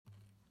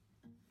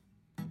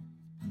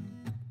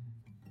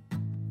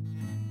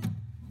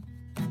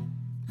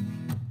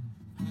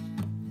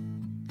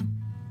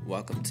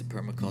Welcome to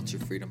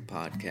Permaculture Freedom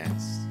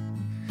Podcast.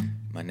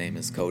 My name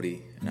is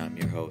Cody, and I'm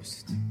your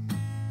host.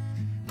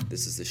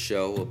 This is a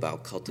show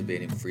about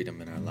cultivating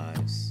freedom in our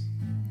lives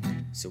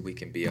so we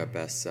can be our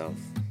best self.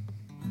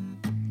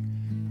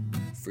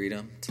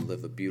 Freedom to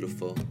live a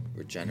beautiful,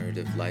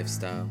 regenerative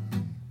lifestyle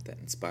that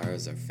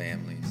inspires our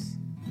families,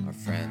 our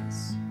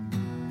friends,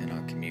 and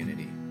our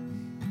community.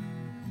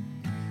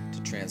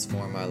 To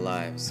transform our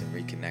lives and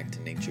reconnect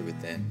to nature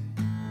within.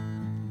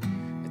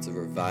 It's a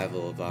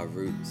revival of our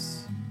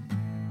roots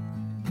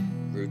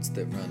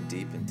that run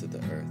deep into the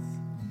earth.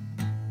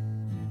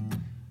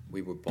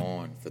 We were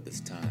born for this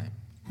time.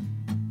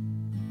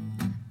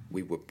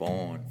 We were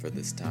born for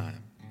this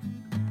time.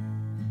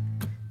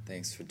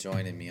 Thanks for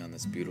joining me on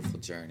this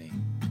beautiful journey.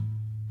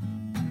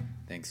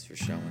 Thanks for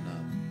showing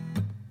up.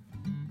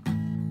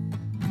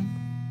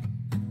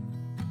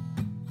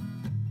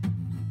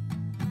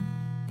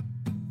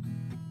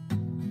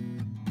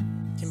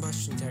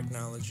 Combustion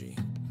technology.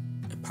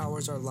 It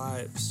powers our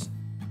lives,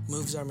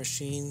 moves our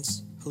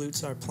machines,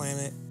 pollutes our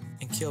planet,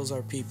 and kills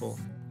our people.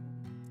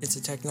 It's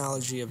a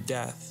technology of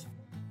death.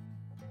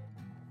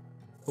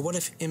 But what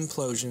if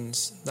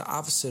implosions, the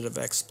opposite of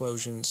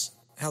explosions,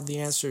 held the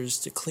answers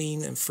to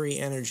clean and free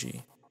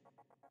energy?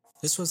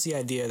 This was the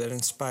idea that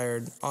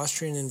inspired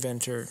Austrian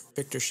inventor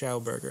Victor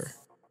Schauberger.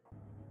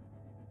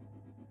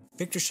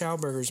 Victor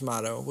Schauberger's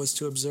motto was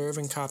to observe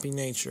and copy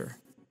nature.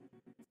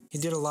 He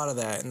did a lot of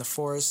that in the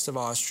forests of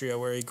Austria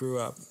where he grew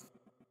up.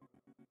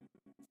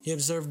 He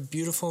observed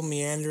beautiful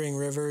meandering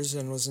rivers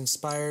and was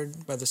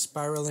inspired by the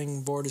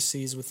spiraling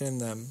vortices within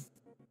them.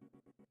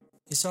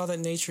 He saw that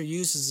nature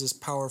uses this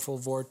powerful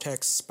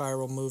vortex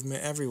spiral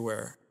movement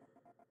everywhere,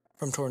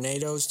 from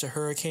tornadoes to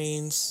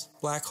hurricanes,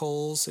 black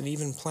holes, and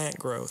even plant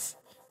growth.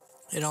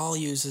 It all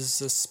uses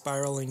this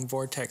spiraling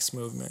vortex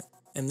movement,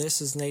 and this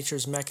is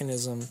nature's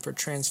mechanism for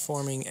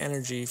transforming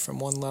energy from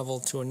one level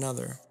to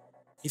another.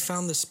 He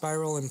found the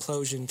spiral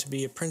implosion to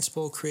be a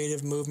principal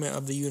creative movement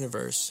of the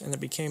universe, and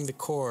it became the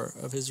core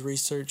of his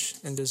research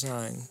and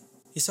design.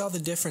 He saw the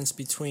difference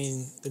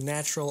between the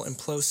natural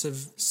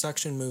implosive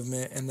suction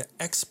movement and the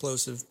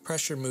explosive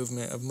pressure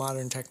movement of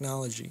modern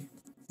technology.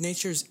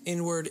 Nature's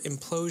inward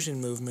implosion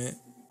movement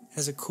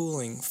has a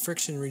cooling,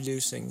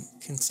 friction-reducing,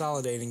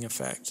 consolidating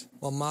effect,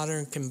 while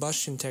modern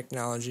combustion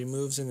technology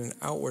moves in an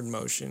outward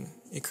motion.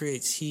 It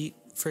creates heat,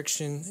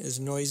 friction, is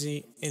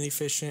noisy,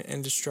 inefficient,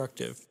 and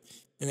destructive,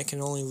 and it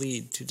can only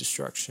lead to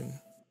destruction.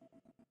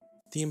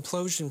 The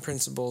implosion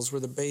principles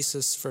were the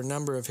basis for a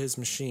number of his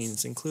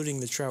machines, including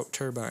the trout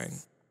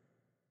turbine.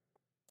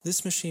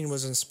 This machine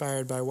was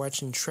inspired by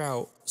watching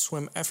trout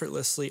swim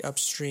effortlessly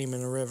upstream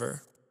in a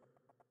river.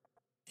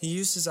 He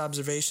used his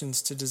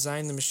observations to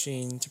design the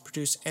machine to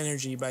produce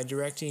energy by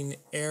directing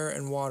air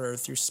and water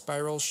through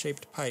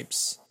spiral-shaped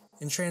pipes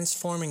and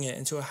transforming it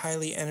into a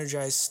highly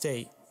energized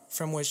state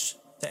from which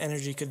the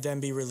energy could then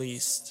be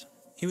released.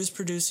 He was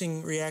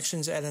producing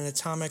reactions at an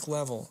atomic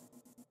level,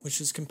 which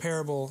is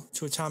comparable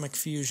to atomic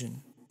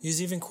fusion. He is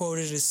even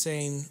quoted as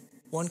saying,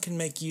 "One can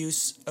make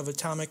use of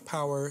atomic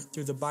power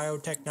through the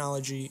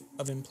biotechnology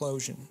of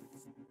implosion."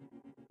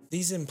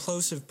 These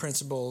implosive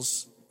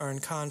principles are in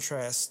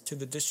contrast to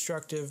the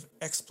destructive,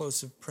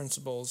 explosive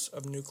principles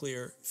of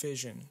nuclear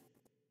fission.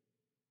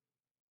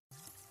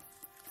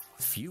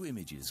 Few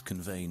images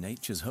convey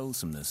nature's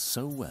wholesomeness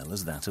so well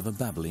as that of a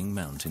babbling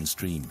mountain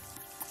stream.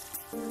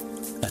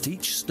 At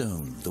each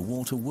stone, the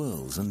water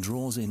whirls and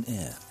draws in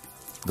air.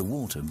 The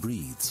water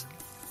breathes.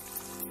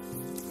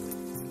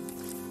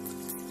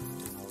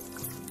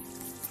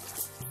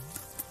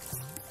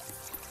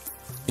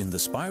 In the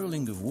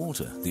spiraling of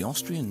water, the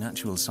Austrian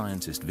natural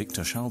scientist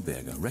Victor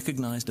Schauberger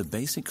recognized a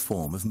basic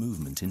form of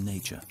movement in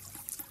nature.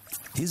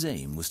 His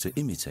aim was to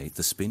imitate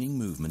the spinning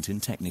movement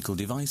in technical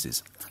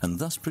devices and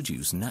thus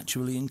produce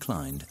naturally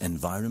inclined,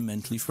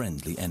 environmentally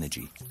friendly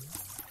energy.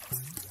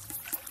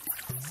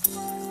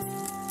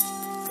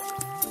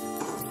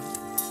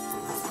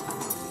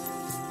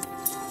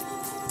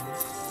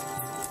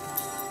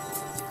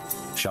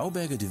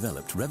 Schauberger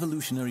developed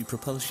revolutionary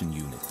propulsion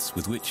units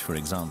with which, for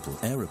example,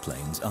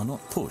 aeroplanes are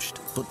not pushed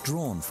but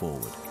drawn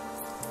forward.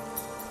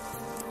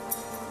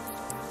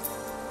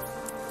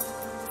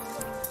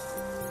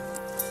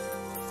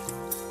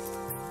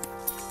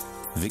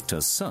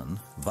 Victor's son,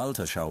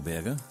 Walter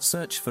Schauberger,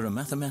 searched for a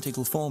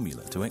mathematical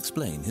formula to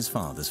explain his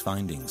father's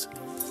findings.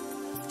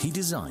 He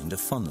designed a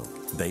funnel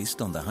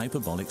based on the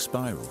hyperbolic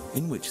spiral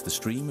in which the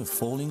stream of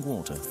falling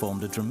water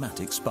formed a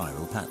dramatic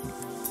spiral pattern.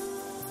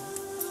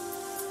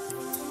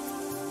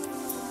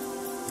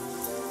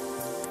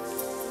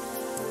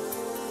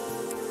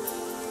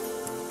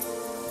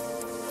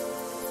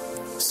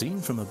 Seen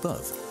from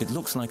above, it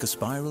looks like a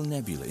spiral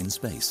nebula in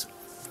space.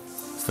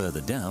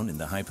 Further down in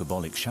the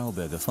hyperbolic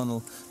Schauberger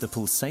funnel, the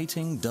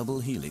pulsating double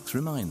helix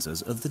reminds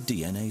us of the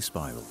DNA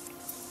spiral.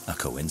 A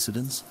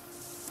coincidence?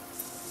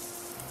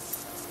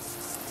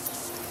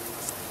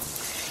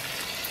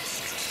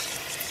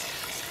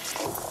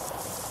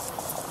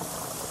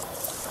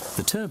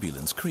 The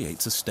turbulence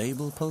creates a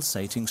stable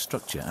pulsating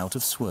structure out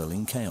of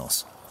swirling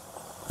chaos.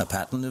 A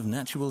pattern of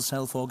natural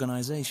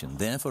self-organization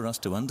there for us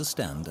to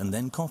understand and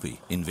then copy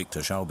in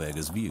Victor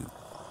Schauberger's view.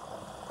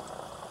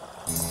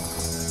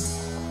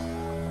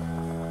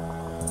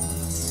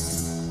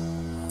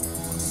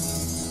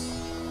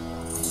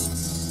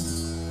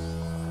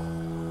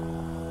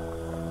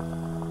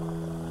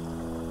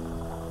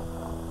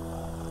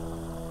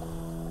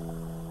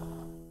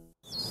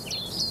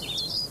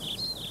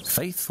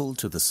 Faithful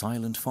to the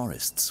silent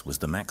forests was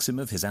the maxim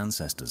of his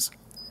ancestors.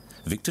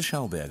 Victor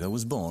Schauberger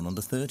was born on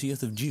the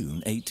 30th of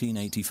June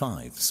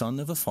 1885, son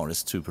of a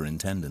forest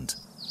superintendent.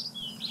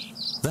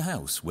 The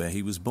house where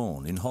he was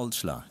born in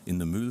Holzschlag in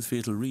the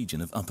Mühlviertel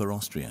region of Upper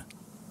Austria.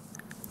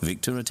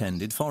 Victor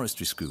attended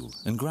forestry school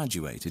and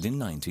graduated in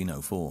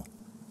 1904.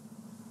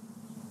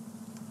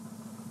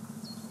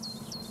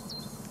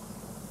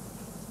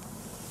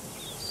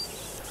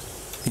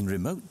 In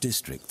remote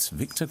districts,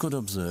 Victor could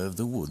observe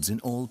the woods in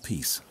all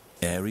peace,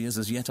 areas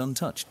as yet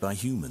untouched by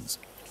humans.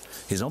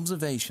 His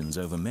observations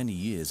over many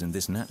years in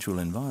this natural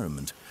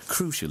environment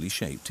crucially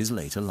shaped his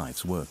later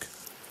life's work.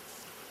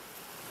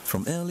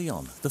 From early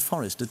on, the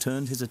forester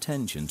turned his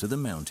attention to the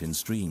mountain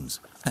streams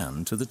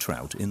and to the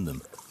trout in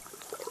them.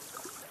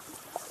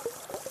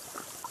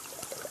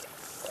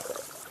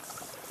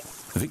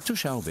 Victor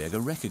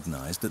Schauberger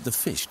recognized that the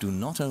fish do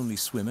not only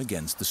swim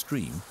against the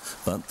stream,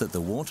 but that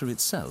the water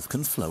itself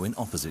can flow in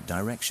opposite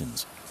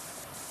directions.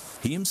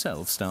 He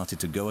himself started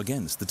to go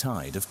against the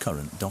tide of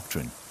current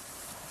doctrine.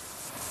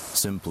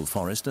 Simple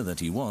forester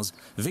that he was,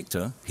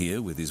 Victor, here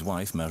with his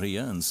wife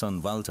Maria and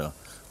son Walter,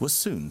 was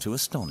soon to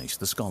astonish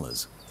the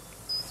scholars.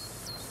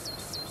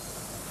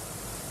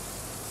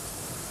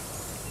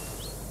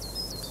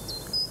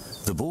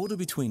 The border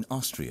between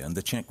Austria and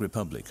the Czech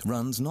Republic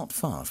runs not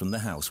far from the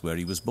house where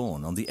he was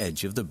born on the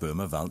edge of the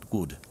Böhmerwald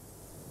Wood.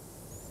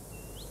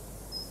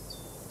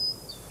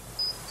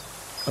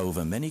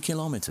 Over many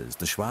kilometers,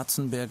 the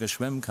Schwarzenberger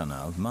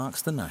Schwemmkanal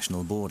marks the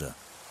national border.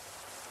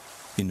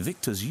 In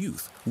Victor's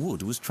youth,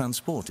 wood was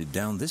transported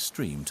down this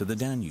stream to the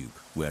Danube,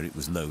 where it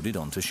was loaded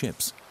onto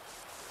ships.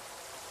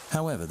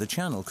 However, the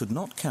channel could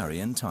not carry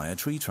entire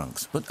tree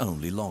trunks, but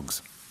only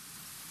logs.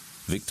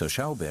 Victor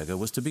Schauberger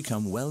was to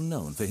become well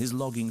known for his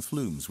logging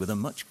flumes with a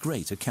much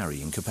greater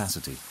carrying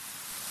capacity.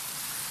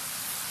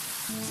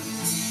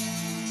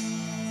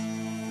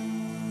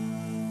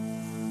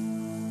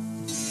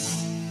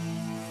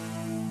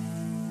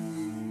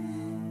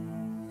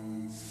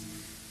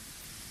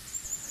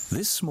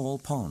 This small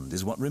pond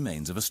is what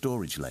remains of a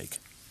storage lake.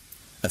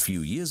 A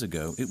few years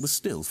ago, it was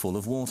still full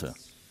of water,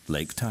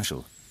 Lake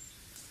Taschel.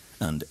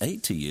 And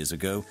 80 years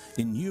ago,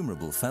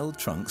 innumerable felled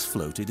trunks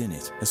floated in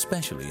it,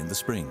 especially in the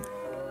spring.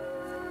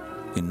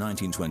 In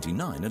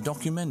 1929, a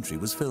documentary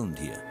was filmed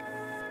here.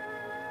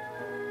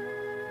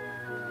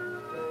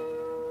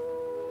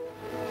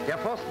 The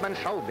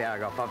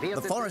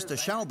forester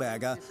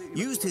Schauberger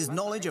used his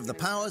knowledge of the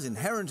powers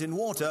inherent in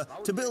water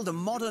to build a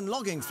modern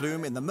logging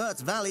flume in the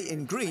Merz Valley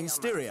in Green,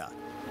 Styria.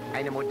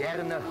 Eine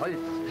moderne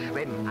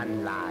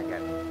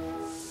Holzschwemmanlage.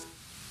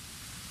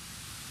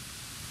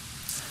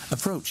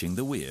 Approaching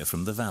the weir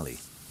from the valley.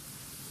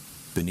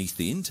 Beneath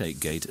the intake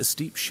gate, a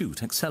steep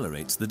chute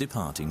accelerates the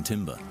departing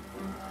timber.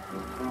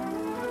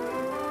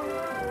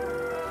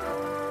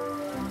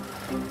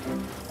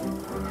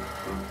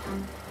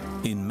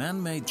 In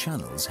man-made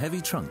channels,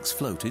 heavy trunks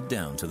floated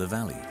down to the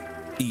valley,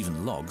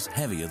 even logs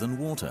heavier than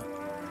water.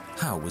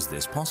 How was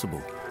this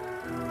possible?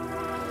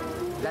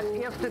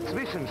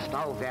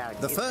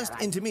 The first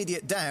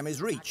intermediate dam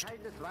is reached.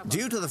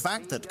 Due to the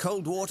fact that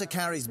cold water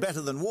carries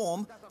better than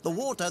warm, the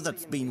water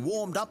that's been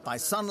warmed up by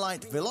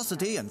sunlight,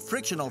 velocity and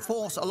frictional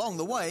force along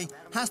the way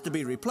has to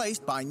be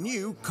replaced by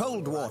new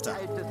cold water.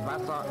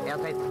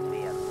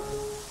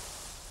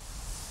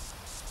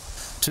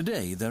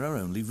 Today, there are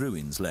only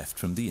ruins left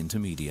from the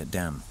intermediate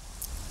dam.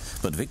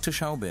 But Victor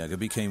Schauberger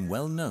became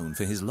well known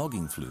for his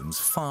logging flumes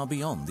far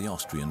beyond the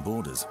Austrian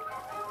borders.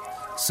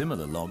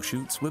 Similar log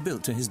chutes were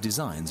built to his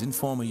designs in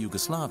former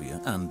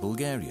Yugoslavia and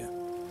Bulgaria.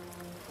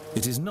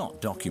 It is not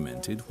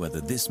documented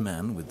whether this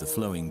man with the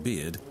flowing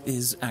beard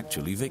is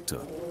actually Victor.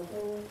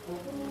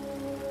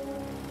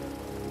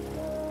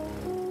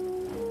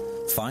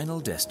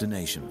 Final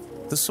destination,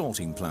 the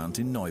sorting plant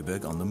in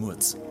Neuburg on the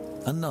Murz,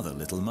 another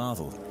little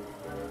marvel.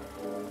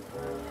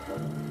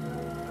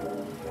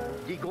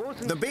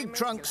 The big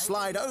trunks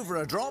slide over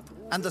a drop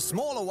and the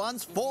smaller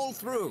ones fall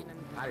through.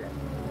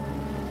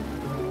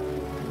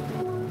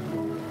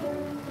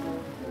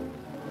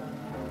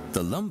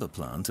 The lumber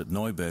plant at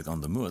Neuburg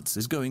on the Murz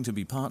is going to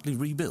be partly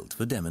rebuilt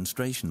for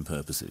demonstration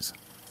purposes.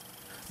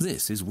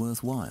 This is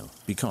worthwhile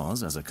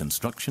because, as a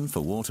construction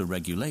for water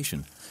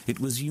regulation, it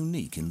was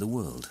unique in the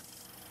world.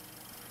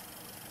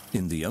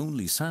 In the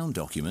only sound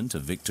document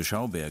of Victor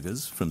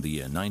Schauberger's from the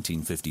year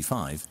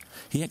 1955,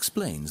 he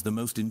explains the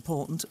most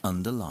important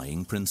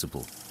underlying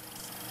principle.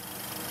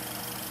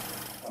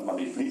 Man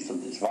mit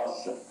fließendes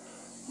Wasser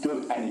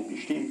durch eine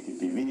bestimmte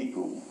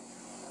Bewegung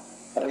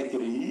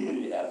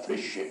rekreiere,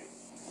 erfrische,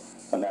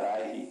 dann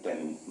erreiche ich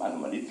den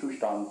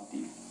Anomaliezustand,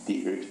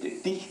 die höchste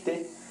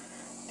Dichte,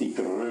 die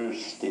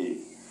größte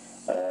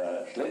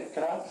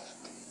Schleppkraft.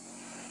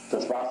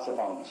 Das Wasser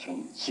fängt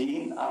zum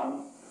Ziehen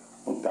an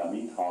und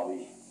damit habe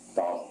ich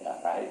das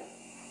erreicht,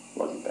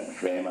 was ich beim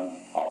Schwimmen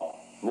haben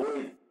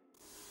wollte.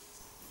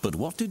 But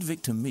what did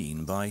Victor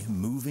mean by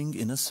moving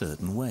in a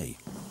certain way?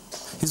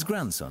 His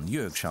grandson,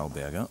 Jörg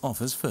Schauberger,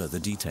 offers further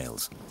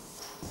details.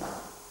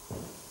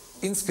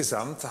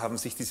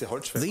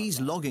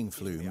 These logging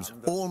flumes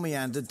all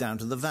meandered down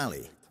to the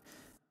valley.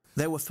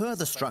 There were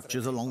further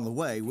structures along the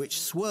way which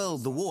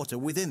swirled the water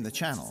within the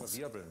channels.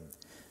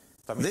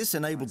 This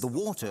enabled the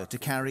water to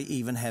carry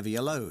even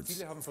heavier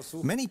loads.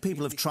 Many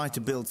people have tried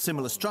to build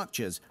similar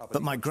structures,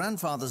 but my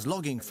grandfather's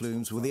logging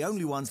flumes were the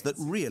only ones that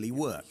really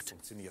worked.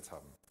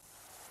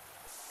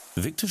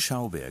 Victor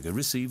Schauberger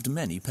received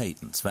many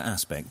patents for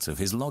aspects of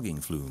his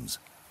logging flumes,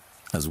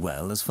 as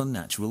well as for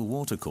natural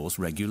watercourse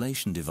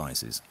regulation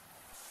devices,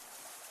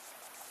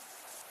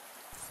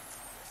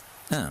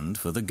 and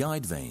for the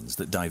guide vanes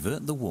that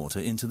divert the water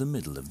into the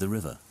middle of the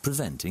river,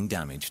 preventing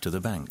damage to the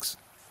banks.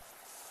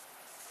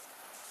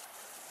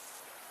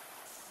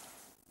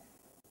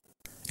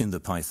 In the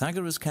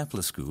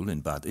Pythagoras-Kepler School in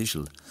Bad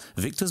Ischl,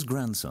 Victor's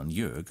grandson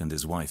Jörg and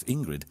his wife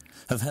Ingrid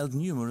have held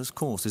numerous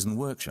courses and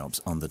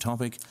workshops on the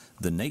topic,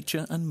 the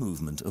nature and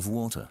movement of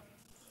water.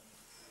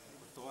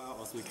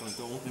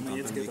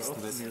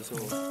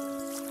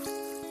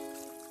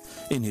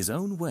 In his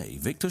own way,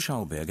 Victor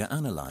Schauberger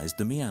analysed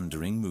the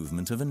meandering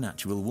movement of a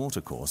natural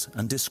watercourse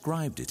and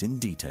described it in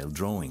detailed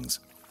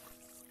drawings.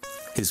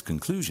 His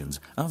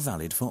conclusions are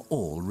valid for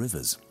all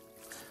rivers.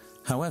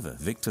 However,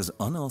 Victor's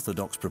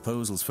unorthodox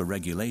proposals for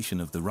regulation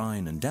of the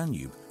Rhine and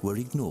Danube were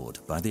ignored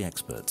by the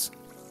experts.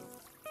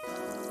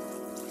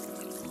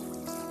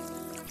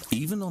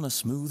 Even on a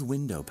smooth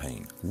window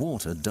pane,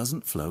 water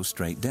doesn't flow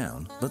straight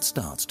down, but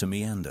starts to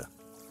meander.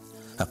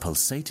 A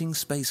pulsating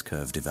space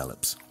curve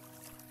develops.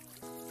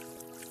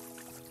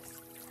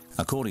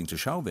 According to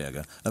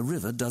Schauberger, a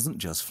river doesn't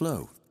just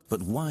flow,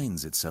 but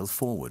winds itself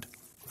forward.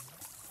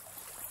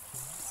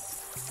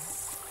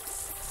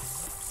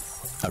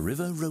 A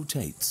river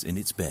rotates in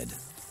its bed.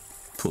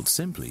 Put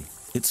simply,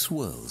 it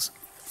swirls.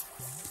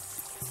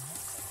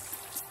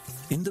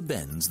 In the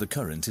bends, the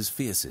current is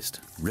fiercest,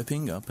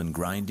 ripping up and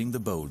grinding the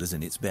boulders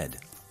in its bed.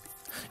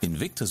 In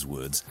Victor's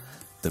words,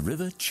 the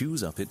river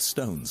chews up its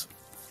stones.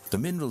 The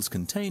minerals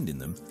contained in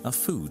them are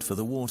food for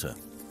the water.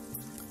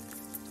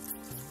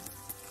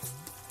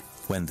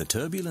 When the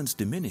turbulence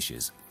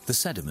diminishes, the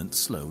sediments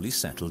slowly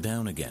settle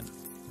down again.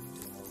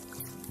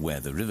 Where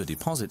the river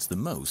deposits the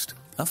most,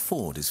 a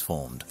ford is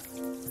formed.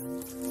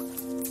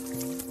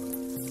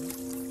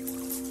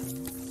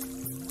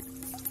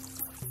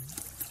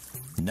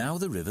 Now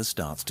the river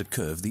starts to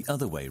curve the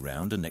other way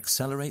round and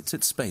accelerates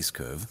its space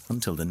curve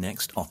until the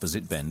next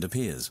opposite bend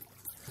appears.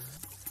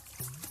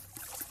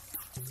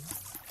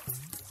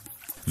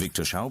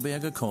 Victor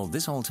Schauberger called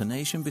this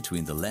alternation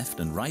between the left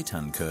and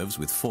right-hand curves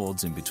with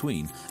fords in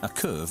between a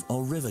curve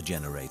or river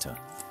generator.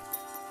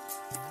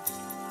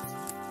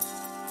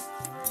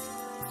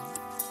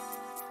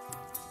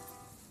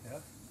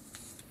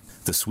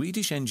 The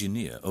Swedish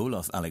engineer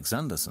Olof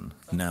Alexandersson,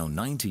 now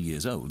 90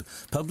 years old,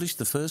 published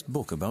the first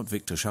book about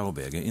Victor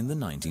Schauberger in the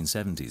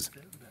 1970s.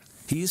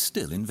 He is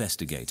still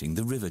investigating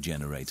the river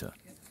generator.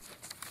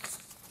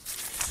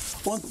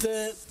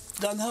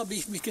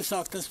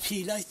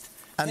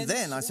 And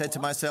then I said to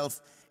myself,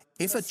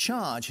 if a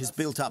charge has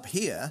built up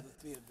here,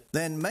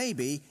 then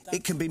maybe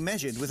it can be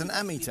measured with an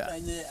ammeter.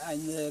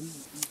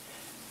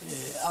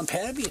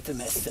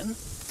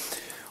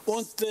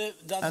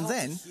 And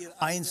then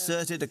I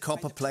inserted a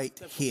copper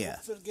plate here,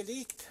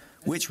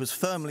 which was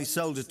firmly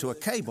soldered to a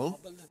cable,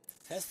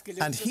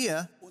 and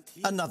here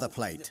another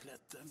plate.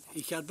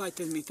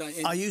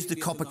 I used a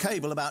copper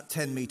cable about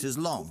 10 meters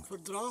long.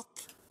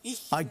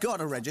 I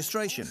got a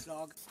registration.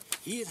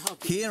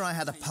 Here I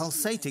had a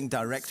pulsating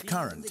direct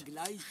current.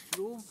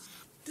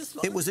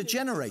 It was a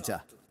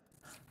generator.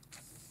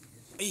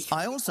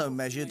 I also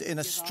measured in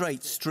a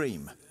straight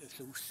stream,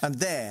 and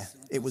there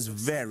it was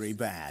very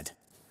bad.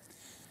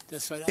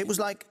 It was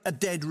like a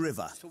dead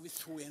river.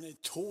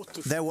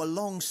 There were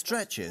long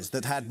stretches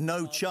that had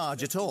no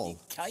charge at all.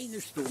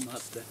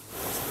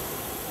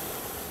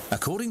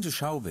 According to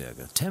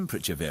Schauberger,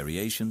 temperature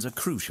variations are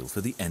crucial for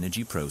the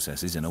energy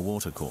processes in a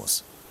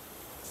watercourse.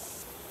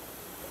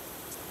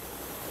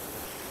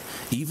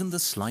 Even the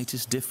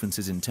slightest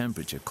differences in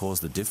temperature cause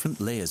the different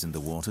layers in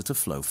the water to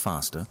flow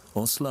faster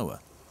or slower.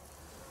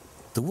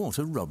 The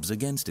water rubs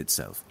against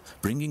itself,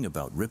 bringing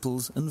about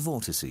ripples and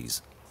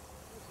vortices.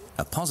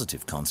 A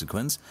positive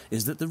consequence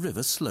is that the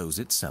river slows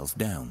itself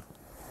down.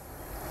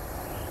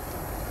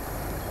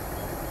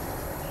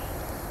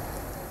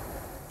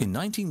 In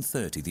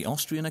 1930, the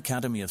Austrian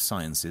Academy of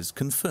Sciences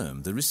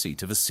confirmed the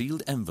receipt of a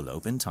sealed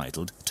envelope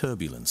entitled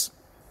Turbulence.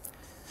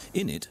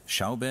 In it,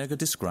 Schauberger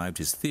described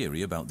his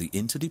theory about the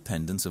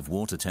interdependence of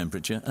water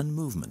temperature and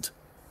movement.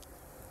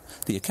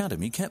 The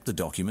Academy kept the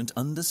document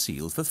under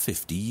seal for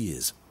 50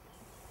 years.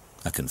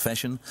 A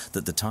confession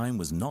that the time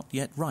was not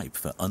yet ripe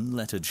for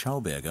unlettered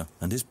Schauberger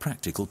and his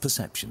practical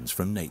perceptions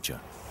from nature.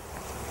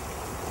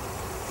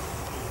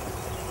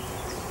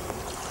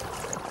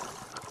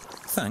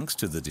 Thanks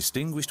to the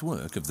distinguished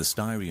work of the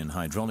Styrian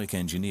hydraulic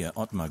engineer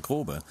Ottmar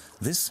Grober,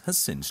 this has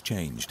since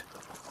changed.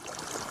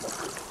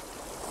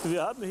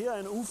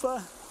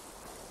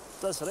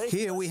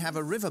 Here we have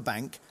a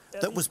riverbank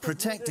that was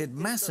protected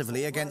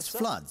massively against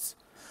floods.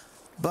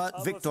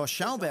 But Victor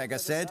Schauberger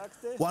said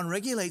one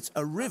regulates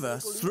a river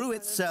through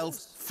itself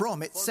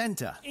from its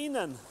center.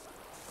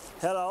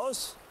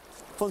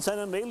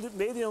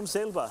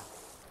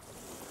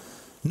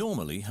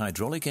 Normally,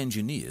 hydraulic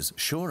engineers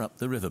shore up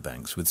the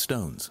riverbanks with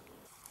stones.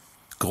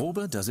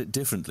 Grober does it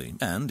differently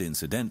and,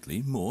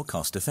 incidentally, more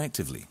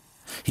cost-effectively.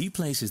 He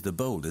places the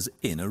boulders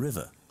in a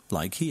river,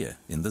 like here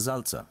in the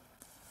Salza.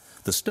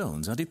 The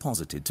stones are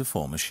deposited to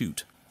form a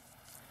chute.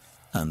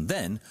 And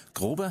then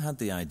Grober had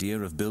the idea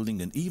of building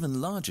an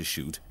even larger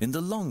chute in the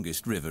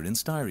longest river in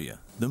Styria,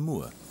 the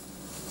Mur.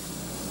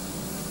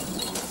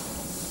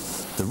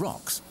 The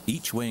rocks,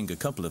 each weighing a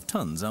couple of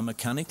tons, are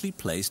mechanically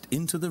placed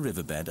into the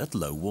riverbed at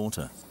low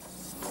water.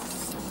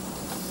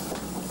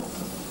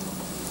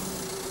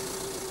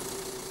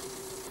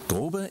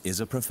 Grober is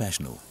a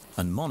professional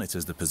and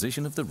monitors the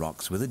position of the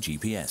rocks with a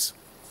GPS.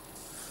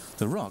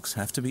 The rocks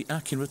have to be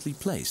accurately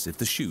placed if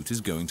the chute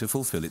is going to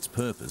fulfill its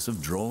purpose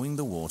of drawing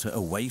the water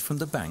away from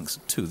the banks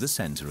to the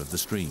center of the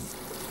stream.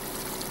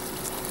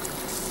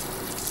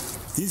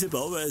 Diese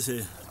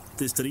Bauweise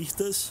des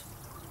Trichters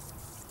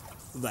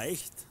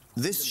weicht.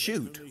 This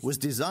chute was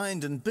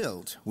designed and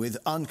built with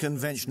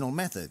unconventional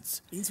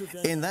methods,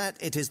 in that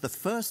it is the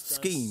first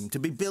scheme to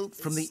be built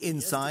from the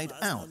inside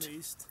out,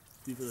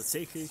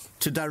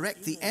 to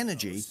direct the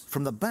energy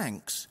from the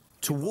banks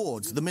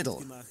towards the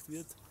middle.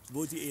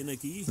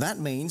 That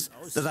means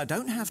that I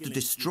don't have to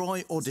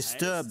destroy or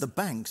disturb the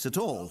banks at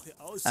all,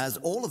 as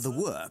all of the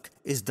work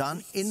is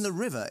done in the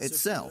river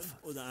itself.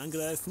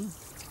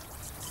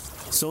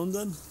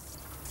 Sondern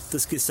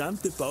das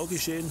gesamte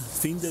Baugeschehen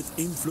findet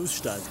im Fluss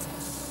statt.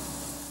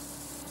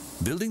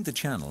 Building the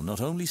channel not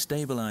only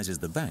stabilizes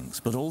the banks,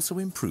 but also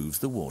improves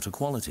the water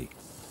quality.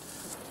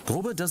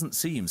 Grober doesn't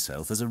see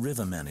himself as a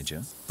river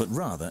manager, but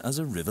rather as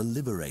a river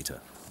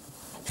liberator.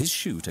 His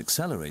chute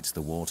accelerates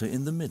the water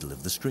in the middle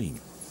of the stream.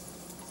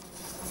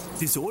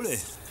 Die Sohle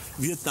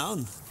wird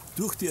dann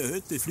durch die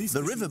erhöhte Fließgeschwindigkeit.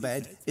 The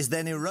riverbed is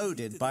then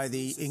eroded by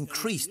the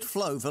increased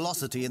flow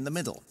velocity in the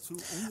middle,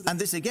 and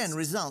this again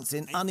results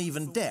in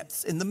uneven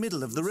depths in the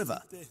middle of the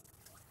river.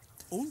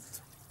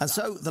 And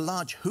so the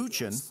large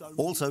Hutchen,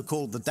 also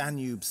called the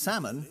Danube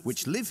salmon,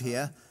 which live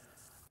here,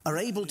 are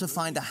able to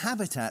find a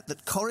habitat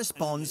that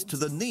corresponds to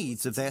the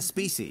needs of their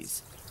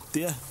species.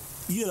 Der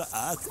ihrer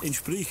Art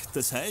entspricht.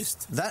 Das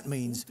heißt, that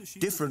means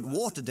different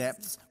water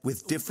depths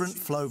with different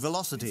flow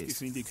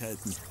velocities.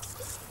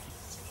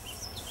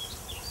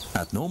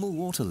 At normal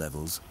water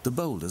levels, the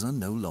boulders are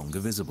no longer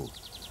visible.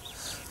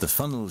 The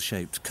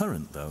funnel-shaped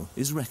current, though,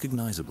 is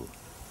recognizable.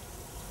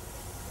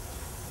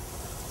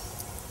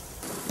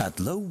 At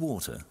low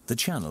water, the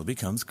channel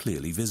becomes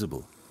clearly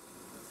visible.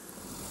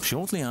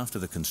 Shortly after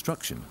the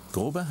construction,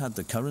 Grober had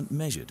the current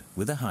measured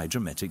with a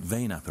hydrometric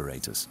vane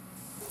apparatus.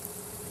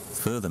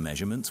 Further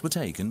measurements were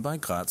taken by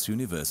Graz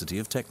University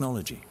of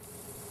Technology.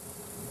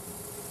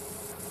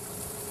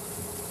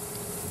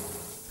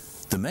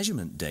 The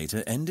measurement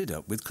data ended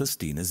up with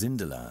Christina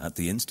Zindeler at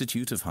the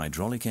Institute of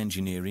Hydraulic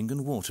Engineering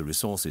and Water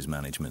Resources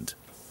Management.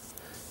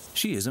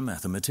 She is a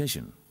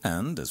mathematician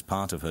and, as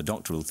part of her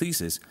doctoral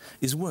thesis,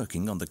 is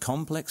working on the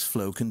complex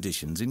flow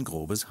conditions in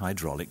Grober's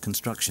hydraulic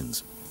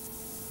constructions.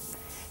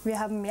 We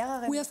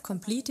have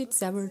completed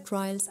several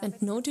trials and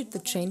noted the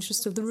changes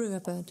to the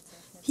riverbed.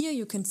 Here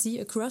you can see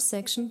a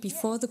cross-section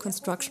before the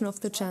construction of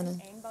the channel.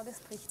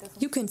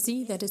 You can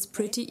see that it's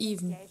pretty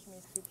even.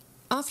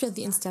 After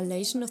the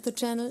installation of the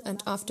channel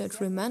and after a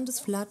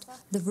tremendous flood,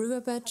 the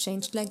riverbed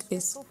changed like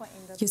this.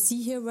 You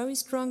see here very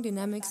strong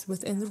dynamics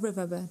within the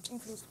riverbed.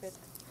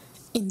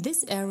 In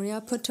this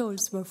area,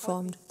 potholes were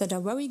formed that are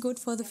very good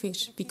for the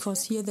fish,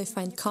 because here they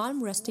find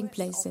calm resting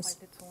places.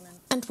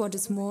 And what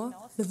is more,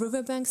 the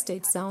riverbank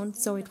stayed sound,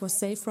 so it was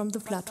safe from the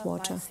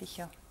floodwater.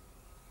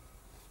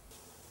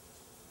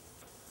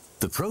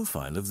 The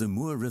profile of the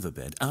Mur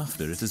riverbed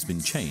after it has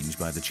been changed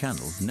by the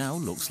channel now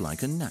looks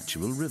like a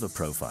natural river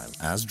profile,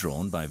 as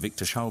drawn by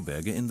Victor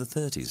Schauberger in the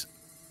 30s.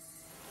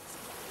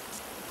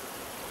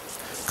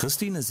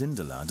 Christina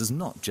Zindeler does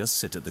not just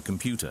sit at the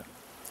computer.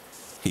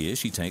 Here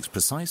she takes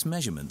precise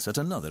measurements at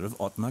another of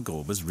Ottmar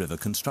Grober's river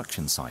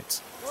construction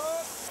sites.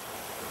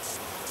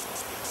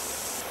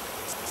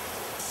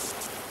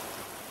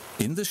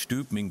 In the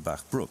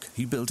Stubmingbach Brook,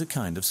 he built a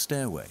kind of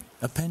stairway,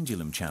 a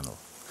pendulum channel,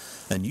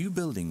 a new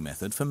building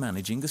method for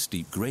managing a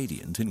steep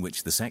gradient in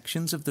which the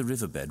sections of the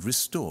riverbed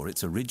restore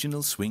its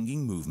original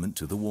swinging movement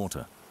to the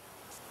water.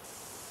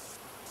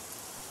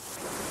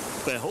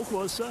 Bei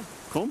Hochwasser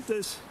kommt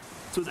es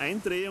zu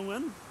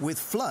Eindrehungen. With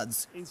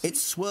floods, it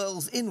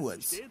swirls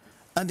inwards,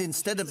 and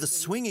instead of the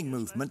swinging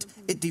movement,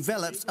 it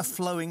develops a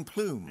flowing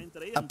plume,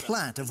 a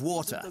plait of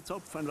water.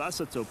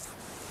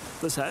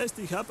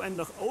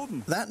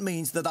 That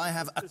means that I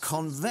have a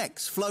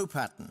convex flow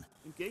pattern,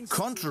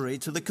 contrary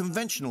to the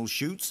conventional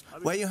chutes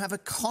where you have a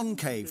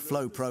concave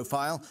flow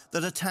profile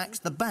that attacks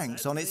the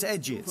banks on its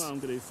edges.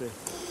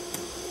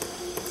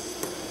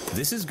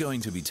 This is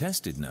going to be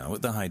tested now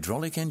at the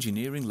Hydraulic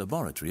Engineering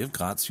Laboratory of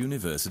Graz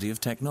University of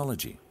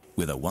Technology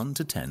with a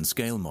 1:10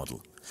 scale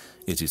model.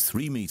 It is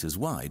 3 meters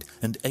wide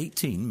and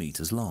 18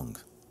 meters long.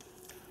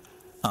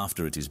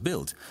 After it is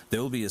built,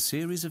 there will be a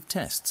series of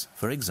tests,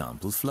 for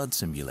example, flood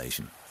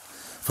simulation.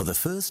 For the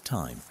first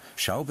time,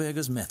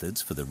 Schauberger's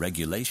methods for the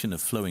regulation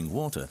of flowing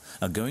water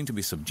are going to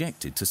be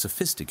subjected to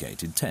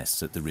sophisticated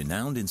tests at the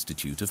renowned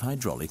Institute of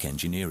Hydraulic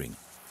Engineering.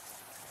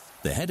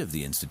 The head of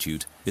the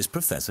institute is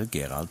Professor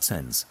Gerald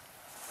Zenz.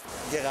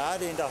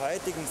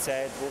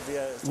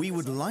 We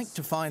would like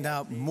to find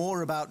out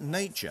more about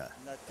nature,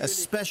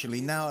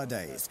 especially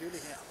nowadays,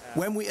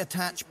 when we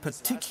attach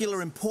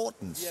particular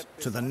importance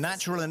to the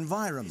natural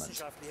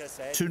environment,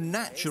 to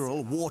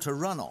natural water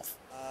runoff,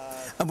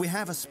 and we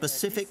have a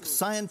specific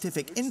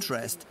scientific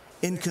interest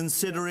in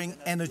considering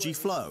energy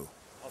flow.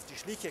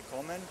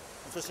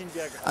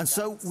 And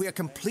so we are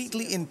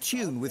completely in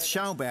tune with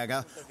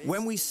Schauberger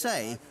when we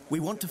say we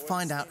want to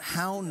find out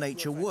how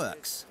nature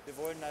works.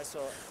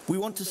 We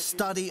want to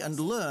study and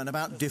learn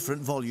about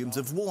different volumes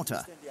of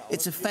water,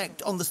 its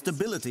effect on the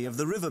stability of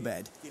the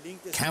riverbed.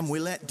 Can we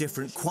let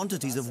different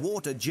quantities of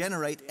water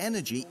generate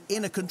energy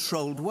in a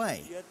controlled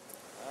way?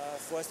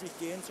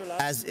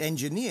 As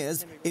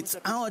engineers, it's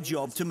our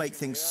job to make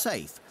things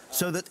safe,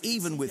 so that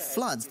even with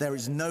floods there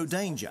is no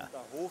danger.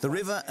 The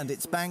river and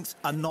its banks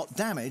are not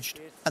damaged,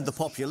 and the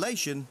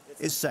population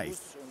is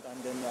safe.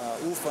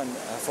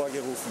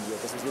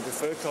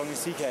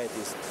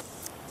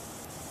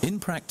 In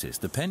practice,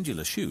 the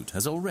pendular chute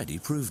has already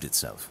proved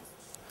itself.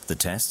 The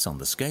tests on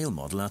the scale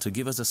model are to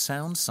give us a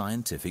sound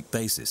scientific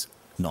basis,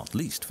 not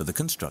least for the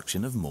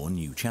construction of more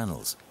new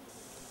channels.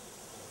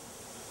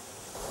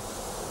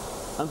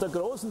 On the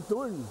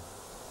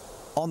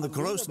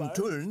Großen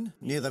Tulln,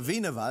 near the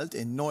Wienerwald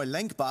in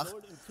Neulenkbach,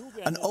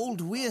 an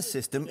old weir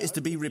system is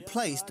to be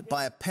replaced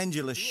by a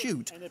pendular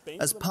chute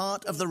as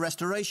part of the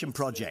restoration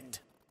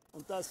project.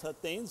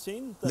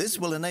 This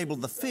will enable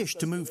the fish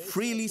to move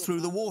freely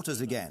through the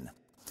waters again.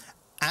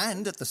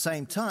 And at the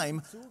same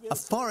time, a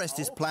forest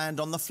is planned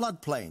on the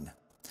floodplain.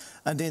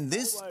 And in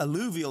this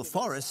alluvial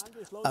forest,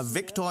 a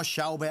Victor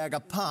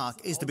Schauberger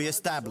Park is to be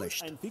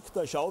established.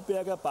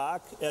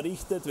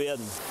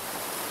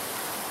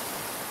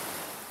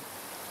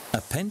 A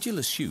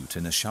pendular chute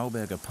in a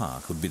Schauberger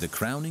Park would be the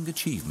crowning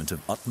achievement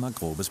of Ottmar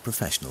Grober's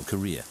professional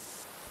career.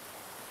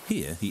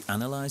 Here he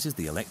analyzes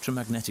the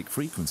electromagnetic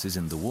frequencies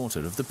in the water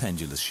of the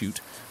pendular chute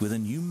with a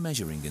new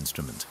measuring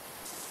instrument.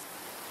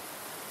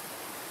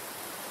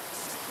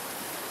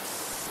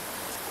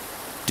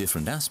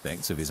 Different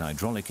aspects of his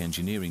hydraulic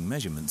engineering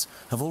measurements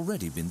have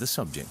already been the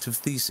subject of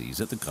theses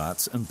at the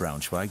Graz and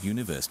Braunschweig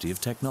University of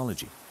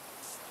Technology.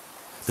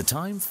 The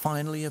time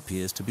finally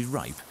appears to be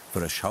ripe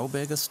for a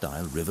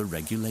Schauberger-style river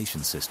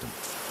regulation system.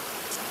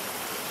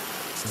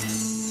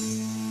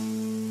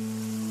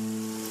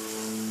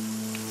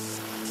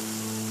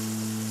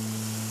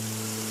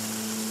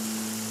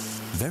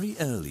 Very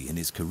early in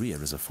his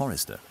career as a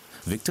forester,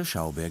 Victor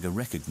Schauberger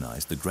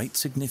recognized the great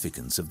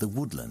significance of the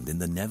woodland in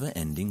the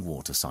never-ending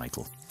water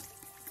cycle.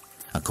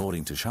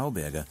 According to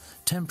Schauberger,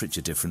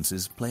 temperature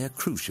differences play a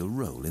crucial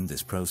role in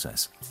this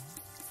process.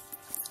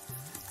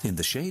 In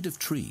the shade of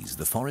trees,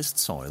 the forest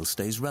soil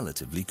stays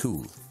relatively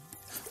cool.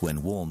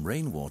 When warm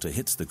rainwater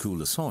hits the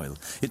cooler soil,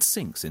 it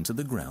sinks into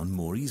the ground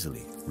more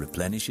easily,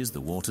 replenishes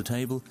the water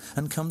table,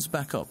 and comes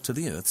back up to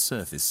the Earth's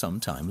surface some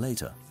time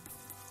later.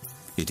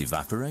 It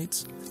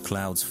evaporates,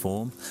 clouds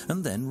form,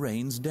 and then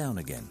rains down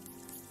again.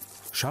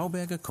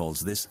 Schauberger calls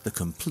this the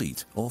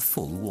complete or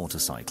full water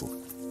cycle.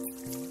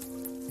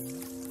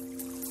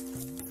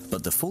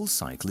 But the full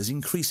cycle is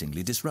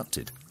increasingly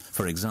disrupted,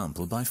 for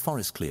example by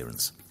forest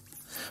clearance.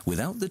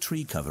 Without the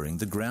tree covering,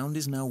 the ground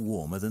is now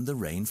warmer than the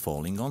rain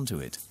falling onto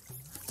it.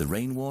 The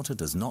rainwater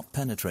does not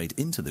penetrate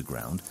into the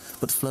ground,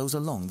 but flows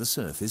along the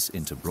surface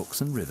into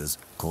brooks and rivers,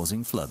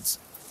 causing floods.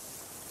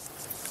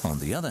 On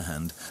the other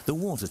hand, the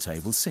water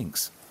table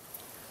sinks.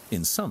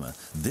 In summer,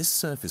 this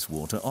surface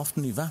water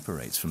often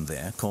evaporates from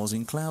there,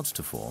 causing clouds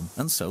to form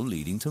and so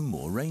leading to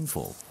more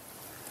rainfall.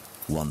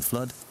 One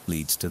flood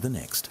leads to the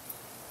next.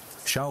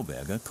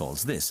 Schauberger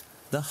calls this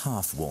the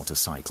half-water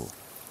cycle.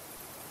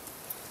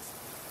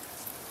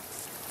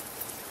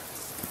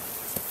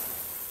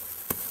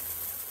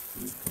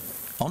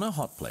 On a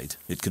hot plate,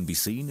 it can be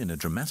seen in a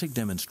dramatic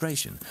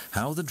demonstration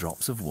how the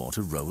drops of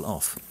water roll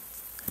off.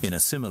 In a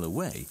similar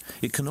way,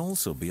 it can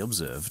also be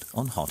observed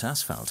on hot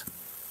asphalt.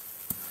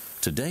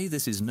 Today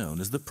this is known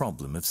as the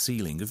problem of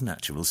sealing of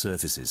natural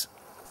surfaces.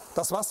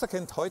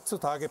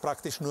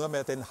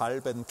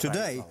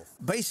 Today,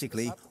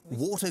 basically,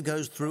 water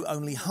goes through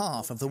only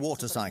half of the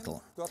water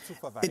cycle.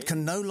 It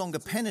can no longer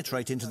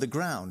penetrate into the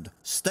ground,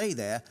 stay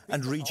there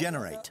and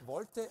regenerate.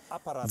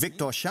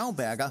 Victor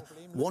Schauberger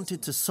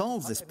wanted to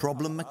solve this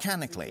problem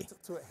mechanically,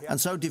 and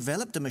so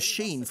developed a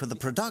machine for the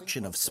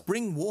production of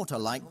spring water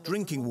like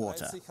drinking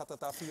water.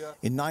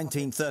 In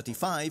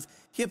 1935,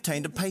 he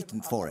obtained a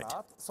patent for it.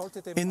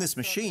 In this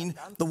machine,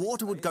 the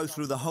water would go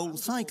through the whole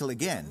cycle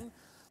again.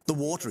 The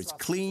water is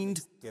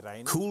cleaned,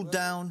 cooled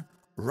down,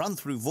 run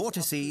through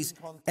vortices,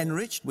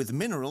 enriched with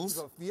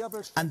minerals,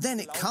 and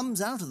then it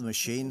comes out of the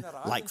machine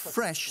like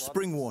fresh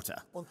spring water,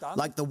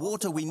 like the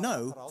water we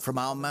know from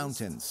our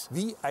mountains.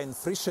 Wie ein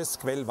frisches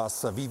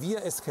Quellwasser, wie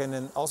wir es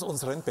kennen aus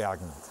unseren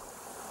Bergen.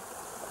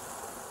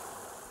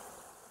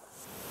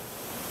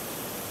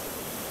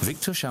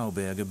 Victor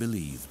Schauberger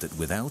believed that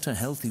without a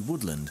healthy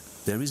woodland,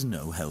 there is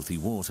no healthy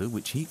water,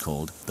 which he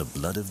called the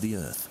blood of the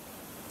earth.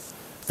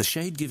 The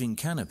shade-giving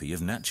canopy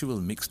of natural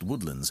mixed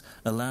woodlands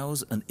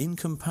allows an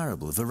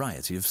incomparable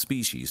variety of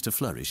species to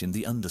flourish in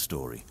the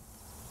understory.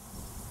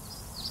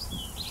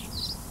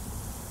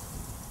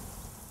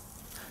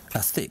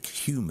 A thick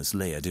humus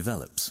layer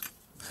develops.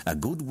 A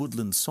good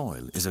woodland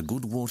soil is a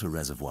good water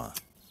reservoir.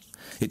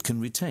 It can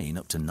retain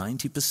up to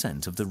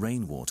 90% of the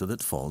rainwater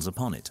that falls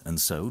upon it, and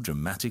so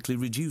dramatically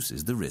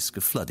reduces the risk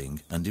of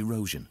flooding and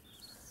erosion.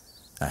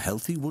 A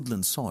healthy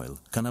woodland soil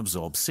can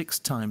absorb 6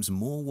 times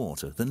more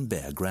water than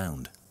bare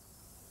ground.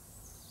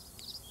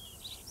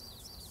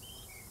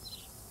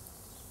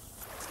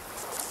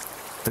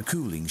 The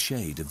cooling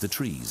shade of the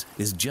trees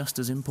is just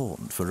as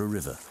important for a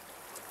river.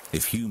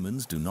 If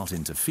humans do not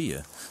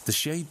interfere, the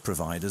shade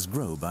providers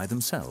grow by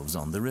themselves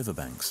on the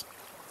riverbanks.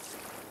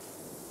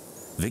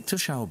 Victor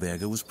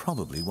Schauberger was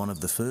probably one of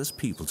the first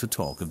people to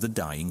talk of the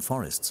dying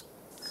forests.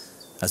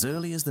 As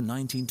early as the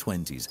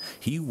 1920s,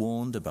 he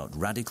warned about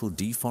radical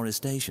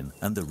deforestation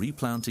and the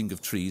replanting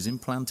of trees in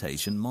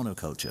plantation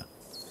monoculture.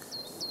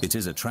 It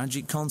is a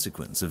tragic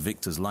consequence of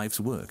Victor's life's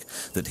work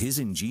that his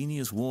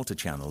ingenious water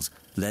channels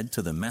led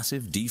to the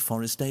massive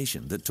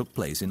deforestation that took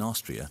place in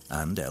Austria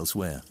and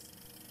elsewhere.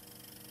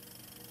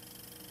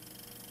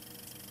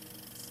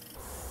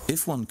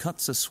 If one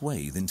cuts a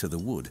swathe into the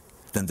wood,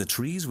 then the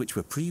trees which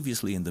were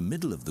previously in the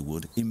middle of the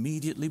wood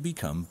immediately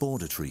become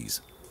border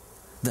trees.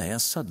 They are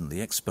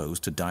suddenly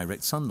exposed to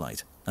direct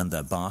sunlight and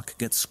their bark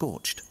gets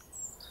scorched.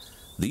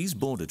 These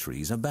border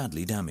trees are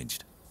badly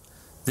damaged.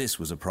 This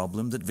was a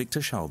problem that Victor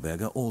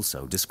Schauberger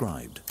also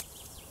described.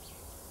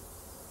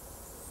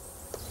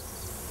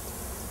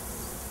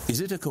 Is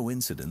it a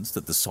coincidence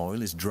that the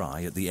soil is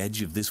dry at the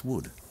edge of this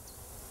wood?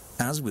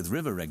 As with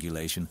river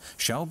regulation,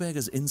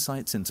 Schauberger's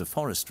insights into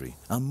forestry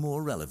are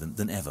more relevant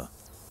than ever.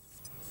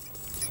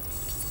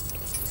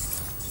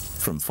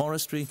 From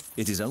forestry,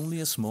 it is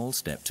only a small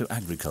step to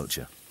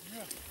agriculture.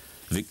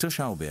 Victor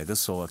Schauberger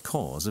saw a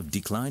cause of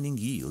declining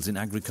yields in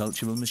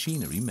agricultural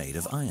machinery made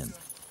of iron.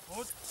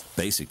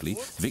 Basically,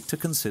 Victor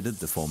considered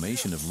the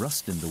formation of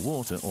rust in the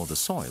water or the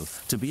soil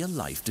to be a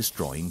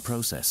life-destroying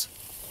process.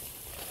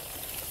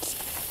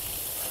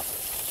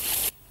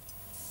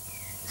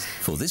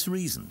 For this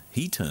reason,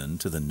 he turned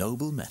to the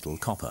noble metal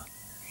copper.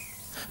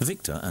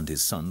 Victor and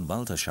his son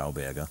Walter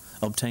Schauberger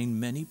obtained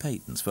many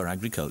patents for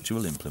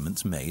agricultural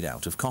implements made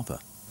out of copper.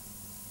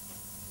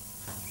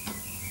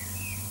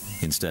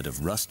 Instead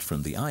of rust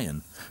from the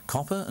iron,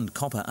 copper and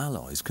copper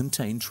alloys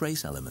contain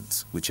trace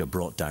elements which are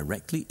brought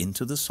directly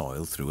into the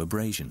soil through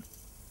abrasion.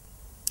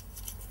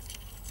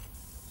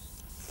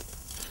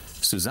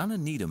 Susanne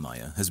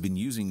Niedermeyer has been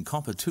using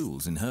copper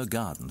tools in her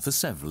garden for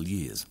several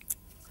years.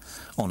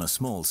 On a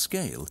small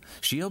scale,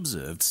 she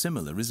observed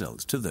similar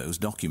results to those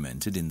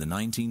documented in the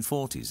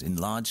 1940s in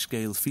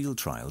large-scale field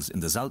trials in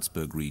the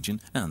Salzburg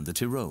region and the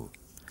Tyrol,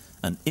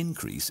 an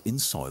increase in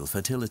soil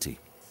fertility.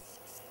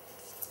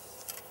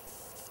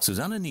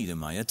 Susanne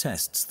Niedermeyer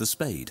tests the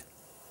spade,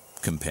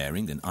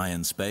 comparing an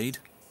iron spade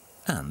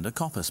and a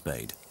copper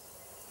spade.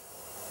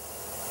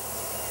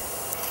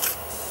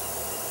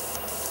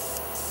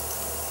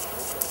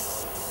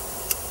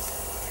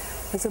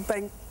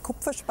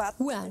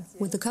 Well,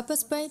 with the copper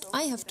spade,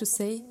 I have to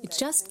say, it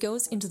just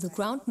goes into the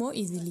ground more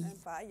easily.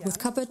 With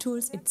copper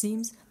tools, it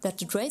seems that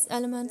the trace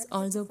elements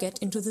also get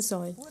into the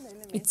soil.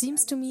 It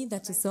seems to me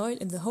that the soil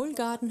in the whole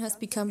garden has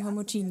become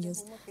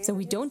homogeneous, so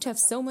we don't have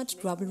so much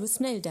trouble with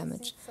snail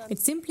damage. It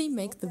simply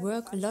makes the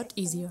work a lot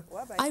easier.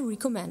 I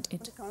recommend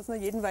it.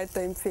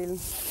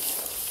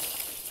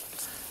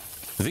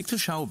 Victor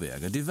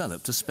Schauberger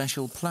developed a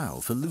special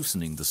plough for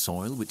loosening the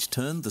soil which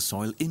turned the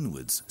soil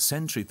inwards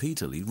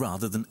centripetally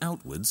rather than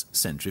outwards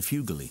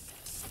centrifugally.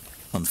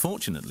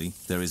 Unfortunately,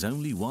 there is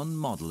only one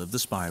model of the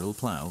spiral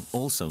plough,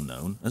 also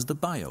known as the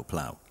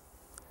bioplough.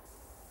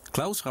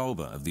 Klaus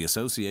Rauber of the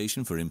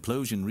Association for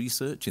Implosion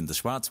Research in the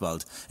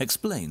Schwarzwald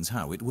explains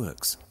how it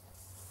works.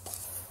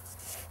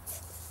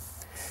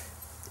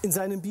 With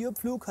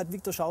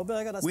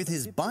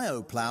his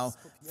bioplough,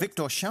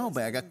 Victor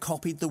Schauberger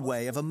copied the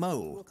way of a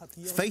mole,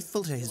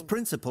 faithful to his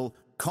principle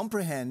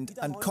comprehend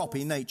and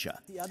copy nature.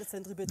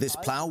 This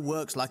plough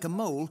works like a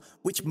mole,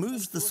 which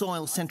moves the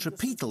soil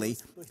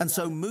centripetally and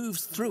so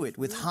moves through it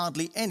with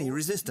hardly any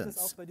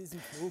resistance.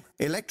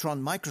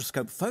 Electron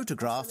microscope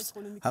photographs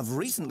have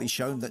recently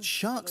shown that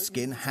shark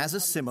skin has a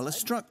similar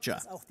structure,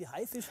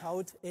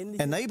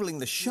 enabling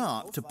the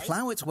shark to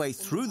plough its way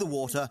through the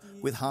water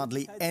with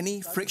hardly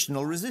any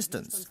frictional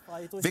resistance.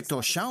 Viktor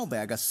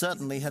Schauberger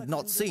certainly had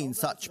not seen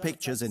such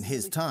pictures in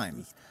his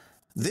time.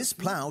 This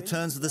plough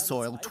turns the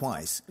soil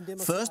twice,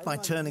 first by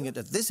turning it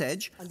at this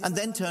edge and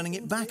then turning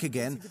it back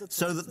again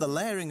so that the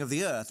layering of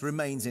the earth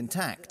remains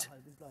intact.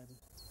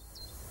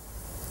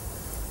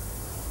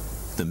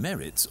 The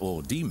merits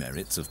or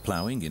demerits of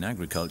ploughing in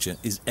agriculture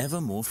is ever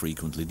more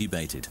frequently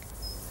debated.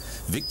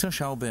 Viktor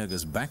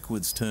Schauberger's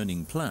backwards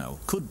turning plough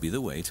could be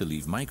the way to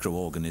leave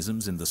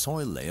microorganisms in the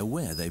soil layer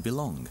where they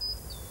belong.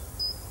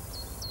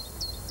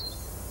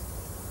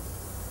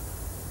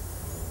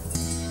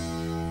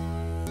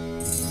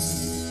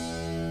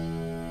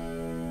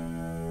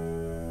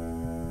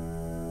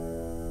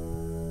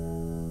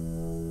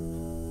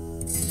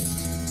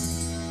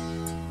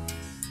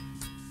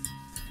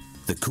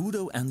 The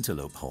Kudo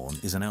antelope horn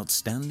is an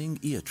outstanding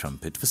ear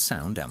trumpet for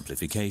sound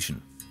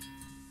amplification.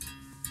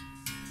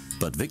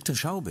 But Viktor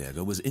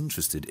Schauberger was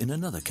interested in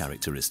another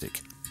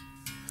characteristic.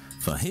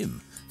 For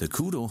him, the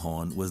Kudo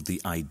horn was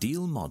the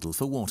ideal model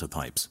for water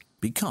pipes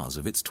because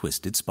of its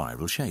twisted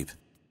spiral shape.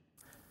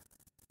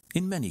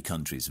 In many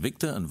countries,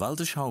 Viktor and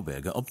Walter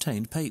Schauberger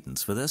obtained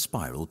patents for their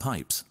spiral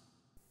pipes.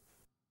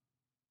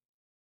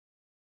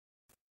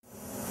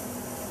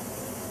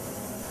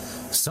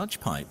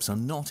 Such pipes are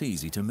not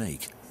easy to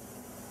make.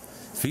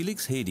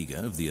 Felix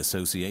Hediger of the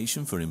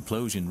Association for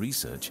Implosion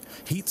Research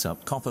heats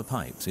up copper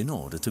pipes in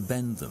order to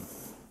bend them.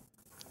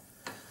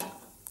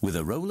 With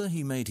a roller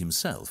he made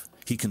himself,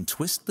 he can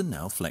twist the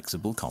now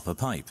flexible copper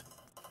pipe.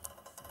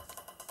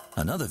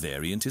 Another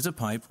variant is a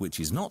pipe which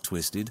is not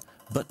twisted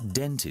but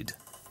dented,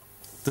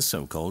 the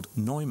so-called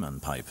Neumann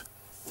pipe.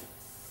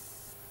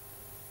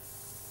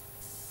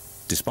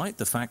 Despite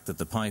the fact that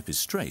the pipe is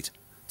straight,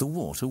 the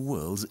water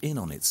whirls in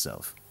on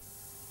itself.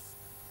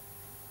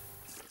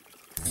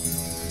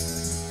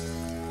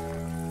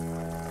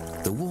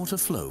 The water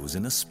flows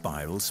in a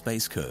spiral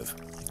space curve.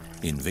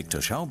 In Viktor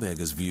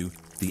Schauberger's view,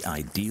 the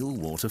ideal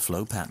water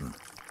flow pattern.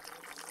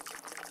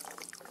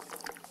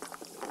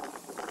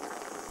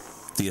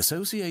 The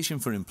Association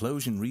for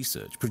Implosion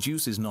Research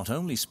produces not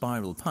only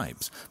spiral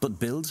pipes, but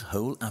builds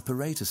whole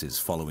apparatuses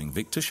following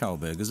Viktor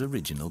Schauberger's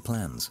original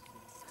plans.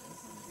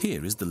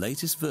 Here is the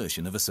latest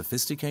version of a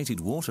sophisticated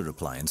water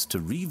appliance to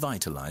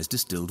revitalize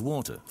distilled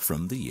water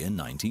from the year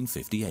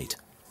 1958.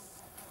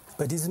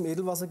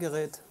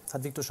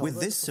 With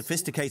this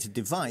sophisticated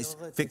device,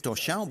 Viktor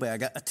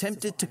Schauberger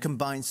attempted to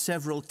combine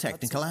several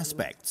technical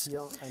aspects.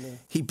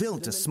 He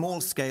built a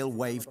small-scale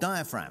wave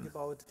diaphragm.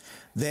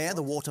 There,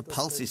 the water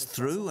pulses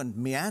through and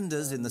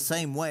meanders in the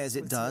same way as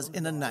it does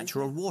in a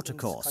natural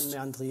watercourse.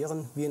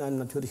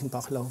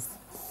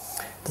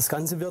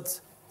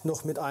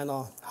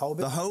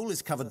 The hole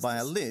is covered by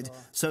a lid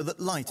so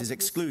that light is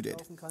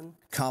excluded.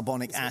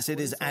 Carbonic acid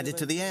is added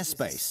to the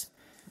airspace.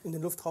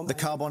 The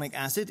carbonic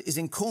acid is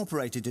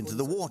incorporated into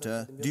the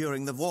water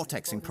during the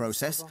vortexing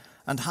process,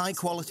 and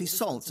high-quality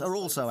salts are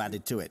also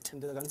added to it.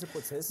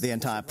 The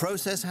entire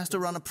process has to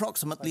run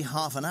approximately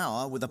half an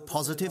hour with a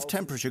positive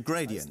temperature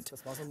gradient.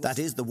 That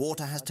is, the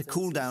water has to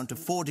cool down to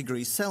 4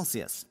 degrees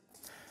Celsius.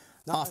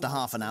 After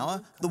half an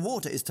hour, the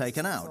water is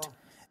taken out.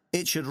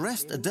 It should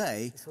rest a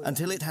day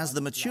until it has the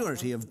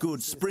maturity of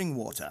good spring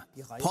water.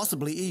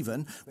 Possibly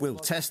even, we'll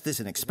test this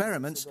in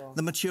experiments,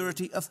 the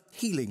maturity of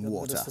healing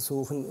water.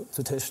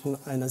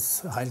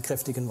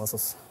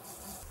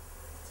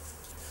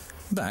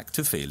 Back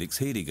to Felix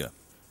Hediger.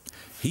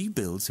 He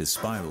builds his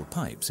spiral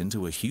pipes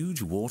into a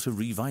huge water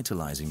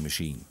revitalizing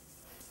machine.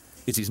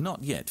 It is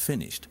not yet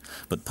finished,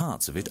 but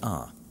parts of it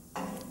are.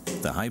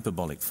 The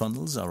hyperbolic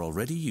funnels are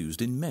already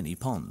used in many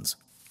ponds.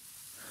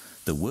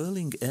 The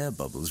whirling air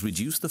bubbles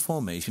reduce the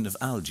formation of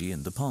algae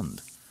in the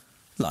pond,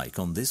 like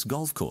on this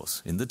golf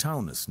course in the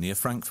Taunus near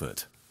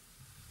Frankfurt.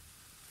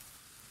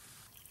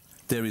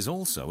 There is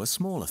also a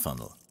smaller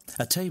funnel,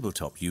 a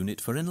tabletop unit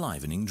for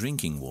enlivening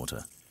drinking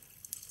water.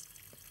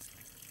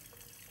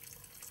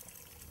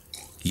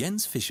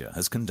 Jens Fischer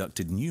has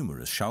conducted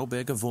numerous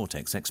Schauberger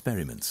vortex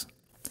experiments.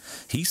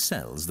 He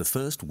sells the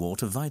first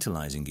water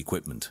vitalizing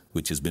equipment,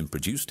 which has been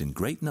produced in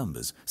great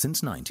numbers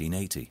since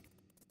 1980.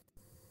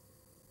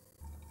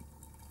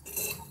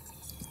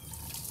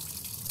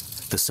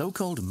 The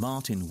so-called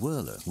Martin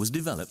Whirler was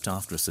developed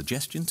after a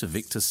suggestion to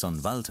Viktor's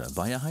son Walter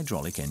by a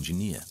hydraulic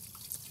engineer.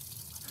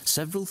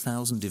 Several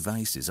thousand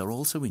devices are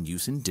also in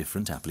use in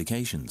different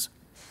applications.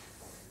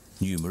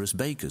 Numerous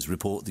bakers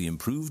report the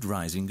improved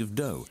rising of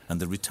dough and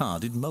the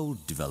retarded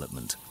mold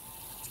development.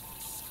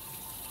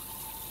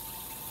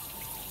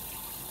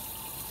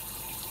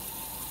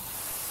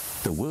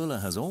 The whirler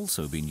has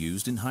also been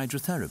used in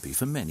hydrotherapy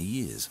for many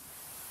years.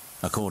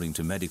 According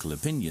to medical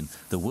opinion,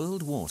 the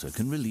whirled water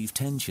can relieve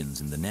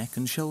tensions in the neck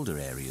and shoulder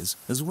areas,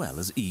 as well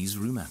as ease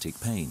rheumatic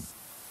pain.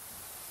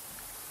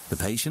 The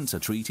patients are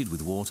treated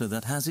with water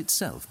that has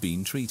itself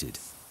been treated.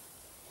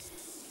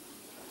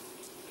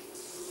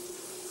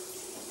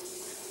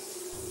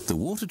 The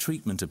water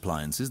treatment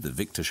appliances that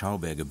Victor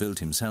Schauberger built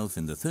himself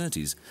in the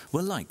 30s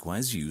were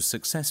likewise used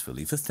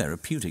successfully for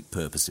therapeutic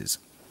purposes.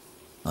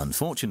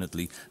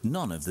 Unfortunately,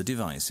 none of the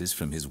devices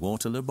from his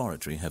water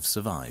laboratory have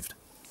survived.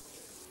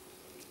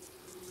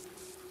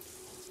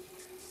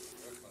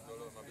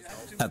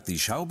 At the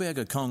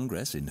Schauberger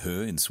Congress in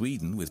Hö in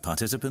Sweden, with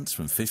participants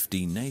from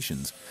 15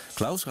 nations,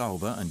 Klaus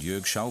Rauber and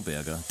Jörg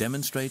Schauberger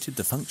demonstrated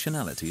the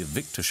functionality of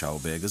Victor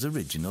Schauberger's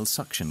original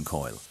suction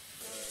coil,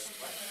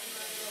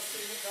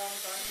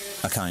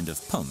 a kind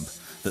of pump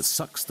that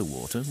sucks the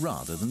water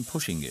rather than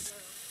pushing it.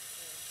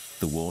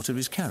 The water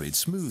is carried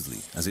smoothly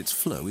as its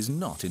flow is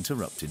not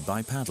interrupted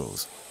by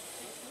paddles.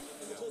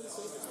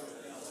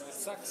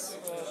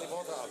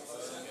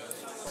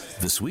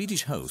 The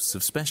Swedish hosts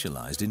have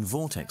specialized in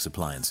vortex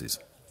appliances.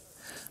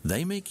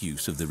 They make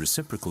use of the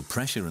reciprocal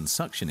pressure and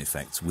suction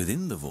effects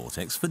within the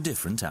vortex for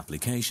different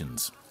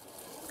applications.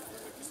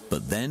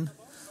 But then,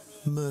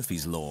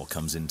 Murphy's Law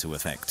comes into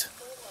effect.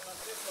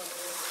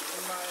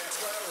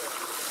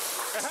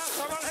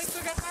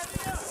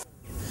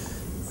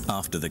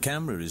 After the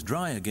camera is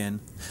dry again,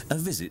 a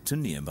visit to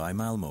nearby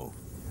Malmö.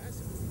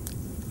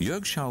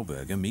 Jörg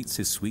Schauberger meets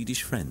his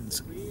Swedish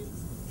friends.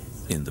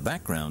 In the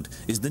background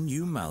is the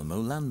new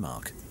Malmö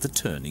landmark, the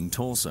Turning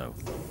Torso,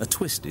 a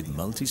twisted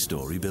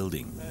multi-story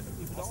building.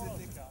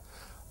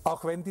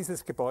 Although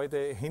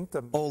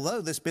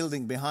this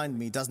building behind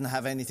me doesn't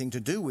have anything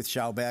to do with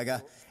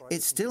Schauberger,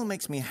 it still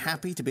makes me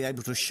happy to be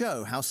able to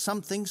show how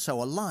something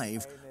so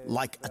alive,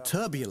 like a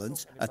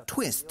turbulence, a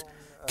twist,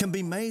 can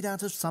be made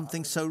out of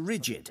something so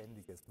rigid.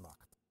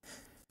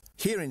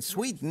 Here in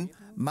Sweden,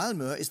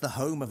 Malmö is the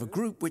home of a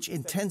group which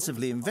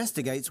intensively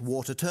investigates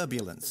water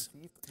turbulence.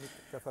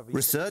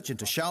 Research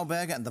into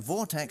Schauberger and the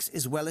vortex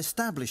is well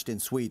established in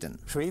Sweden.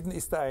 Schweden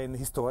ist ein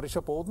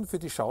historischer Boden für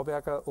die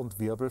Schauberger- und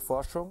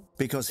Wirbelforschung.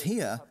 Because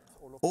here,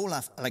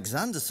 Olaf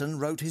Alexandersson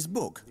wrote his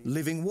book,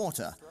 Living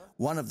Water,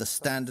 one of the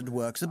standard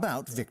works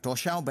about Victor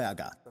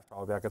Schauberger.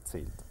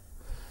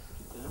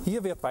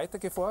 Hier wird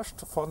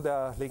weitergeforscht von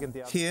der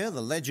legendären... Here,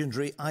 the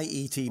legendary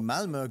IET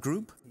Malmö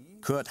group,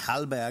 Kurt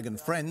Hallberg and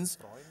friends,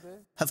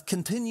 have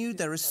continued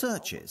their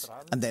researches,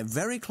 and they're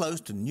very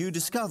close to new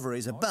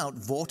discoveries about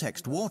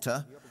vortexed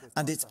water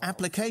and its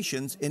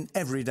applications in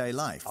everyday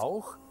life.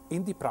 Auch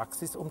in die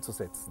Praxis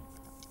umzusetzen.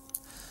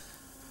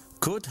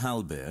 Kurt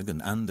Hallberg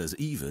and Anders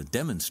Iver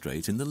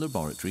demonstrate in the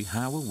laboratory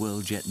how a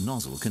whirljet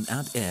nozzle can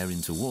add air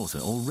into water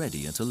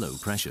already at a low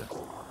pressure.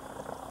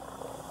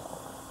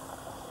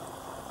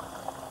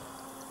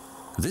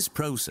 This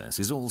process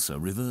is also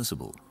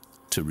reversible,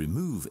 to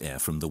remove air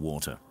from the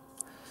water.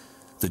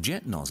 The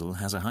jet nozzle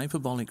has a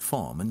hyperbolic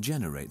form and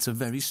generates a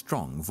very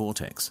strong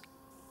vortex.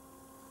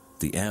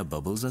 The air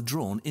bubbles are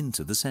drawn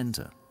into the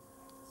center.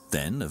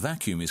 Then a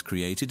vacuum is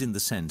created in the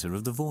center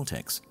of the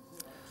vortex.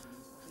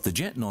 The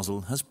jet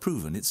nozzle has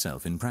proven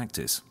itself in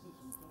practice.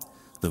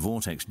 The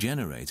vortex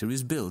generator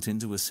is built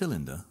into a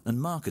cylinder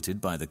and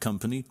marketed by the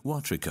company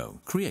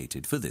Watrico,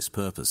 created for this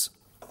purpose.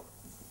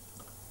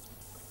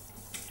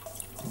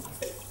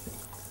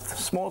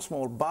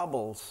 Small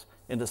bubbles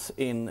in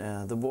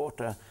the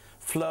water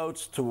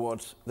floats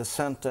towards the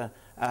center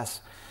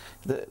as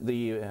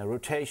the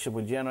rotation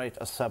will generate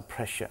a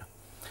sub-pressure.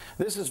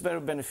 This is very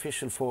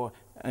beneficial for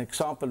an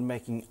example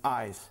making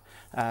ice,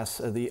 as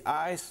the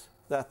ice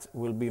that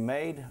will be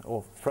made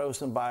or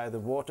frozen by the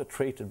water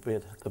treated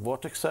with the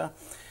vortexer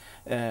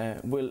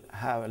will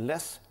have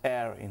less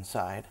air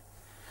inside.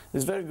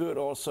 It's very good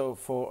also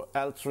for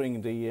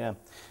altering the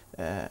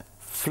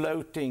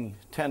floating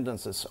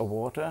tendencies of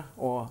water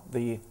or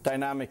the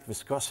dynamic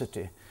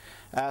viscosity,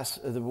 as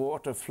the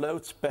water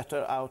floats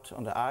better out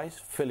on the ice,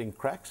 filling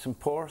cracks and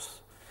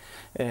pores,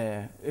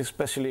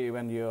 especially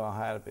when you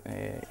are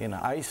in an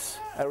ice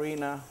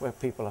arena where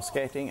people are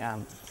skating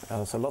and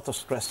there's a lot of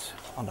stress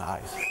on the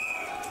ice.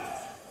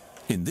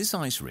 In this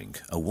ice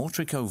rink, a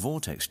Watrico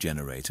vortex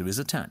generator is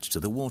attached to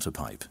the water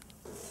pipe.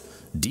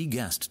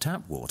 Degassed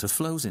tap water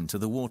flows into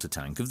the water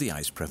tank of the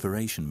ice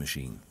preparation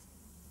machine.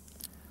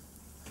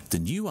 The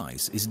new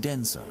ice is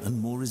denser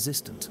and more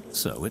resistant,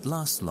 so it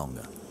lasts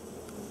longer.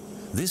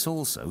 This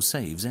also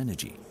saves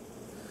energy.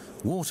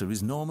 Water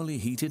is normally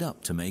heated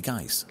up to make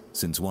ice,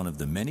 since one of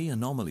the many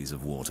anomalies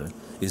of water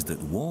is that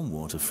warm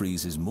water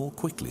freezes more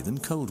quickly than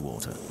cold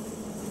water.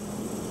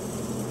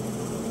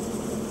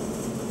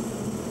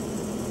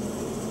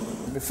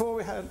 Before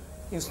we had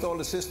installed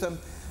the system,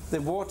 the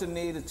water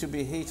needed to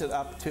be heated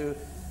up to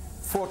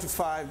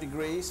 45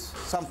 degrees.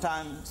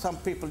 Sometimes some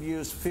people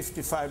use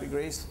 55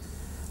 degrees.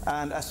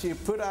 And as you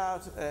put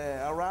out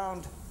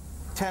around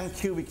 10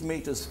 cubic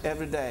meters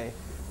every day,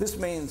 this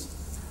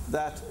means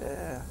that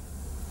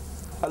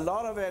a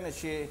lot of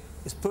energy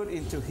is put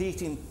into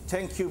heating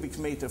 10 cubic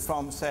meters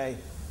from, say,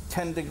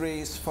 10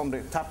 degrees from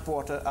the tap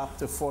water up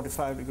to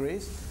 45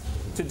 degrees.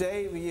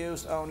 Today we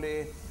use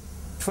only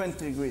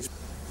 20 degrees,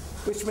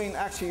 which means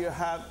actually you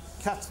have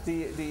cut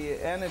the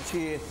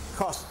energy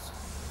costs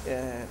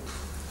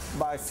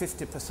by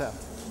 50%.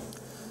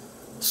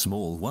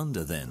 Small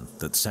wonder, then,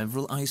 that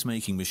several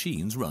ice-making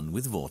machines run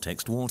with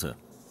vortexed water.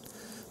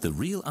 The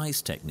real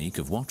ice technique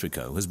of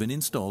Watrico has been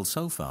installed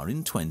so far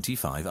in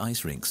 25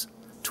 ice rinks,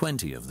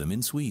 20 of them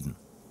in Sweden.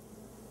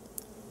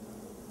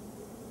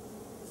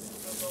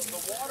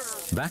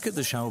 Back at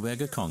the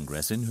Schauberger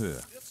Congress in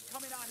Höör,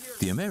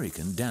 the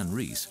American Dan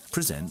Rees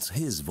presents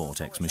his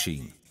vortex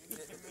machine.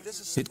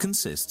 It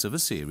consists of a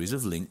series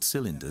of linked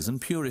cylinders and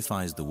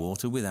purifies the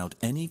water without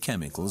any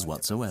chemicals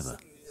whatsoever.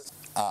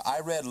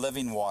 I read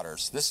Living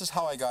Waters. This is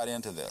how I got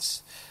into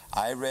this.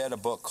 I read a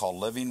book called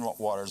Living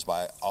Waters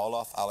by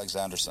Olaf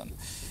Alexandersson,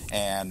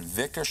 and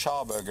Victor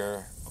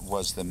Schauberger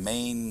was the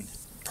main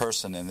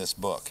person in this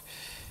book,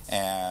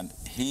 and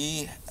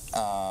he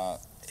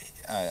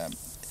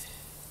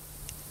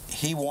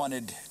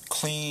wanted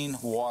clean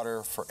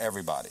water for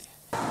everybody.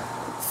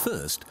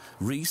 First,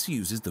 Rees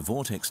uses the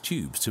vortex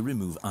tubes to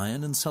remove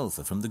iron and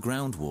sulfur from the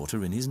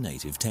groundwater in his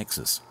native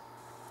Texas.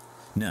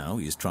 Now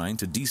he is trying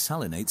to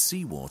desalinate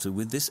seawater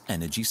with this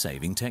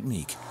energy-saving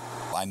technique.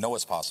 I know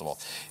it's possible.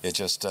 It's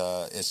just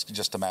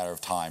a matter of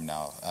time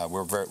now.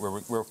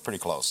 We're pretty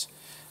close.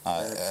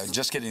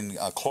 Just getting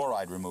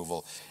chloride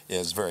removal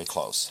is very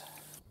close.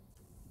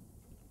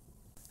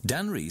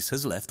 Dan Rees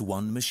has left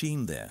one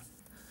machine there.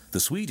 The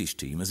Swedish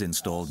team has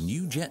installed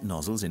new jet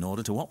nozzles in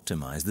order to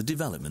optimize the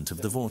development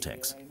of the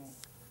vortex.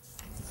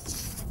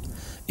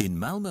 In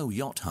Malmö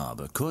Yacht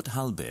Harbour, Kurt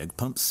Hallberg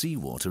pumps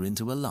seawater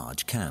into a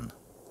large can.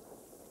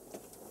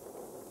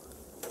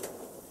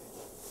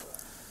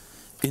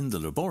 In the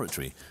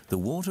laboratory, the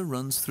water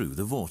runs through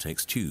the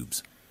vortex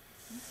tubes.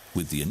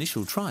 With the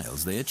initial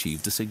trials, they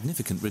achieved a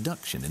significant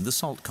reduction in the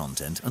salt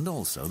content and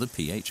also the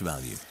pH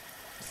value.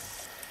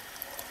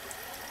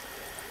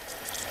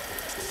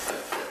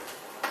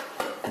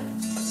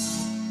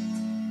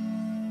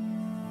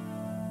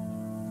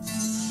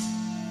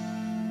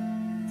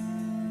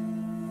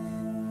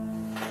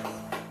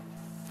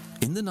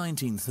 In the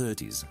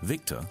 1930s,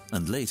 Victor,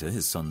 and later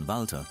his son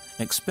Walter,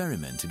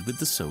 experimented with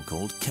the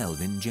so-called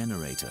Kelvin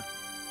generator.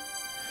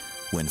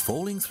 When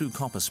falling through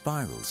copper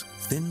spirals,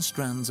 thin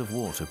strands of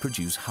water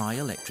produce high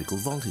electrical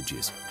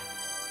voltages.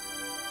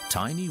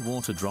 Tiny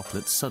water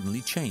droplets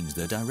suddenly change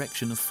their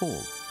direction of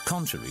fall,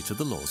 contrary to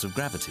the laws of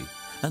gravity,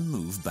 and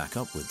move back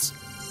upwards.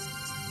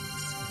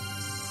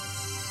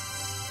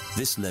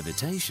 This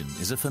levitation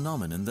is a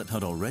phenomenon that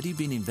had already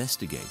been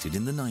investigated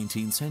in the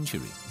 19th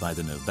century by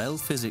the Nobel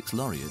Physics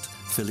laureate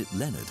Philip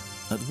Leonard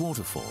at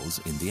waterfalls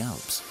in the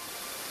Alps.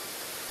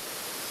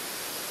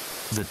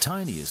 The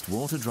tiniest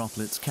water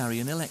droplets carry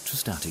an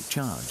electrostatic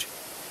charge.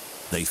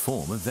 They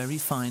form a very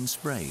fine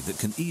spray that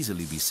can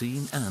easily be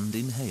seen and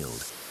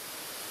inhaled.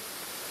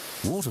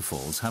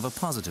 Waterfalls have a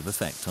positive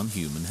effect on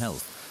human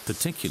health,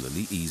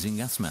 particularly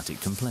easing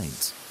asthmatic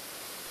complaints.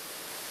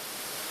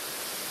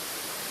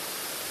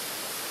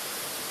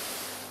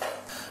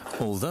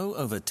 Although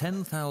over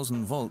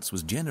 10,000 volts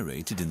was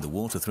generated in the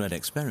water thread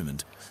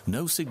experiment,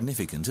 no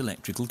significant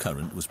electrical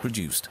current was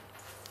produced.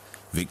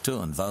 Victor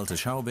and Walter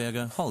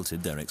Schauberger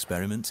halted their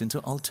experiments into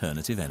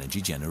alternative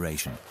energy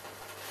generation.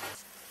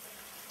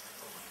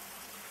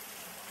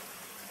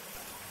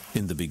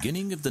 In the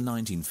beginning of the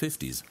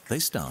 1950s, they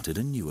started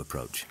a new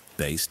approach,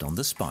 based on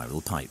the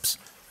spiral pipes.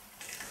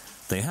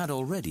 They had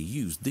already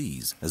used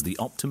these as the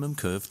optimum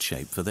curved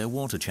shape for their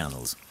water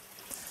channels.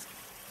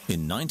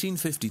 In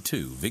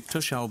 1952, Victor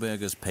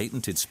Schauberger's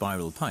patented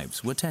spiral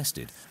pipes were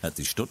tested at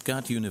the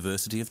Stuttgart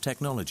University of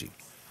Technology,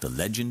 the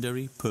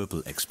legendary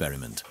Purple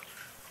experiment.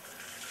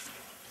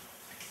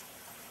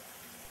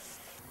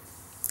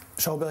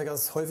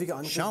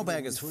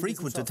 Schauberger's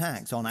frequent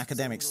attacks on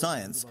academic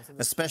science,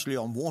 especially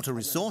on water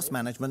resource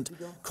management,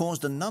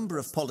 caused a number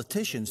of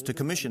politicians to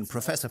commission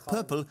Professor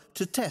Purple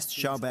to test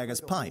Schauberger's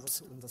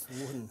pipes.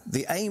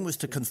 The aim was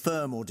to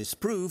confirm or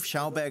disprove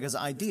Schauberger's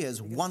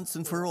ideas once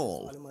and for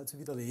all.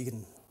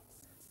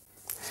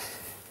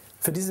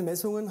 For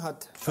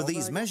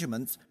these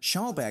measurements,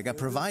 Schauberger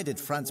provided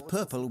Franz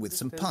Purple with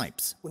some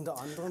pipes.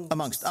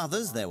 Amongst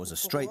others, there was a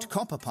straight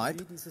copper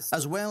pipe,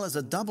 as well as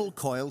a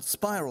double-coiled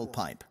spiral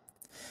pipe.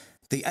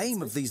 The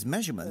aim of these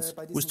measurements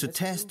was to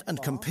test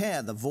and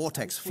compare the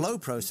vortex flow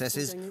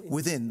processes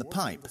within the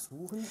pipe,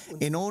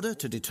 in order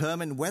to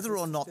determine whether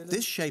or not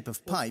this shape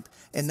of pipe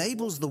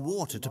enables the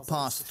water to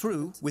pass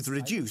through with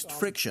reduced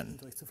friction.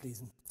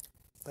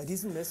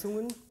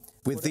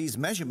 With these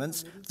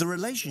measurements, the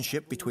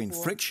relationship between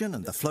friction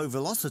and the flow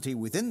velocity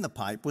within the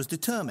pipe was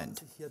determined.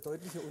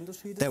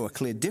 There were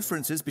clear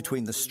differences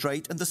between the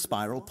straight and the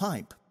spiral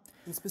pipe.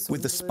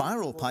 With the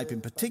spiral pipe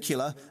in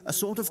particular, a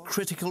sort of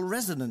critical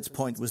resonance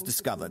point was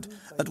discovered,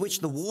 at which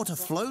the water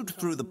flowed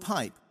through the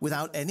pipe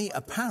without any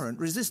apparent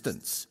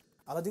resistance.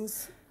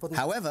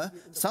 However,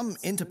 some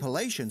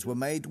interpolations were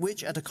made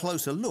which, at a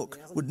closer look,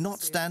 would not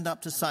stand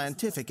up to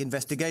scientific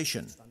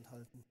investigation.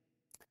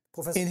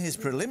 In his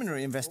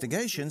preliminary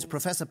investigations,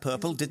 Professor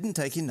Purple didn't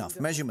take enough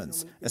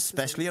measurements,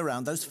 especially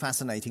around those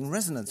fascinating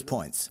resonance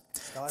points.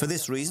 For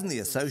this reason, the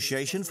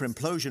Association for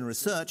Implosion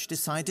Research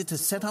decided to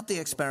set up the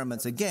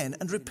experiments again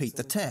and repeat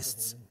the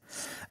tests.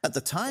 At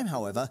the time,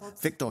 however,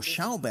 Victor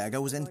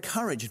Schauberger was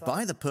encouraged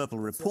by the Purple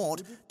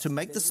Report to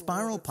make the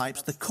spiral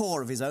pipes the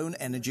core of his own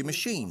energy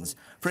machines,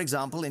 for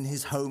example in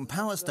his home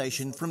power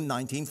station from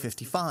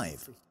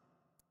 1955.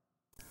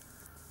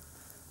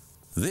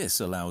 This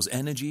allows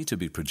energy to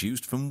be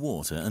produced from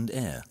water and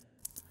air.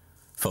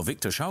 For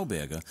Victor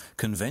Schauberger,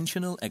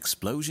 conventional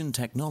explosion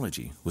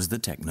technology was the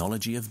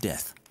technology of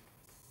death.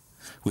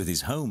 With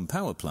his home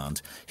power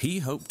plant, he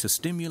hoped to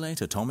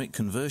stimulate atomic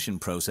conversion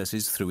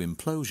processes through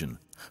implosion,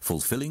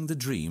 fulfilling the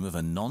dream of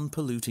a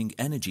non-polluting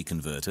energy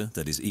converter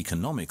that is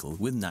economical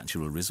with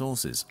natural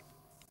resources.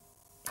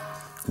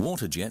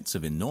 Water jets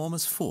of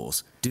enormous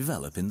force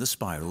develop in the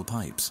spiral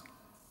pipes.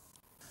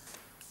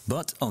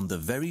 But on the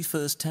very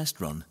first test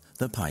run,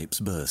 the pipes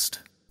burst.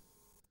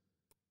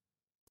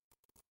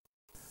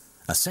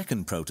 A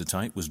second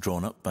prototype was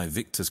drawn up by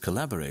Victor's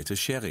collaborator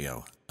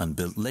Cheriot and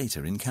built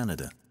later in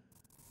Canada.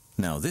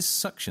 Now this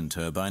suction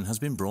turbine has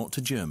been brought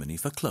to Germany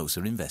for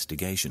closer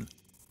investigation.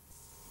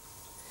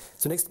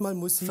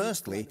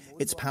 Firstly,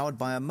 it's powered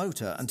by a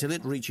motor until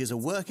it reaches a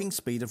working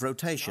speed of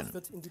rotation.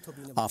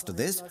 After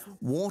this,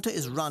 water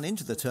is run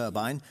into the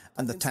turbine,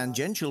 and the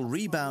tangential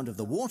rebound of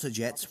the water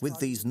jets with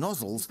these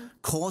nozzles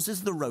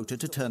causes the rotor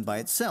to turn by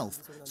itself,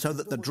 so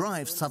that the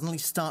drive suddenly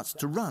starts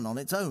to run on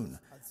its own,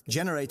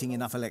 generating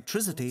enough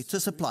electricity to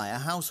supply a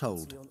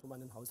household.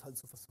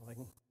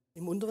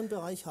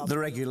 The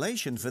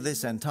regulation for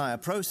this entire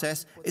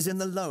process is in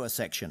the lower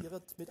section.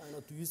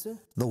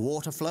 The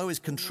water flow is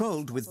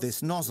controlled with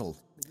this nozzle.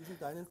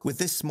 With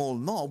this small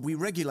knob, we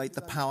regulate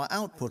the power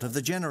output of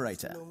the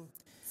generator.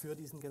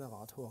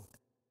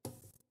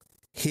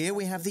 Here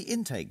we have the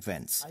intake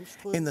vents.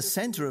 In the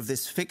center of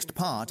this fixed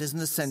part is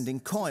an ascending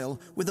coil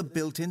with a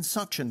built-in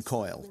suction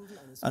coil,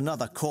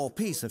 another core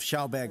piece of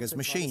Schauberger's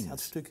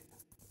machines.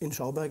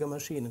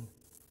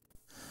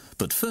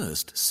 But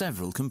first,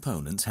 several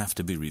components have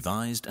to be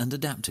revised and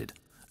adapted,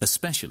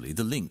 especially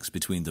the links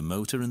between the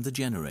motor and the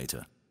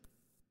generator.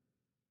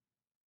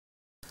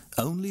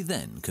 Only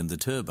then can the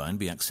turbine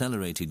be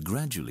accelerated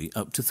gradually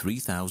up to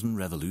 3,000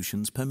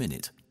 revolutions per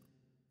minute.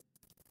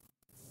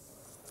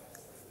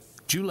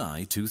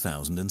 July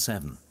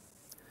 2007.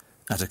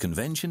 At a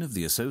convention of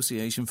the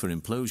Association for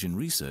Implosion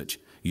Research,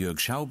 Jörg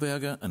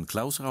Schauberger and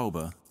Klaus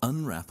Rauber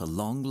unwrap a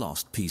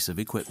long-lost piece of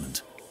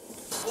equipment.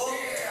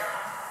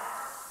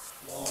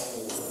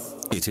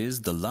 It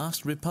is the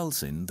last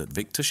repulsin that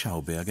Victor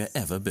Schauberger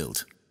ever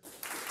built.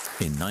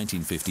 In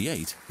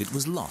 1958, it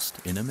was lost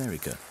in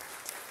America.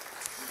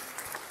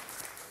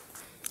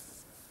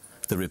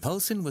 The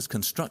repulsin was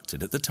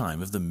constructed at the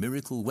time of the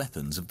miracle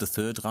weapons of the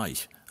Third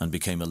Reich and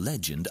became a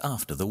legend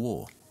after the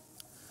war.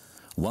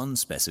 One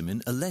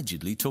specimen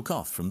allegedly took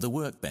off from the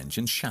workbench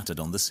and shattered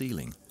on the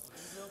ceiling.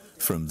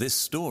 From this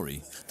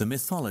story, the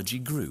mythology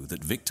grew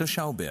that Victor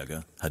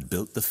Schauberger had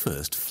built the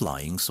first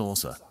flying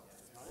saucer.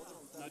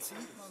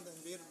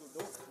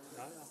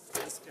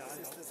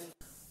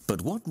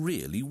 But what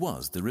really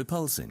was the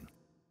repulsin?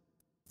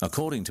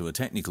 According to a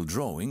technical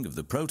drawing of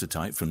the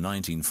prototype from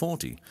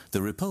 1940, the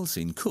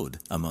repulsin could,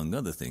 among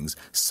other things,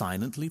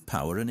 silently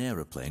power an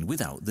aeroplane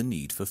without the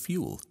need for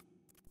fuel.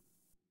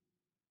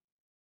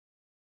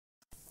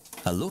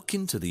 A look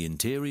into the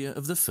interior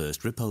of the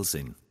first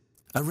repulsin,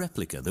 a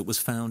replica that was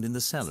found in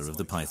the cellar of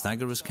the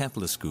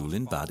Pythagoras-Kepler School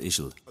in Bad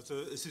Ischl.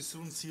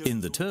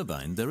 In the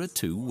turbine there are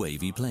two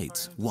wavy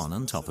plates, one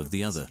on top of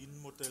the other.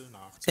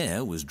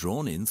 Air was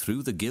drawn in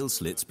through the gill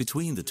slits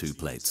between the two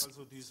plates.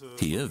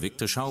 Here,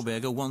 Victor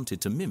Schauberger wanted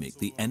to mimic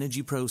the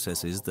energy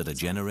processes that are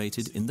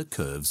generated in the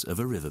curves of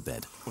a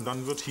riverbed.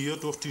 And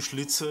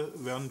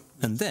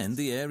then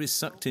the air is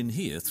sucked in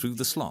here through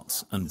the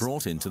slots and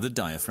brought into the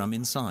diaphragm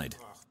inside,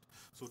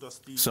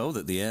 so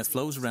that the air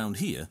flows around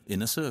here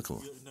in a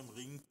circle.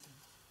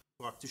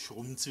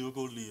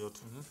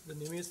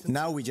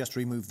 Now we just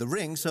remove the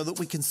ring so that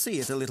we can see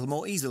it a little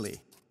more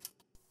easily.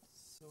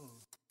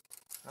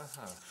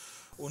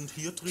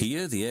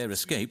 Here the air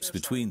escapes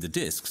between the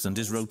discs and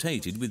is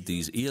rotated with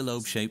these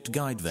earlobe-shaped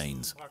guide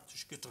vanes.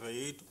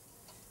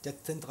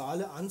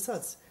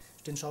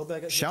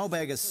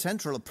 Schauberger's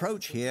central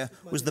approach here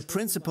was the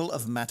principle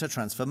of matter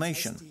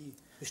transformation.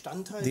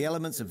 The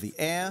elements of the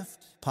air,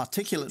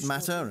 particulate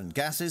matter and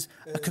gases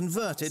are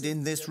converted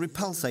in this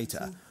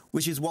repulsator,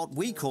 which is what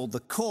we call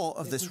the core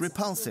of this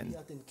repulsin.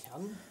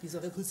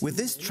 With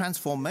this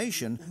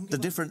transformation, the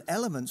different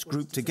elements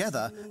group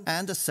together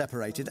and are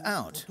separated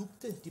out.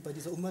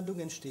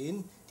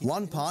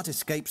 One part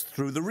escapes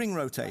through the ring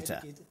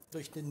rotator.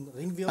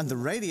 And the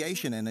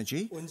radiation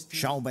energy,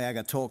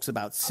 Schauberger talks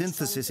about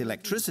synthesis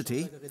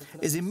electricity,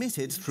 is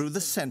emitted through the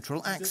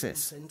central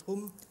axis.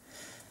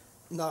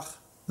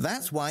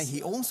 That's why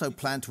he also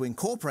planned to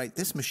incorporate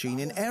this machine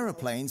in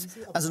aeroplanes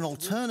as an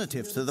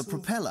alternative to the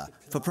propeller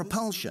for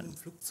propulsion.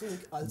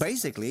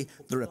 Basically,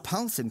 the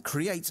repulsin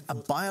creates a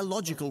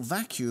biological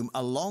vacuum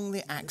along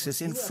the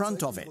axis in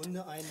front of it,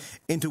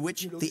 into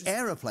which the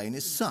aeroplane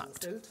is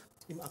sucked.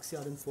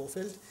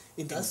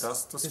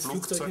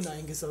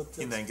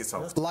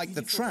 Like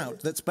the trout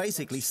that's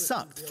basically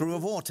sucked through a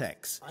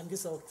vortex.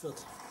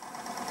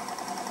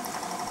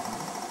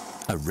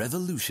 A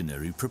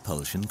revolutionary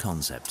propulsion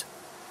concept.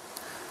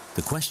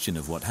 The question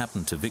of what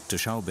happened to Victor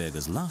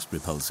Schauberger's last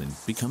repulsion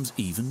becomes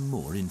even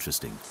more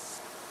interesting.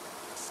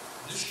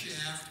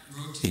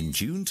 In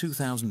June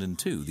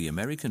 2002, the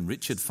American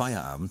Richard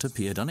Feyerabend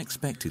appeared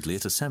unexpectedly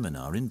at a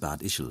seminar in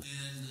Bad Ischl.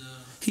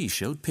 He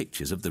showed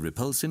pictures of the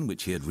repulsion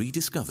which he had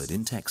rediscovered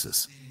in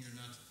Texas.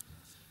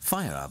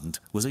 Feyerabend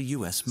was a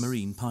US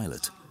Marine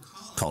pilot.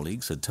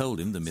 Colleagues had told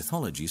him the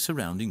mythology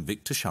surrounding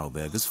Victor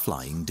Schauberger's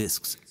flying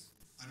discs.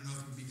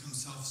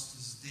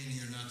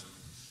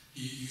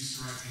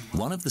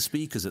 One of the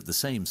speakers at the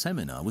same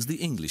seminar was the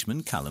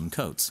Englishman Callum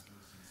Coates.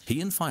 He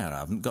and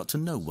Feyerabend got to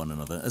know one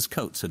another as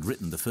Coates had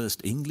written the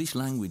first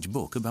English-language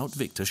book about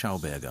Victor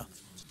Schauberger.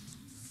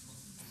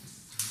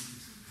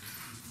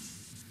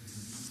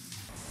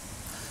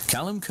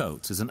 Callum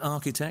Coates is an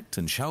architect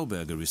and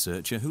Schauberger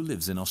researcher who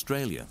lives in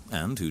Australia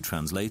and who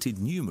translated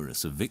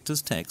numerous of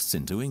Victor's texts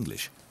into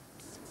English.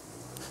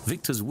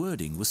 Victor's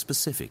wording was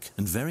specific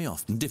and very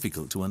often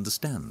difficult to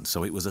understand,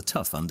 so it was a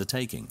tough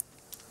undertaking.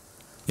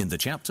 In the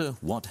chapter,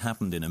 What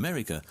Happened in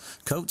America,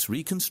 Coates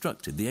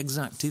reconstructed the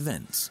exact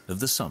events of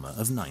the summer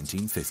of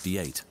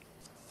 1958.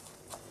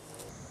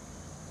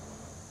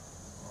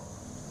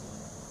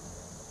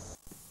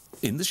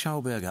 In the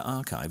Schauberger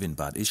archive in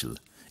Bad Ischl,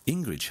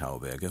 Ingrid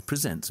Schauberger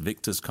presents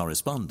Victor's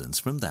correspondence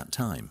from that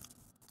time.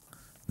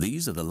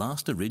 These are the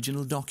last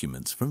original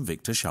documents from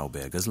Victor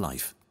Schauberger's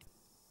life.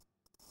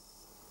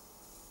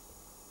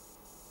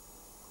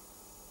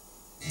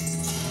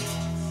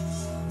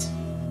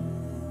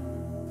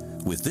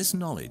 With this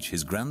knowledge,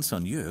 his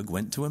grandson Jörg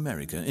went to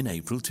America in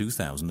April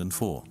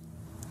 2004.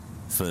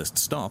 First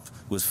stop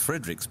was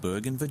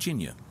Fredericksburg in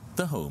Virginia,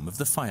 the home of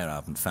the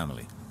Feyerabend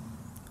family.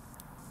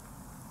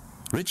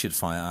 Richard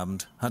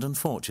Feyerabend had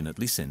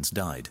unfortunately since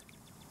died.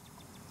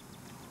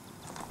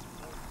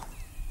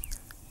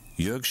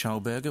 Jörg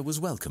Schauberger was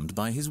welcomed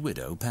by his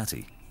widow,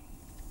 Patty.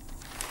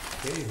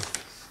 Hey.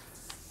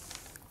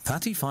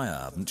 Patty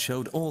Feyerabend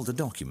showed all the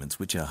documents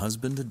which her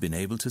husband had been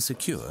able to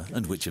secure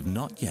and which have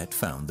not yet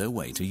found their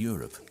way to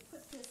Europe.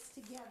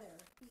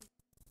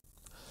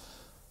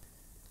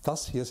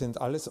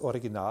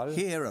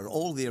 Here are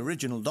all the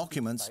original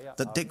documents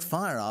that Dick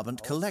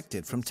Feyerabend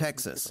collected from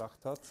Texas.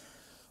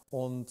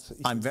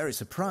 I'm very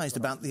surprised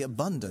about the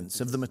abundance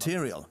of the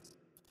material.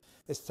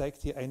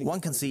 One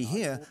can see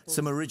here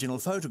some original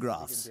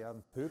photographs,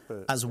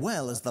 as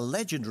well as the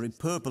legendary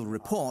Purple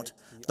Report,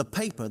 the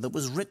paper that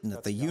was written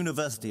at the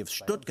University of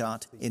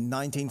Stuttgart in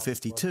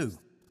 1952.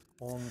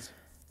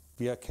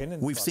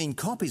 We've seen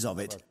copies of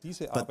it,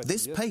 but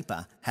this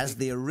paper has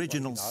the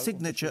original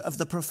signature of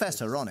the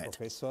professor on it.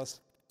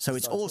 So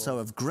it's also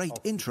of great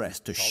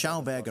interest to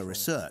Schauberger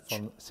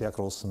research.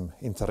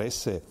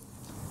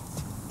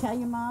 Tell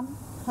your mom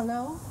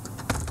hello.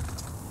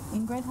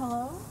 Ingrid,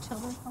 hello.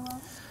 Children, hello.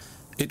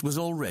 It was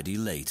already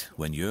late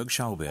when Jörg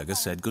Schauberger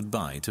said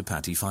goodbye to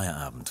Patty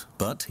Feyerabend,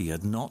 but he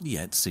had not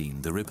yet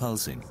seen the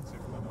repulsing.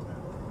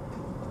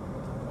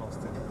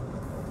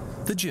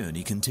 The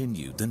journey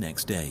continued the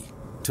next day,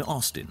 to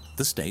Austin,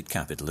 the state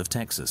capital of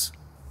Texas.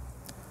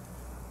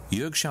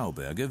 Jörg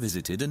Schauberger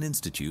visited an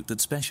institute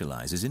that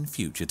specializes in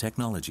future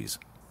technologies.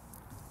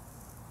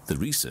 The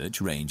research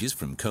ranges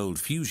from cold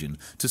fusion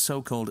to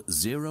so-called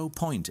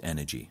zero-point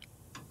energy.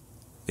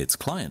 Its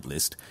client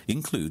list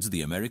includes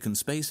the American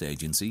Space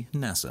Agency,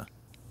 NASA.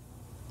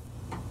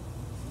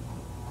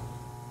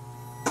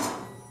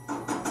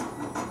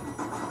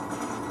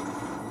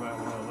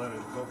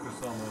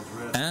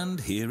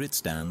 And here it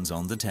stands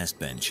on the test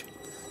bench.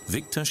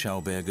 Victor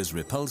Schauberger's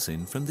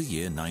repulsing from the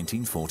year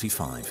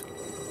 1945.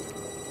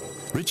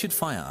 Richard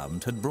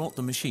Feyerabend had brought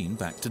the machine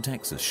back to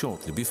Texas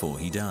shortly before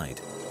he died.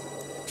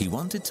 He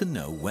wanted to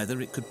know whether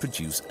it could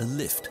produce a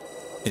lift,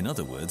 in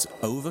other words,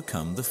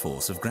 overcome the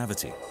force of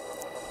gravity.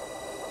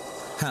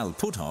 Hal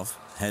Puthoff,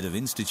 head of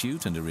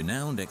institute and a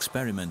renowned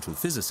experimental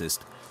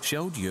physicist,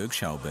 showed Jörg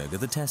Schauberger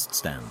the test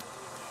stand.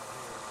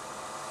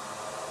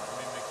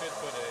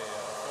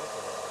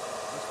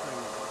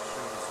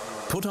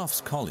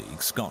 Puthoff's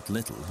colleague, Scott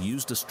Little,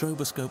 used a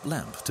stroboscope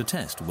lamp to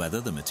test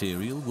whether the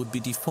material would be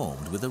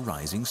deformed with a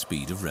rising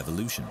speed of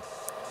revolution.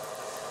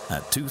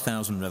 At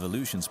 2,000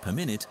 revolutions per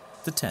minute,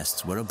 the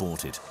tests were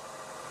aborted.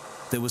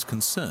 There was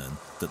concern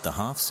that the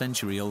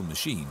half-century-old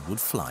machine would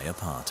fly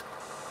apart.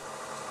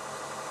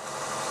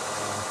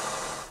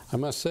 I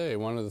must say,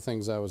 one of the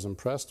things I was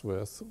impressed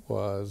with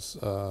was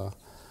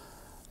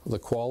the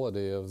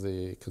quality of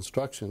the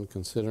construction,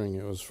 considering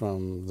it was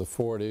from the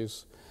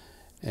 40s.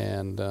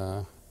 And,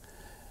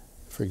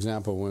 for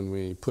example, when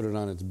we put it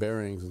on its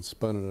bearings and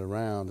spun it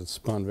around, it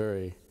spun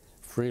very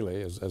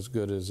freely, as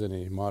good as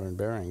any modern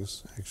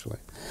bearings, actually.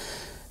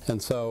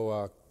 And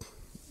so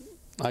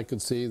I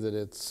could see that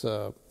its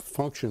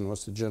function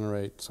was to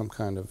generate some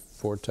kind of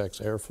vortex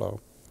airflow.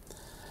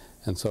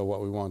 And so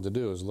what we wanted to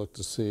do is look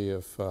to see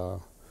if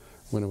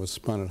when it was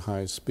spun at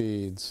high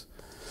speeds,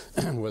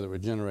 whether it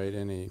would generate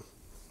any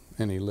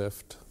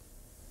lift.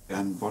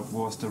 And what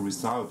was the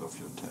result of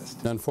your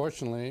test?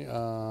 Unfortunately,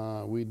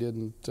 we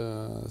didn't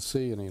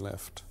see any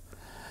lift.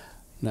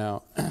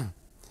 Now,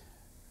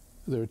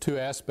 there were two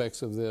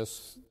aspects of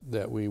this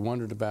that we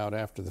wondered about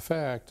after the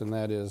fact, and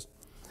that is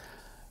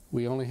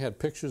we only had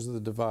pictures of the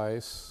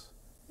device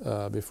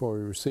before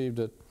we received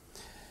it,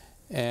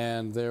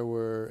 and there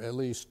were at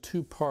least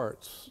two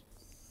parts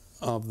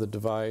of the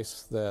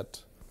device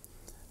that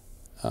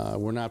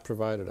were not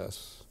provided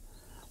us.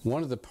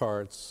 One of the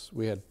parts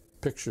we had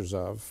pictures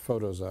of,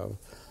 photos of,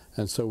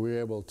 and so we were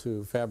able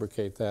to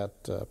fabricate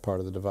that part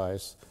of the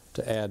device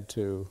to add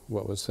to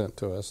what was sent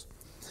to us.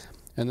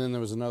 And then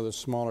there was another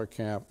smaller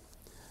cap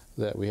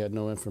that we had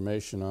no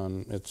information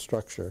on its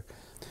structure.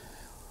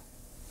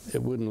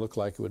 It wouldn't look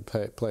like it would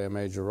play a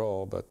major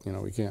role, but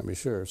we can't be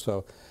sure.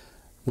 So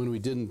when we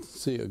didn't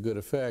see a good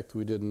effect,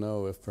 we didn't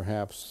know if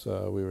perhaps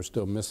we were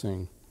still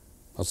missing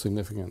a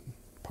significant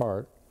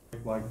part.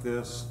 Like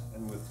this,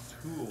 and with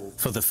tools.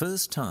 For the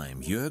first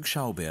time, Jörg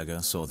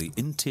Schauberger saw the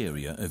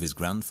interior of his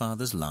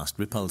grandfather's last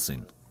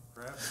repulsing.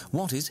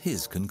 What is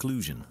his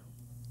conclusion?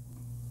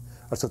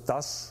 Also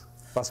das,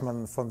 was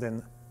man von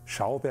den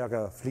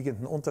Schauberger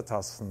fliegenden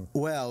Untertassen.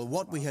 Well,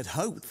 what we had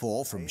hoped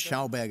for from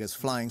Schauberger's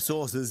flying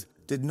saucers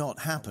did not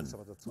happen,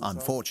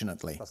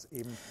 unfortunately.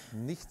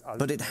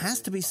 But it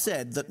has to be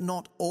said that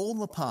not all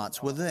the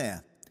parts were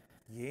there.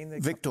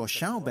 Victor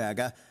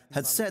Schauberger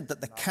had said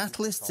that the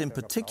catalysts in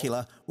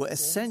particular were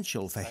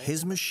essential for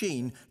his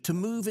machine to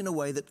move in a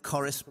way that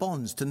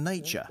corresponds to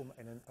nature,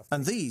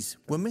 and these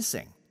were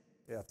missing.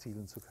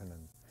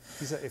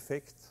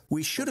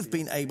 We should have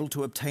been able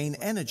to obtain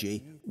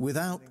energy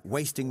without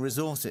wasting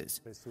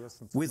resources,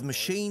 with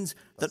machines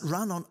that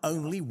run on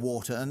only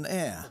water and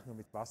air.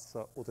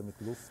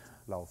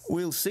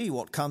 We'll see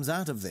what comes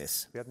out of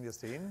this.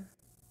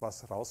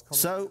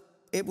 So,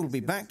 it will be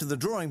back to the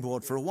drawing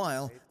board for a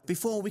while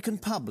before we can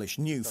publish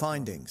new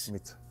findings.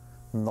 Mit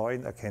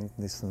neuen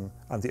Erkenntnissen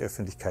an die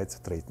Öffentlichkeit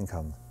treten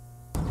kann.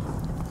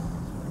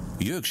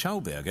 Jörg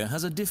Schauberger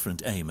has a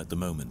different aim at the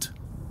moment.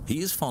 He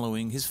is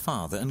following his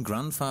father and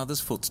grandfather's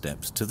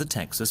footsteps to the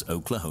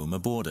Texas-Oklahoma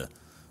border,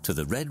 to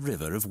the Red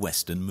River of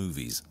Western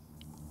movies.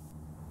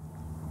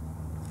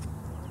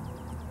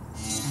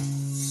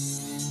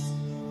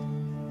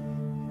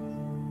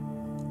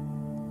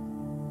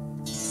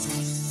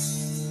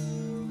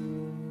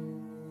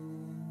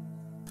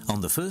 On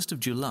the 1st of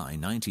July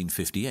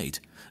 1958,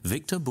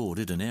 Victor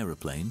boarded an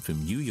aeroplane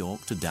from New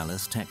York to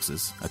Dallas,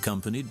 Texas,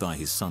 accompanied by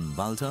his son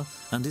Walter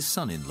and his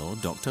son-in-law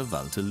Dr.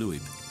 Walter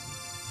Luib.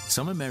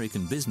 Some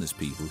American business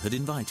people had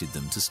invited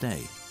them to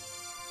stay,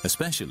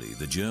 especially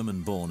the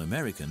German-born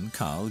American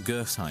Karl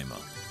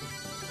Gersheimer.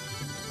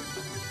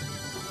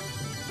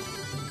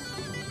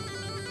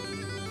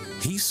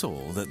 He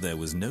saw that there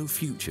was no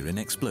future in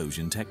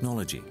explosion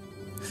technology.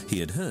 He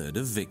had heard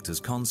of Victor's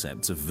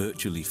concepts of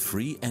virtually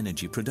free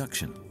energy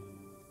production.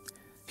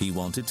 He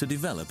wanted to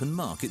develop and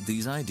market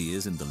these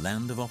ideas in the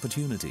land of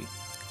opportunity.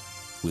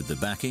 With the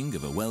backing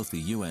of a wealthy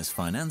US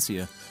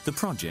financier, the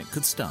project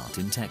could start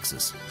in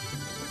Texas.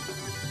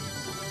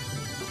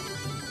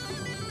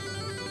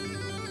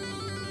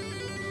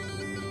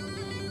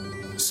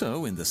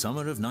 So, in the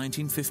summer of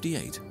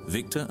 1958,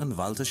 Victor and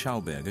Walter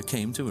Schauberger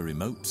came to a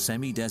remote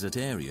semi-desert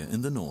area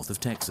in the north of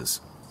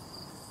Texas.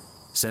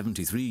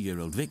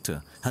 73-year-old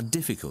Victor had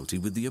difficulty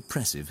with the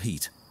oppressive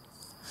heat,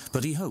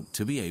 but he hoped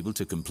to be able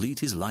to complete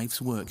his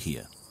life's work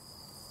here.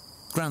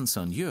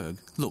 Grandson Jörg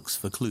looks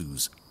for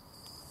clues.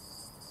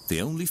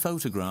 The only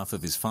photograph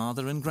of his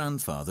father and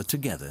grandfather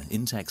together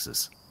in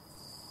Texas.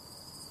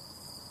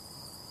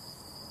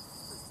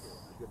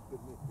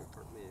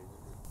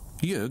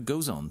 Jörg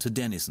goes on to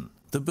Denison,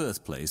 the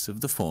birthplace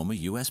of the former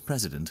US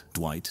President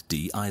Dwight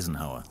D.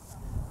 Eisenhower.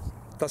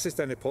 This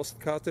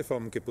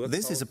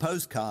is a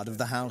postcard of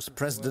the house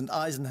President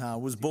Eisenhower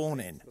was born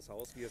in.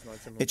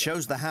 It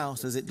shows the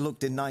house as it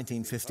looked in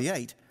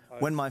 1958,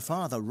 when my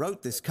father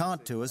wrote this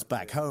card to us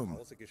back home.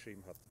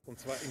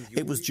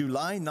 It was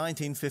July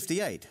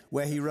 1958,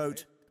 where he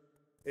wrote,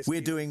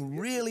 "We're doing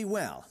really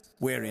well.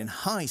 We're in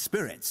high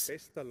spirits."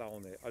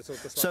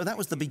 So that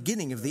was the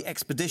beginning of the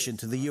expedition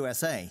to the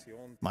USA,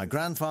 my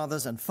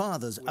grandfather's and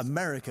father's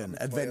American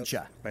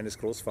adventure.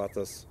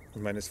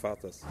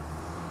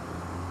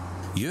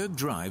 Jörg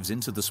drives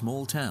into the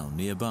small town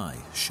nearby,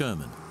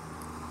 Sherman.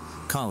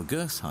 Karl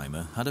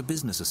Gersheimer had a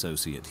business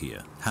associate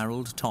here,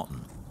 Harold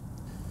Totten.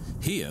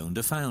 He owned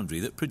a foundry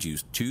that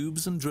produced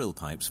tubes and drill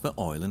pipes for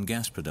oil and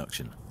gas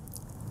production.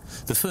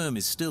 The firm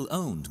is still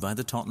owned by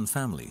the Totten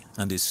family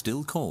and is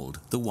still called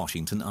the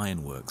Washington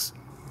Iron Works.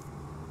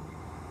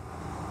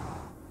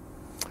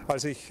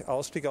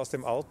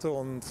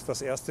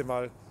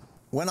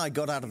 When I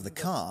got out of the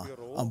car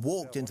and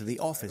walked into the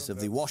office of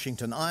the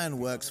Washington Iron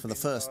Works for the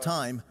first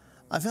time,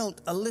 I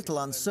felt a little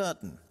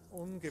uncertain.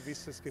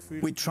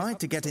 We tried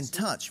to get in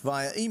touch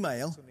via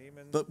email,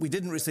 but we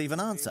didn't receive an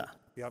answer.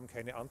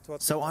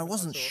 So I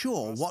wasn't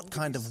sure what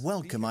kind of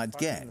welcome I'd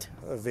get.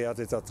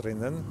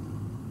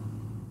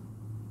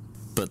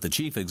 But the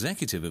chief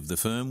executive of the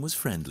firm was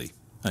friendly,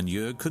 and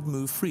Jörg could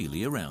move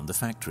freely around the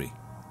factory.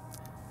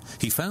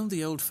 He found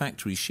the old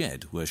factory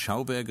shed where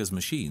Schauberger's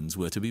machines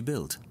were to be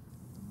built.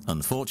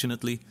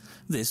 Unfortunately,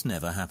 this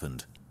never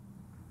happened.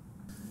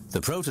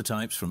 The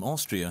prototypes from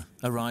Austria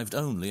arrived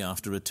only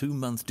after a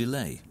 2-month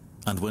delay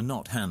and were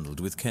not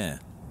handled with care.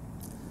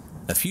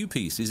 A few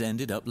pieces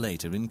ended up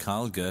later in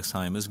Karl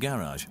Gersheimer's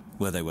garage,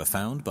 where they were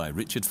found by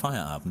Richard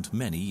Feyerabend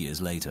many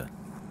years later.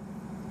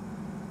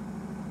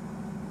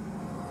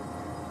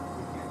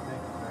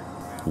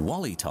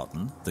 Wally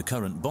Totten, the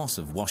current boss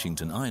of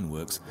Washington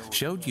Ironworks,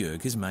 showed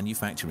Jörg his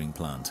manufacturing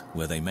plant,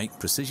 where they make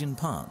precision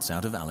parts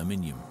out of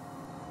aluminium.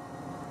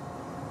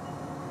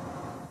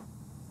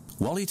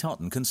 Wally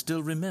Totten can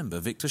still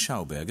remember Victor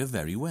Schauberger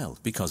very well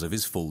because of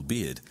his full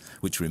beard,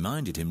 which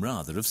reminded him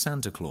rather of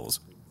Santa Claus.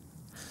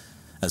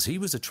 As he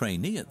was a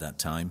trainee at that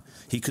time,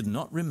 he could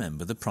not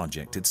remember the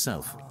project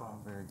itself.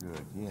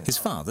 His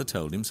father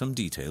told him some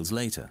details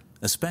later,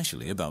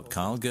 especially about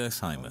Karl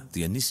Gersheimer,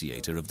 the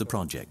initiator of the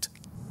project.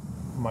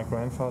 My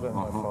grandfather and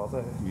my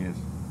father. Yes.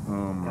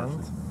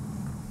 And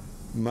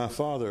my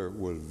father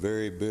was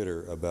very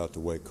bitter about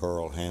the way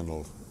Karl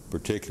handled,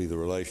 particularly the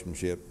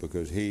relationship,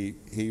 because he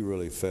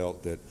really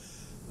felt that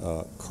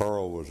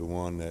Karl was the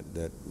one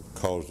that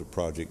caused the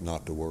project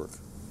not to work.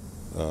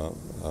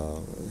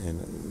 And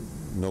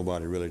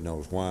nobody really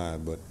knows why,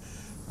 but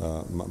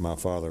my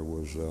father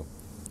was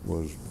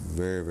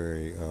very,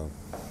 very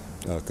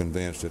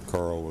convinced that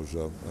Karl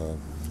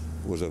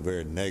was a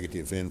very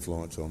negative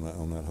influence on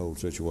that whole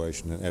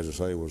situation. And as I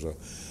say,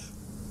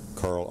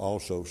 Karl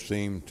also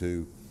seemed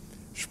to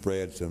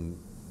spread some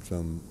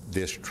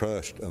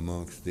distrust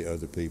amongst the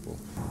other people.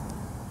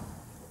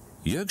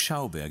 Jörg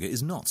Schauberger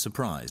is not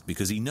surprised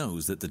because he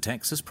knows that the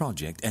Texas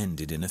project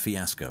ended in a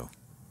fiasco.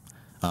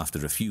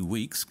 After a few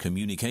weeks,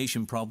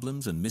 communication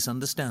problems and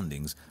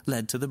misunderstandings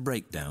led to the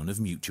breakdown of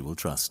mutual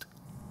trust.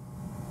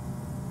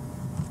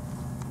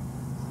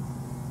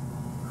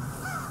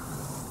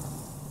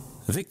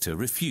 Victor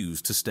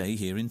refused to stay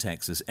here in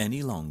Texas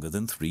any longer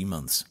than 3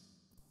 months.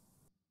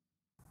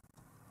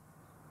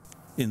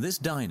 In this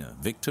diner,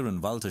 Victor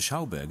and Walter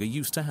Schauberger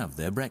used to have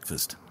their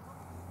breakfast.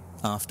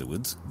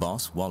 Afterwards,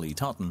 boss Wally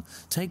Totten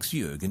takes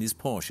Jörg in his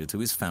Porsche to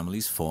his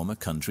family's former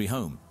country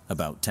home,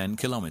 about 10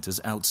 kilometers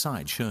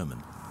outside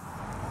Sherman.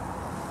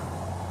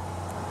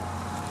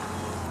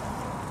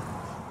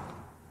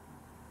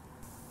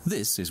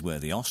 This is where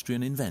the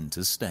Austrian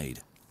inventors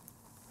stayed.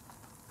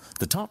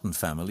 The Totten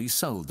family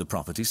sold the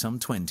property some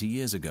 20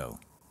 years ago.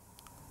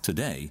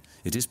 Today,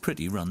 it is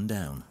pretty run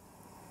down.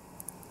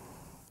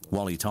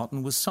 Wally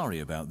Totten was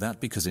sorry about that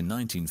because in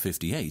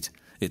 1958,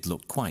 it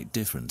looked quite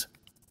different.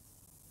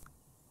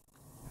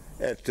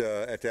 At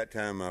that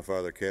time, my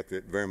father kept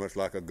it very much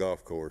like a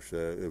golf course.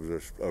 It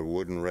was a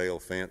wooden rail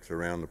fence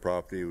around the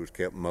property. It was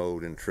kept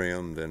mowed and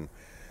trimmed, and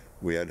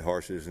we had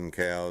horses and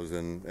cows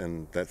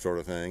and that sort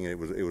of thing. It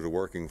was a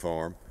working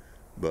farm,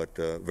 but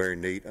very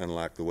neat,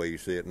 unlike the way you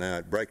see it now.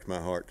 It breaks my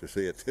heart to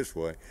see it this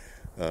way.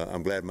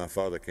 I'm glad my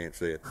father can't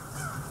see it.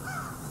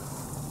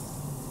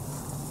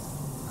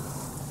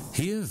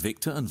 Here,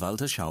 Victor and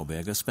Walter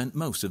Schauberger spent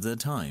most of their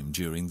time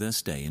during their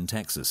stay in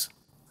Texas.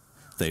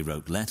 They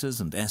wrote letters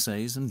and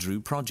essays and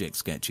drew project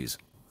sketches,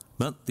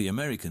 but the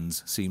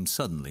Americans seemed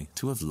suddenly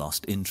to have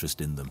lost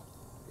interest in them.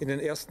 in den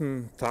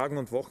ersten Tagen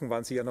und Wochen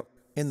waren sie ja noch.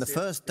 In the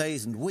first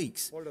days and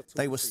weeks,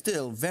 they were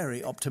still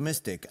very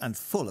optimistic and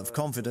full of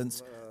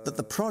confidence that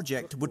the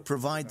project would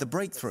provide the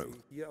breakthrough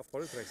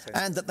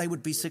and that they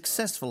would be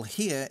successful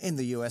here in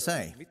the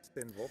USA.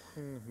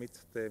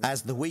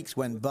 As the weeks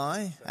went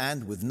by,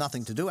 and with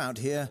nothing to do out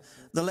here,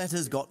 the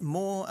letters got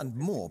more and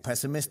more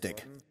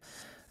pessimistic,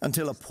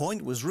 until a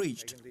point was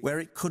reached where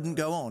it couldn't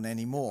go on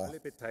anymore. Alle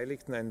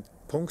Beteiligten ein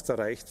Punkt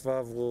erreicht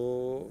war,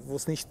 wo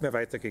es nicht mehr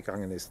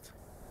weitergegangen ist.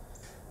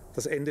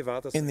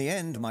 In the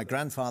end, my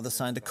grandfather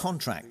signed a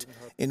contract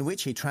in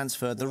which he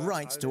transferred the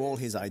rights to all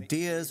his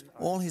ideas,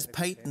 all his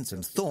patents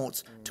and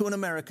thoughts to an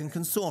American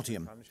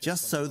consortium,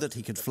 just so that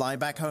he could fly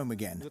back home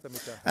again.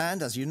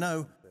 And as you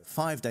know,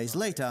 5 days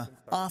later,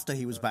 after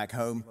he was back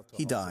home,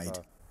 he died.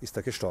 Ist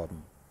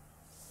gestorben.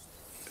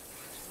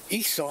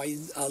 I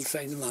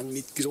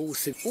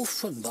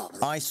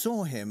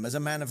saw him as a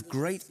man of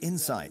great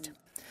insight.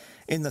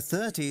 In the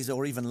 30s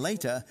or even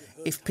later,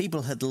 if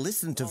people had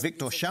listened to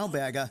Victor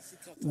Schauberger,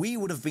 we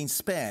would have been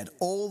spared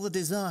all the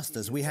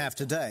disasters we have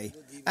today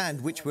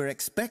and which we're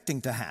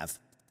expecting to have.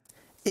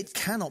 It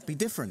cannot be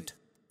different.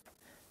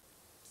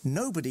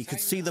 Nobody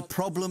could see the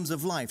problems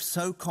of life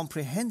so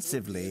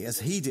comprehensively as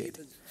he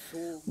did.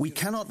 We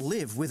cannot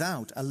live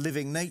without a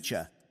living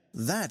nature.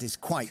 That is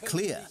quite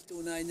clear.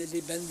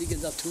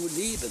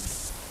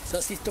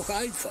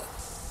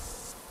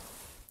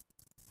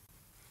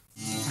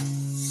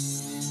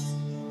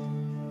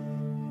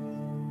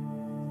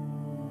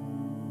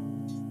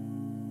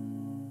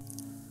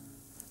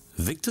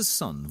 Victor's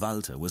son,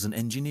 Walter, was an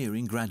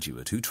engineering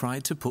graduate who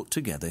tried to put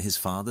together his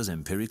father's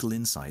empirical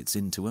insights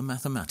into a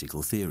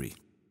mathematical theory.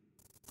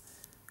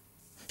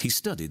 He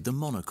studied the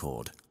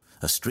monochord,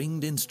 a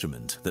stringed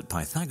instrument that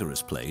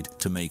Pythagoras played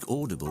to make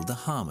audible the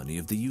harmony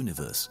of the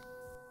universe.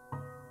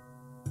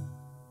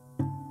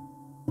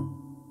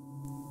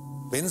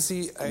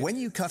 When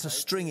you cut a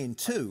string in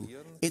two,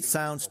 it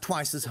sounds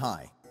twice as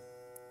high.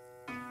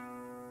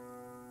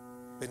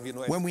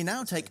 When we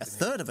now take a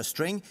third of a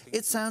string,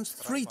 it sounds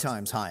 3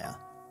 times higher.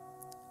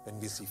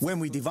 When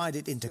we divide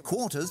it into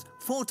quarters,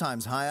 4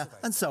 times higher,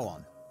 and so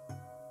on.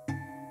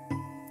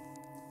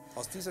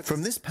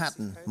 From this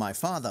pattern, my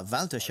father,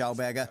 Walter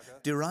Schauberger,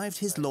 derived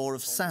his law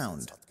of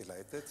sound.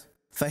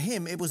 For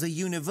him, it was a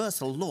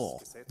universal law,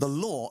 the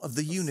law of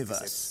the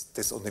universe.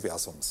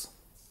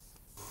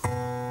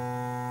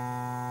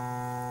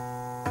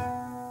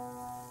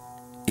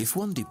 If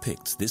one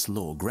depicts this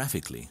law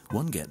graphically,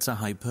 one gets a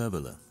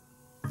hyperbola,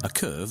 a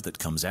curve that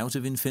comes out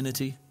of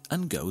infinity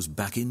and goes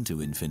back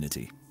into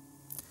infinity.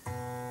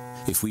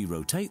 If we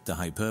rotate the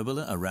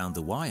hyperbola around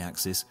the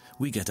y-axis,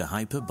 we get a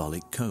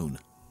hyperbolic cone.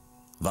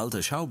 Walter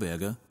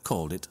Schauberger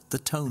called it the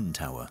tone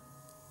tower.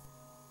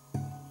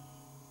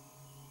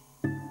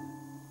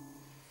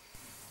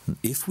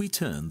 If we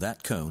turn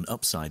that cone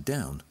upside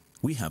down,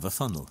 we have a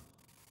funnel,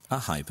 a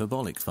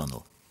hyperbolic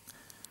funnel.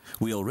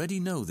 We already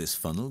know this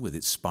funnel with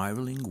its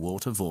spiraling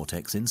water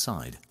vortex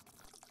inside.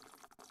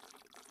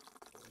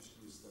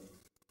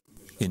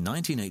 In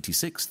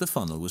 1986, the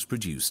funnel was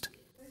produced.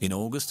 In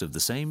August of the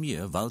same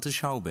year, Walter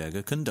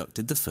Schauberger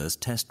conducted the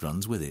first test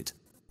runs with it.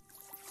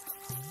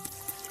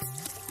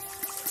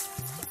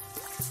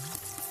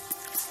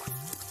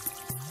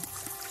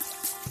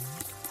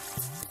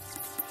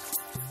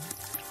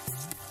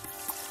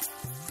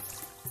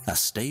 A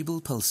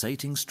stable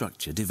pulsating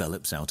structure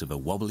develops out of a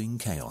wobbling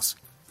chaos.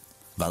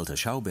 Walter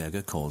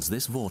Schauberger calls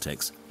this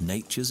vortex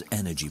nature's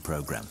energy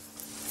program.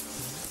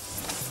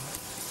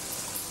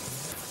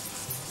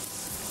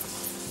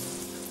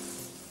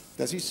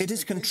 It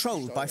is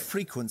controlled by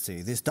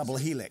frequency, this double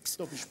helix,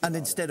 and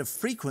instead of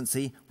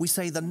frequency, we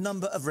say the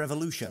number of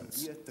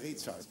revolutions.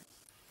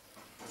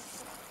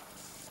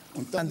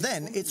 And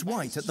then it's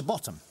white at the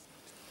bottom.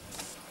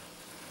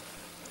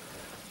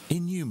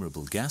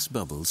 Innumerable gas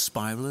bubbles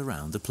spiral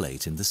around the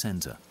plate in the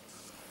center,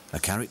 a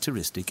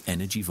characteristic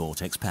energy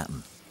vortex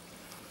pattern.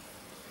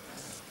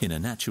 In a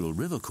natural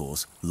river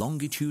course,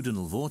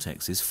 longitudinal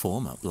vortexes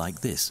form up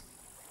like this.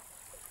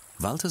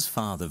 Walter's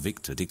father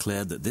Victor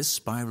declared that this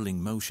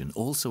spiraling motion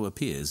also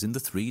appears in the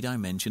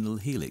 3-dimensional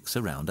helix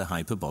around a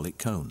hyperbolic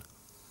cone.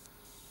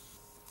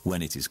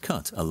 When it is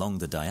cut along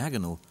the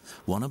diagonal,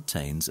 one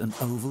obtains an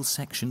oval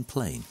section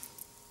plane,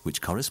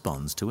 which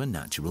corresponds to a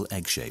natural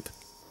egg shape.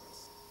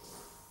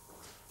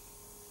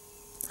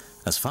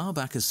 As far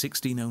back as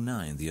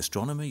 1609, the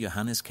astronomer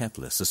Johannes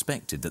Kepler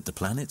suspected that the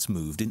planets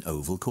moved in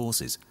oval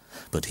courses,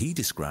 but he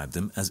described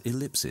them as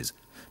ellipses,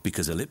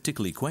 because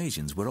elliptical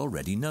equations were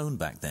already known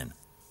back then.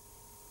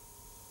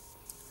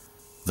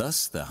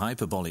 Thus, the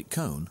hyperbolic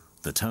cone,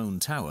 the tone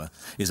tower,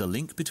 is a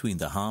link between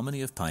the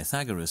harmony of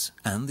Pythagoras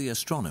and the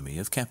astronomy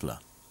of Kepler.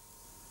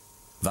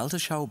 Walter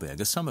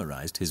Schauberger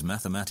summarized his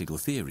mathematical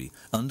theory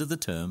under the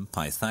term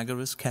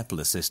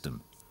Pythagoras-Kepler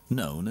system,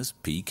 known as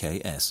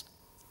PKS.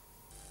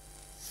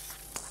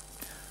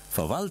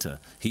 For Walter,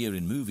 here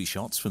in movie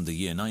shots from the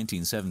year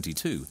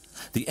 1972,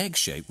 the egg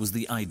shape was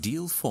the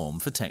ideal form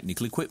for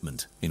technical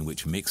equipment in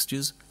which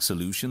mixtures,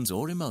 solutions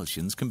or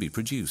emulsions can be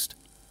produced.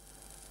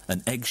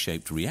 An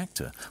egg-shaped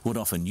reactor would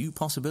offer new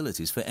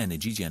possibilities for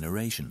energy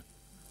generation,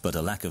 but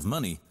a lack of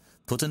money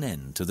put an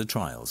end to the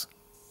trials.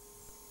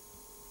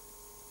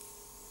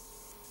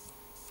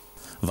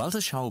 Walter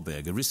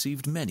Schauberger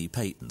received many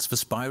patents for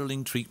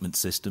spiraling treatment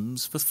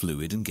systems for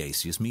fluid and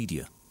gaseous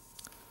media.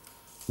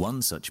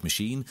 One such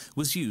machine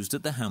was used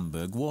at the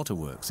Hamburg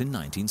Waterworks in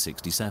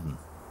 1967.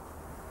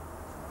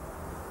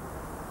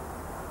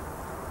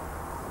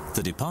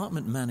 The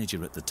department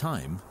manager at the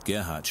time,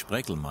 Gerhard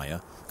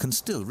Spreckelmeier, can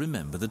still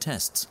remember the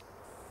tests.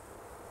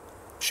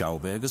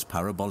 Schauberger's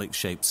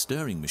parabolic-shaped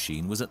stirring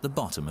machine was at the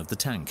bottom of the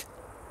tank.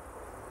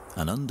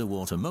 An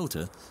underwater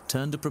motor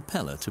turned a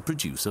propeller to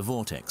produce a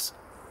vortex.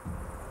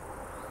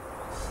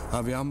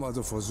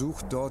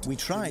 We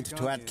tried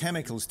to add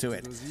chemicals to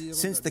it,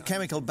 since the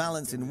chemical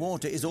balance in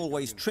water is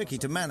always tricky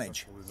to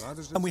manage,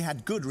 and we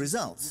had good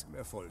results.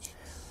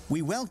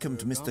 We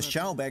welcomed Mr.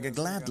 Schauberger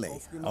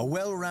gladly, a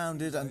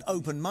well-rounded and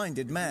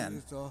open-minded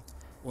man.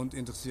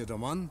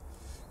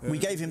 We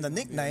gave him the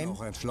nickname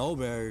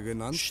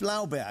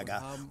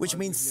Schlauberger, which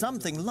means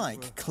something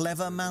like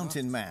clever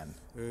mountain man.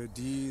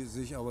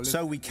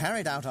 So we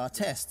carried out our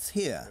tests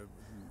here,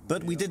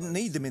 but we didn't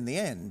need them in the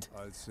end,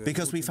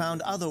 because we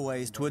found other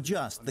ways to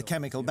adjust the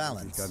chemical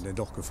balance.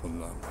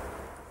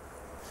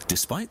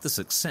 Despite the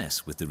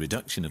success with the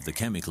reduction of the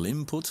chemical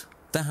input,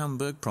 the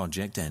Hamburg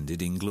project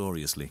ended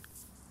ingloriously.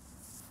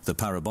 The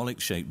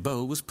parabolic-shaped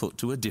bowl was put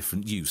to a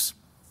different use,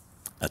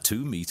 a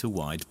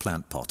 2-meter-wide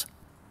plant pot.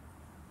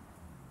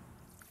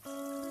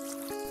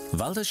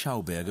 Walter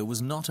Schauberger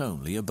was not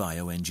only a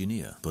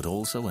bioengineer, but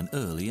also an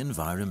early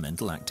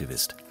environmental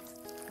activist.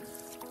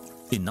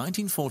 In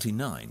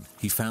 1949,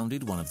 he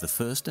founded one of the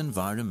first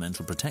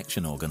environmental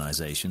protection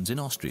organizations in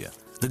Austria,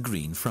 the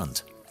Green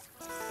Front.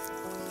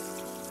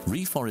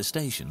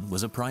 Reforestation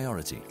was a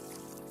priority.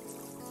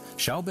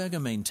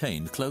 Schauberger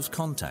maintained close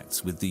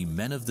contacts with the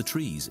Men of the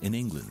Trees in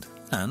England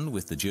and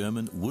with the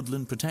German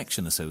Woodland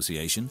Protection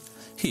Association,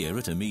 here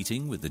at a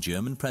meeting with the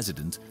German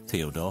President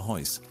Theodor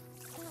Heuss.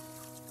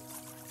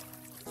 1949 Schauberger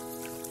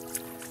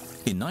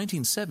In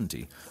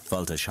 1970,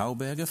 Walter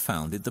Schauberger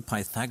founded the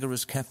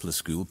Pythagoras-Kepler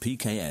School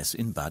PKS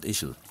in Bad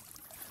Ischl.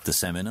 The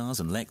seminars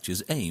and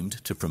lectures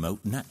aimed to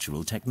promote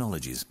natural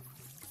technologies.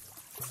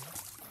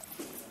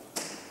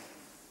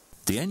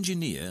 The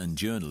engineer and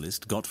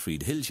journalist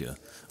Gottfried Hilscher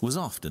was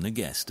often a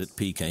guest at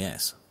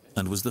PKS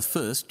and was the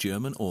first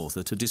German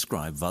author to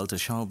describe Walter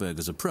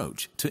Schauberger's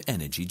approach to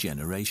energy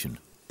generation.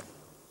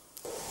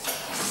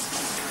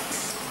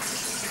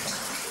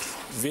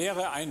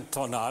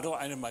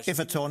 If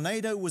a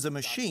tornado was a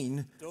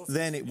machine,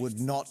 then it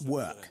would not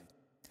work.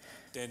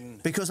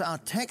 Because our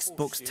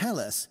textbooks tell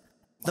us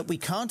that we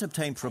can't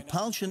obtain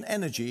propulsion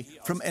energy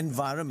from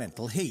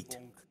environmental heat.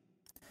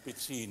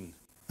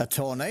 A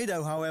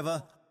tornado,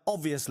 however,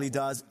 obviously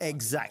does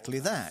exactly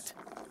that.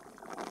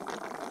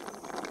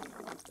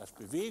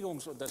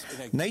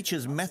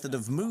 Nature's method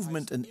of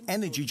movement and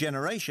energy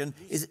generation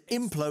is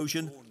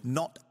implosion,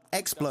 not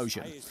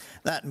explosion.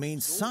 That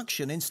means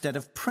suction instead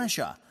of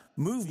pressure.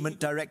 Movement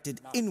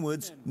directed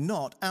inwards,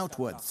 not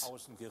outwards.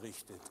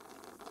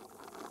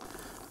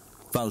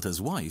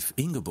 Walter's wife,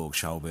 Ingeborg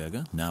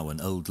Schauberger, now an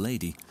old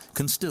lady,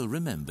 can still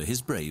remember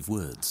his brave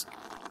words.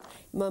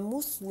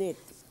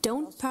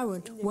 Don't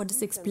parrot what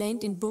is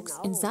explained in books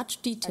in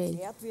such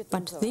detail,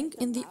 but think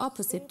in the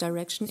opposite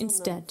direction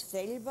instead.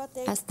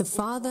 As the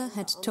father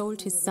had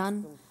told his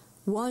son,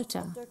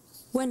 Walter,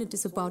 when it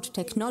is about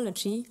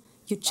technology,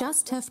 you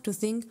just have to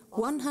think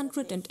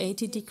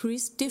 180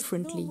 degrees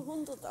differently.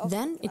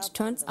 Then it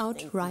turns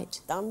out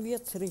right.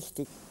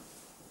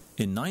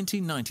 In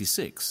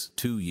 1996,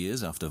 2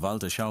 years after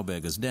Walter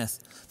Schauberger's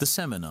death, the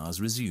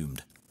seminars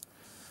resumed.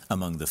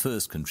 Among the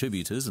first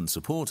contributors and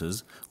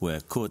supporters were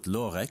Kurt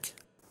Lorek,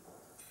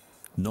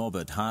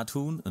 Norbert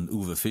Harthuhn and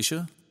Uwe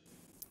Fischer,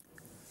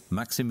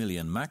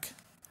 Maximilian Mack,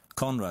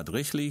 Konrad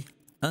Richli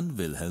and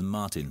Wilhelm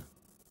Martin.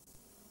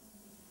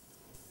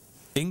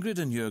 Ingrid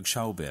and Jörg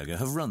Schauberger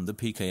have run the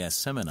PKS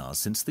seminars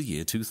since the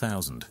year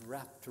 2000.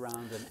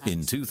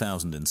 In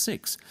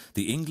 2006,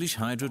 the English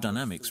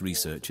hydrodynamics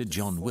researcher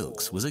John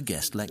Wilkes was a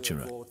guest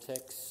lecturer.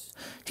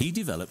 He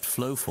developed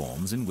flow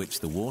forms in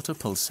which the water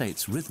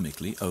pulsates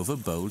rhythmically over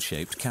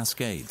bowl-shaped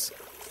cascades.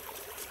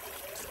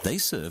 They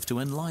serve to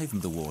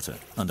enliven the water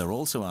and are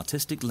also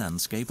artistic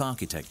landscape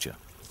architecture.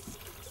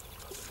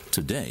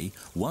 Today,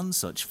 one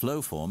such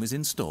flow form is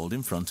installed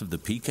in front of the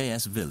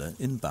PKS villa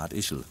in Bad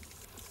Ischl.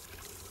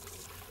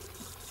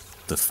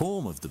 The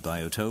form of the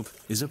biotope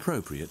is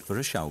appropriate for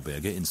a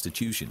Schauberger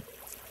institution,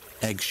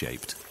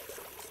 egg-shaped.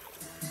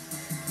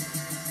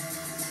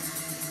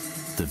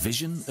 The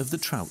vision of the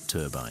trout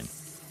turbine.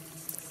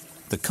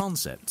 The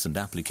concepts and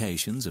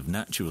applications of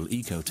natural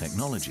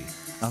eco-technology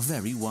are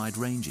very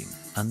wide-ranging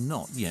and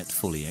not yet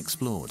fully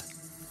explored.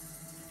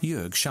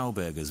 Jörg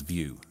Schauberger's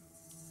view.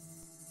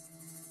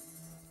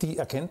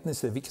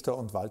 Victor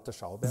and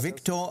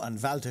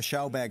Walter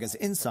Schauberger's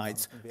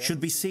insights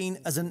should be seen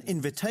as an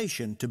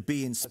invitation to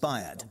be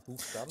inspired.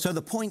 So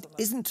the point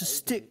isn't to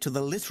stick to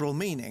the literal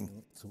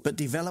meaning, but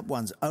develop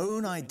one's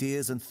own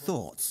ideas and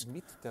thoughts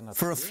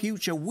for a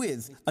future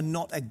with and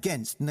not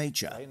against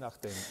nature.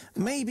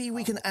 Maybe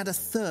we can add a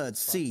third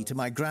C to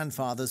my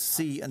grandfather's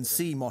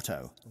C&C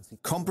motto: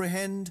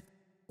 comprehend,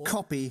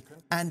 copy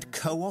and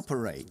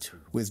cooperate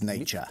with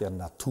nature.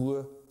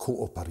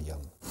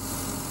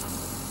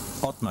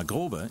 Ottmar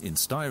Grober in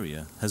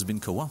Styria has been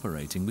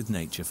cooperating with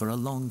nature for a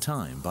long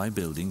time by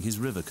building his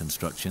river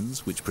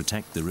constructions which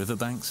protect the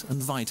riverbanks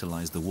and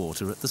vitalize the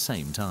water at the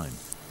same time.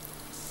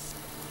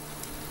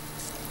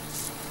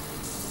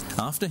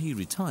 After he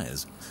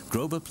retires,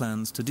 Grober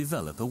plans to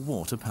develop a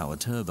water power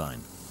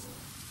turbine.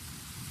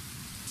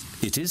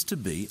 It is to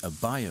be a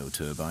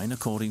bioturbine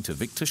according to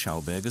Victor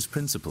Schauberger's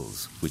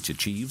principles, which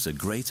achieves a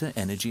greater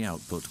energy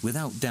output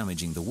without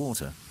damaging the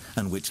water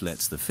and which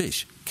lets the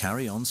fish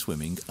carry on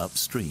swimming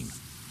upstream.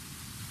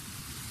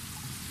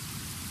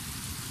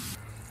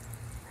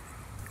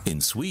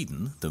 In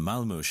Sweden, the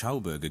Malmö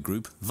Schauberger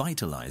Group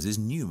vitalizes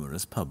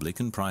numerous public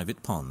and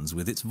private ponds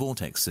with its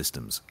vortex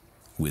systems,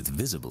 with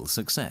visible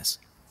success.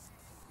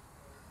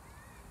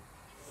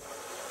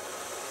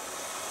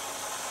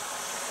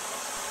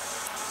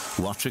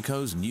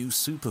 Watrico's new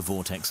super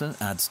vortexer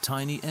adds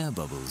tiny air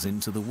bubbles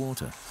into the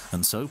water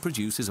and so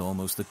produces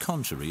almost the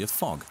contrary of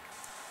fog.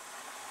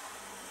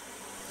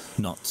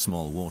 Not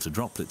small water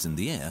droplets in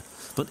the air,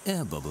 but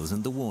air bubbles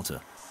in the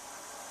water.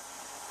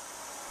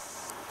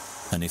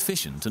 An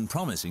efficient and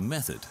promising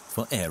method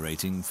for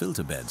aerating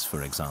filter beds,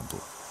 for example.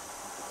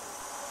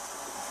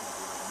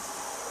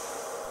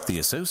 The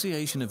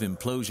Association of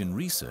Implosion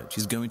Research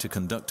is going to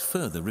conduct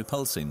further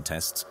repulsine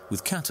tests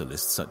with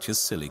catalysts such as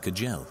silica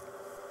gel.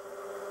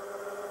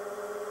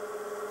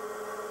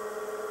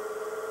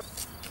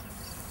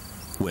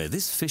 Where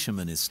this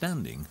fisherman is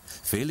standing,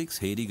 Felix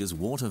Hediger's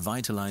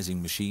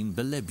water-vitalizing machine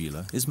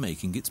Belebula is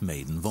making its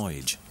maiden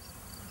voyage.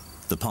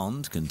 The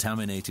pond,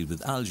 contaminated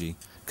with algae,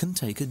 can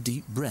take a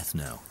deep breath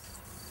now,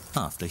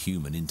 after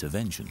human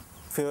intervention.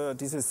 For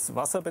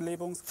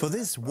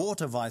this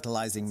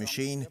water-vitalizing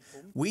machine,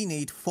 we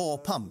need 4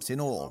 pumps in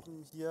all.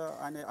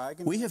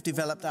 We have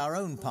developed our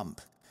own pump.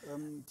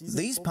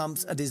 These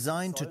pumps are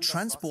designed to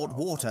transport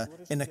water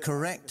in a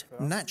correct,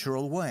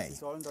 natural way.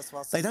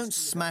 They don't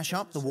smash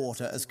up the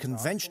water as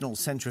conventional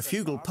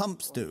centrifugal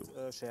pumps do.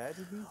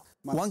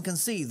 One can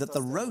see that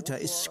the rotor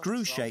is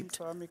screw-shaped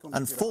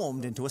and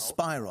formed into a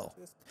spiral.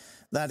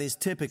 That is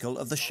typical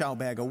of the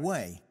Schauberger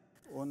way.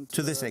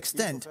 To this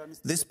extent,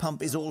 this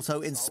pump is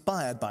also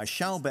inspired by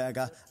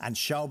Schauberger and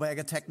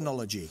Schauberger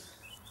technology.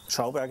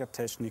 Schauberger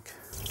Technik.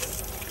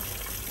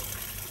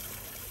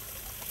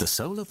 The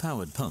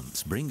solar-powered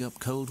pumps bring up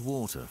cold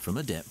water from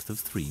a depth of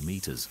 3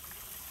 meters.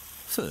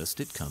 First,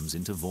 it comes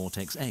into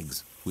vortex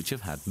eggs, which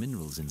have had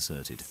minerals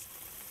inserted.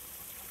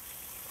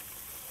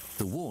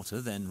 The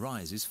water then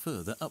rises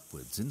further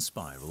upwards in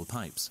spiral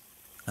pipes,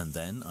 and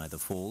then either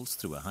falls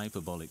through a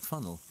hyperbolic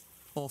funnel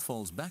or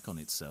falls back on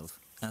itself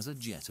as a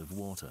jet of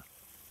water.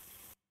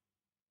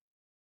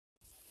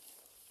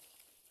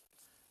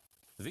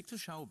 Victor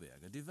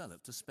Schauberger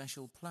developed a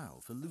special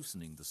plough for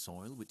loosening the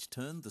soil, which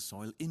turned the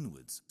soil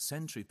inwards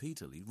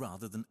centripetally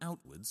rather than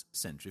outwards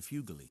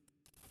centrifugally.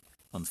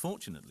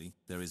 Unfortunately,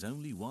 there is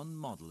only one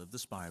model of the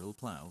spiral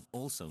plough,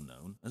 also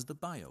known as the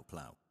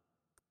bioplough.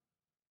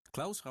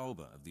 Klaus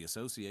Rauber of the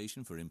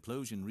Association for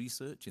Implosion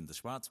Research in the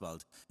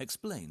Schwarzwald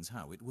explains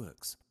how it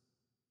works.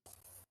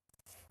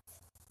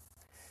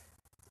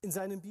 With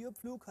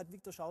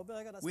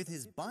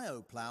his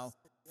bioplough,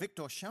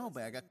 Victor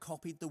Schauberger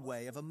copied the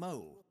way of a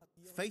mole,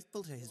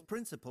 faithful to his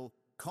principle,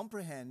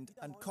 comprehend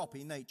and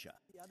copy nature.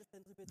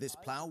 This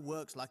plough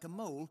works like a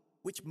mole,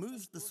 which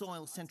moves the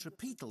soil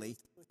centripetally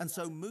and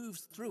so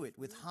moves through it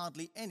with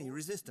hardly any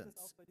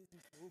resistance.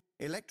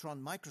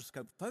 Electron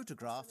microscope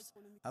photographs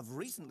have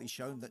recently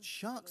shown that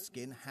shark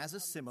skin has a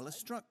similar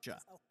structure,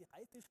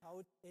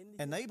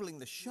 enabling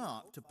the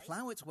shark to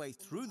plough its way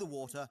through the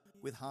water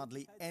with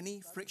hardly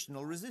any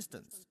frictional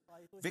resistance.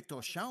 Victor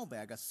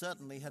Schauberger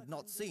certainly had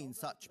not seen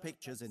such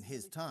pictures in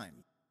his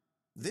time.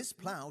 This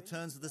plough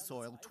turns the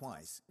soil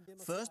twice,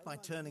 first by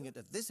turning it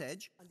at this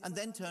edge and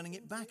then turning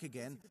it back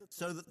again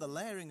so that the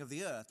layering of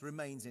the earth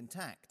remains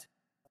intact.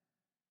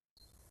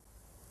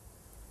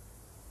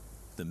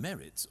 The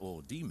merits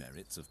or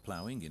demerits of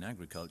ploughing in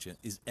agriculture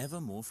is ever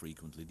more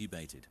frequently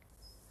debated.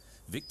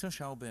 Victor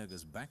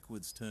Schauberger's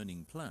backwards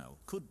turning plough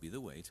could be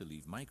the way to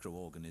leave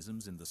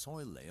microorganisms in the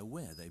soil layer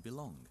where they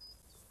belong.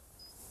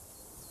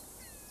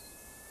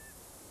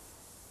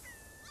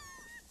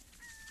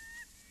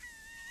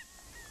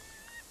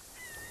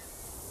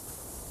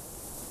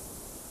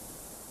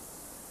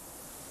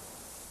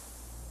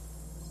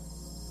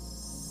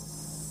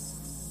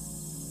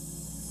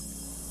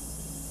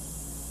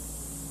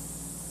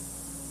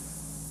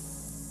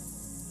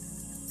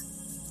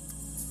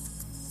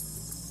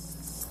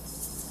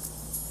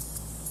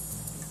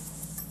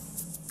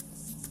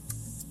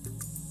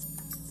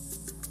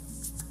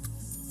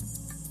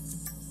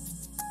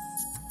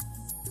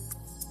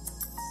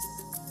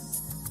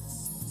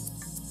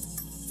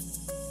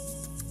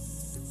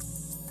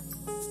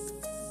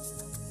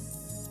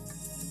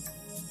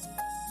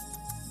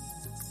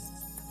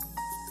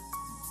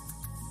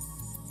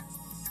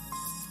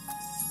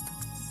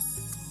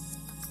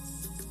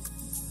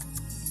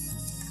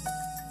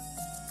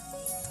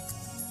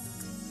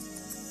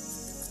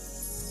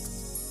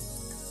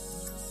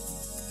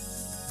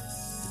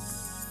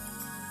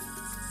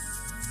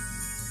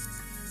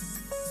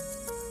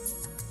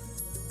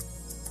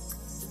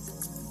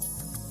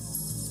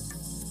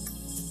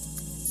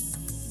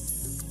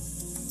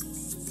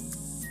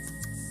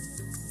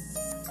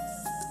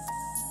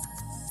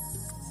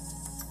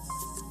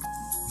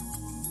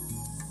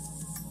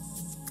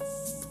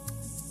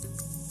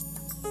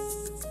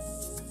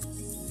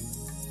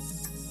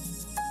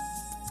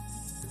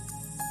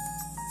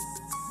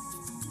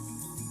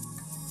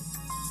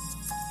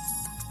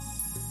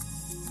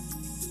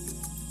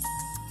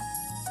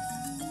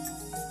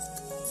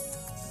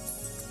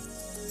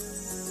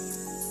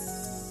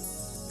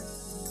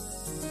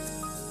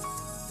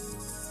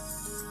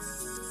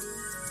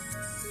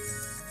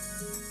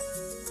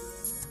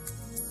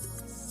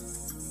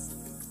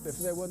 If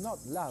there were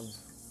not love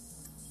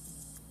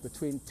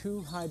between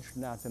 2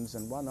 hydrogen atoms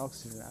and 1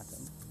 oxygen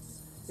atom,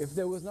 if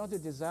there was not a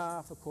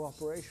desire for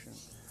cooperation,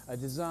 a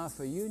desire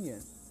for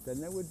union, then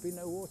there would be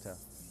no water.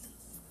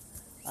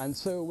 And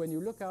so when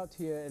you look out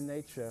here in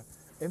nature,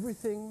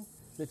 everything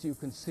that you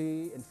can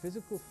see in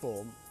physical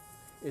form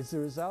is the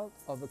result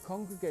of a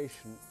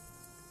congregation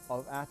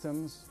of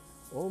atoms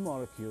or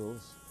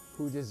molecules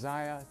who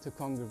desire to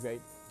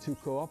congregate, to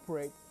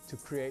cooperate, to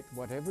create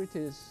whatever it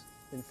is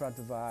in front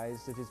of our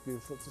eyes that is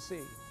beautiful to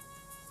see.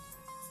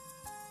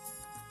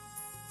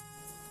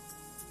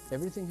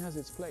 Everything has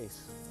its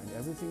place and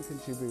everything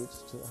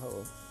contributes to the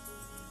whole.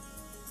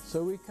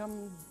 So we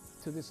come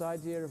to this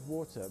idea of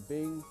water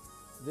being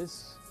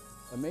this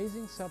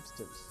amazing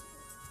substance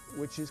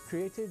which is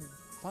created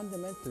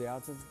fundamentally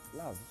out of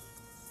love.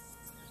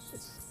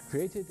 It's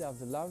created out of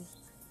the love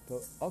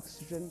for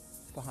oxygen,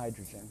 for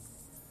hydrogen.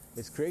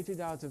 It's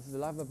created out of the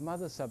love of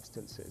mother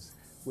substances,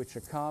 which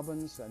are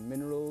carbons and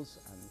minerals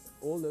and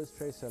all those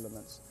trace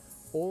elements,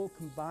 all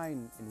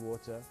combine in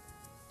water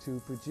to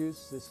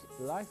produce this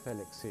life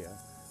elixir,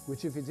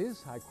 which, if it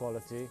is high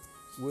quality,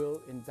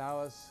 will endow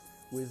us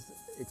with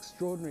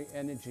extraordinary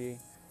energy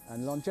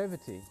and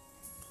longevity.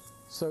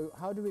 So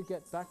how do we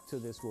get back to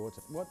this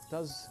water? What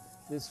does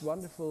this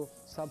wonderful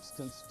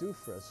substance do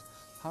for us?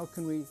 How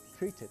can we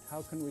treat it?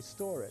 How can we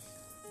store it?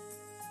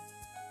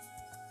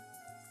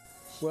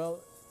 Well,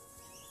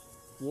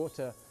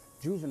 water,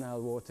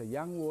 juvenile water,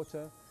 young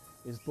water,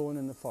 is born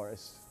in the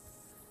forest.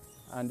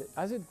 And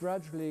as it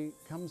gradually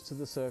comes to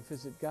the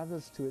surface, it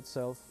gathers to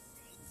itself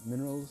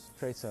minerals,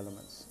 trace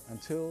elements,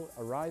 until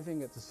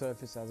arriving at the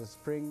surface as a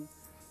spring,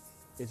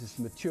 it is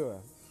mature.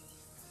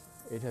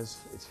 It has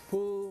its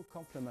full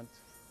complement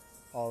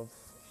of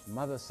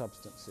mother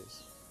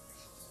substances.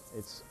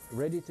 It's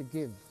ready to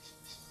give.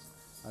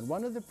 And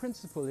one of the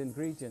principal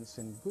ingredients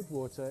in good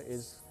water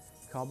is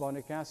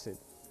carbonic acid,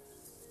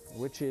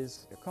 which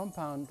is a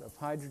compound of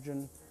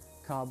hydrogen,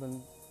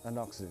 carbon, and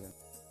oxygen.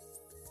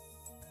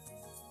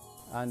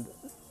 And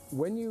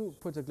when you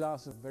put a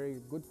glass of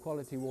very good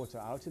quality water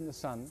out in the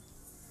sun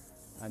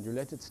and you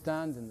let it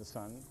stand in the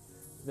sun,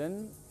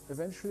 then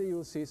eventually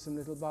you'll see some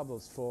little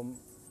bubbles form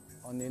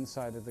on the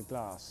inside of the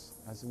glass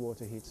as the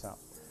water heats up.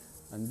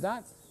 And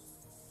that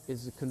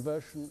is the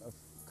conversion of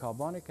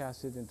carbonic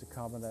acid into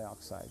carbon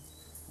dioxide.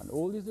 And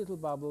all these little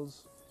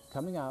bubbles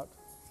coming out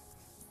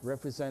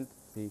represent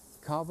the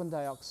carbon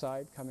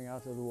dioxide coming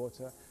out of the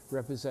water,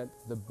 represent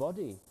the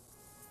body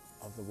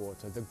of the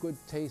water, the good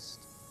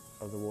taste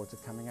of the water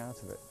coming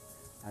out of it.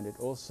 And it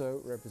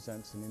also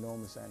represents an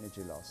enormous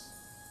energy loss.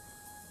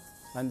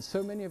 And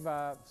so many of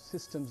our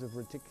systems of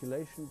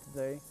reticulation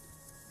today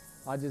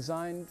are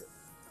designed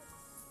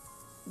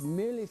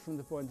merely from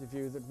the point of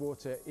view that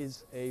water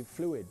is a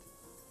fluid,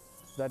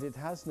 that it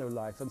has no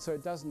life, and so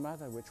it doesn't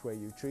matter which way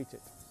you treat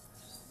it.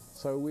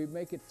 So we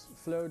make it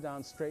flow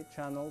down straight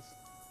channels,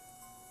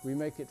 we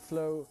make it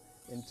flow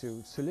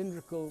into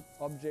cylindrical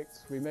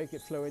objects, we make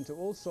it flow into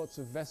all sorts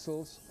of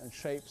vessels and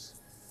shapes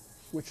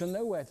which are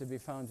nowhere to be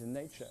found in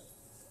nature.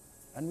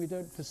 And we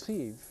don't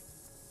perceive,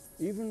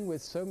 even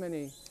with so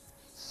many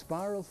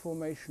spiral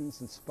formations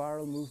and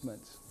spiral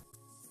movements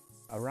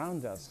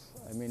around us,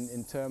 I mean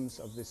in terms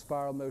of the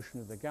spiral motion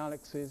of the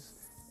galaxies,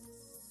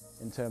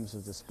 in terms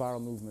of the spiral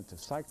movement of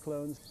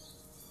cyclones,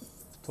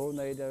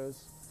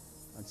 tornadoes,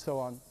 and so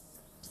on.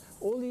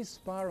 All these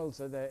spirals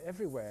are there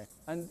everywhere,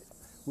 and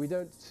we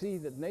don't see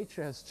that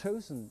nature has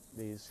chosen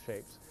these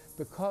shapes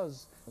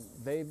because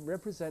they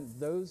represent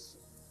those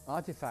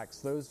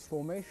artifacts, those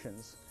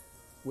formations,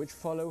 which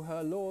follow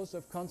her laws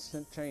of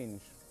constant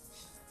change.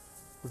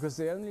 Because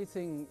the only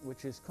thing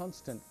which is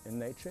constant in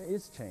nature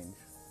is change.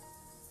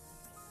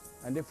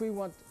 And if we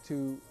want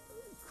to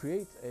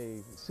create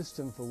a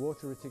system for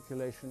water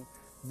reticulation,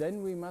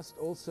 then we must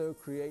also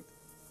create,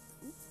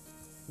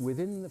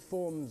 within the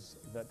forms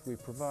that we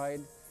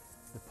provide,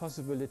 the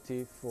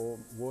possibility for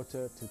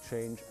water to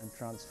change and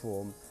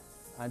transform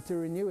and to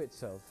renew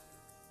itself.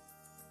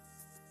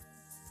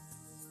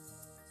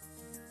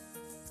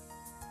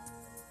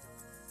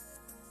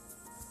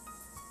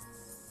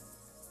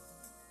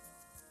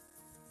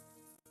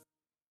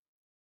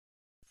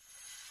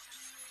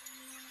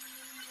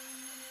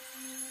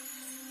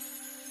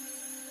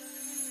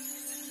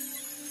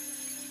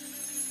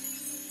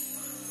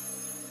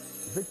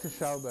 Victor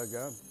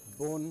Schauberger,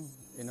 born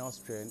in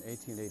Austria in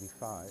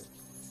 1885,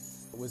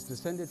 was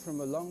descended from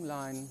a long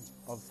line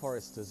of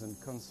foresters and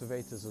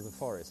conservators of the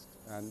forest,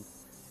 and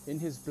in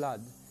his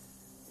blood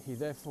he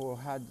therefore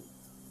had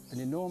an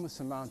enormous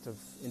amount of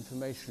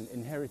information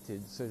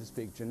inherited, so to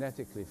speak,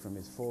 genetically from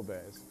his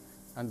forebears.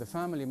 And the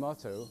family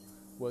motto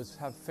was,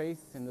 "Have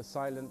faith in the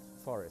silent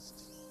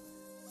forests."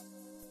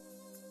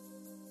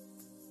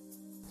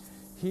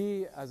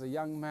 He, as a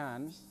young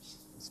man,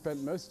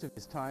 spent most of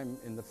his time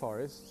in the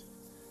forest,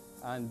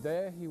 and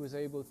there he was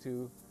able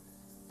to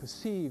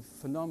perceive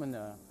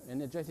phenomena,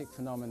 energetic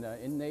phenomena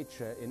in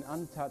nature, in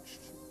untouched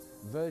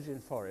virgin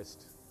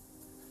forest,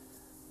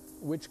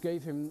 which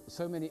gave him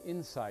so many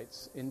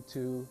insights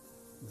into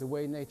the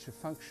way nature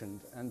functioned,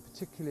 and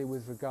particularly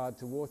with regard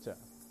to water.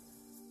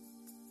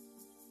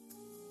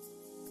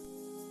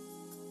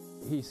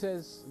 He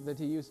says that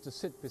he used to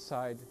sit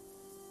beside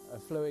a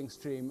flowing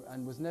stream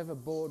and was never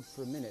bored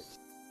for a minute.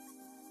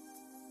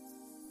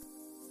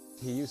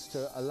 He used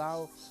to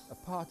allow a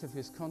part of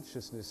his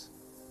consciousness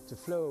to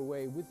flow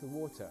away with the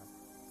water.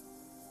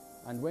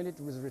 And when it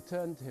was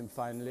returned to him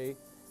finally,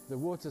 the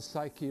water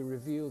psyche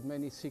revealed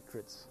many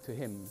secrets to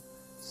him.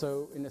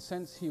 So in a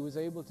sense, he was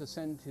able to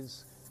send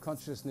his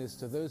consciousness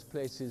to those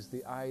places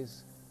the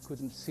eyes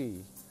couldn't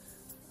see.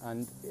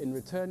 And in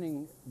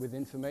returning with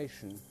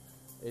information,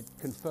 it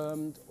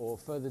confirmed or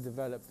further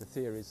developed the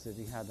theories that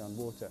he had on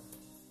water.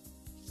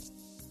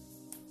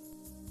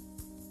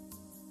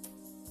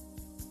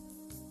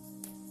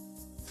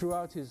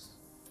 Throughout his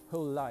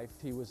whole life,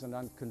 he was an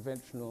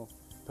unconventional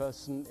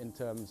person in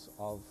terms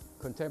of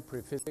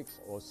contemporary physics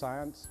or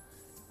science,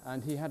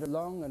 and he had a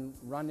long and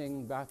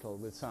running battle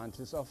with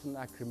scientists, often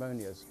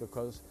acrimonious,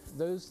 because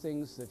those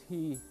things that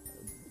he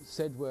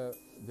said were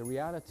the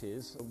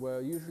realities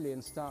were usually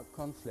in stark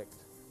conflict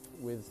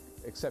with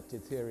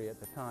accepted theory at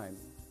the time.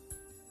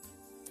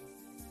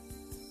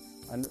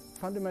 And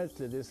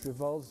fundamentally this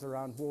revolves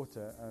around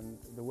water and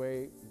the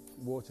way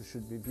water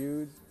should be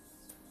viewed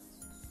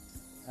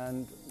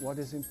and what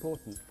is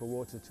important for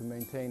water to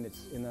maintain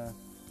its inner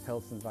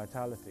health and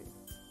vitality.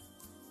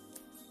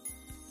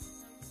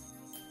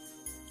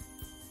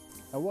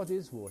 And what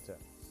is water?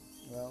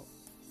 Well,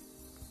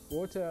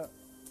 water,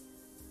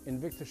 in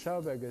Victor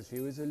Schauberger's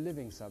view, is a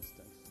living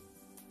substance.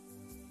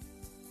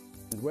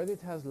 And whether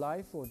it has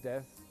life or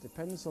death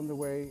depends on the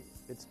way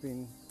it's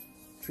been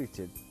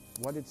treated,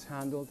 what it's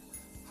handled,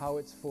 how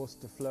it's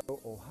forced to flow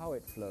or how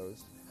it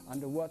flows,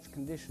 under what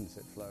conditions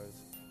it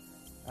flows.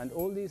 And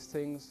all these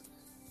things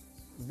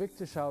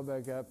Victor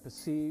Schauberger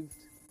perceived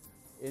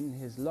in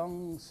his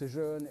long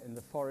sojourn in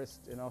the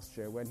forest in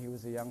Austria when he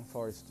was a young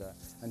forester.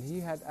 And he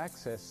had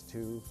access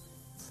to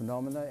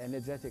phenomena,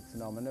 energetic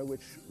phenomena,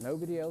 which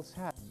nobody else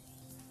had.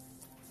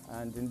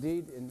 And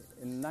indeed, in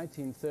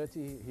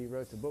 1930, he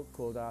wrote a book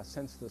called Our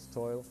Senseless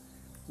Toil,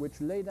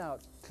 which laid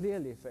out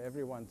clearly for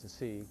everyone to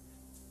see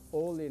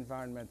all the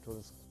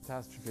environmental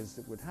catastrophes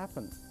that would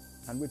happen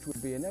and which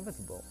would be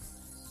inevitable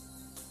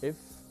if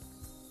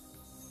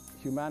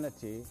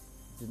humanity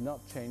did not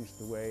change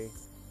the way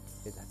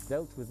it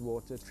dealt with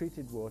water,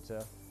 treated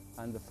water,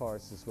 and the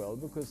forest as well,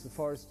 because the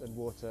forest and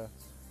water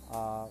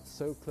are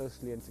so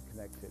closely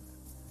interconnected.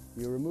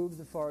 You remove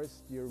the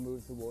forest, you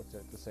remove the water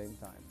at the same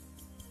time.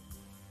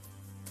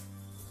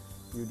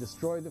 You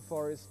destroy the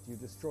forest, you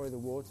destroy the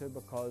water,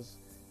 because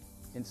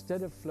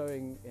instead of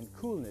flowing in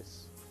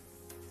coolness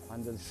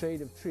under the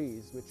shade of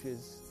trees, which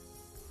is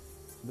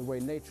the way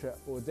nature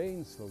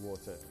ordains for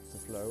water to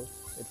flow,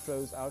 it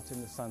flows out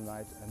in the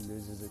sunlight and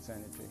loses its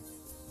energy.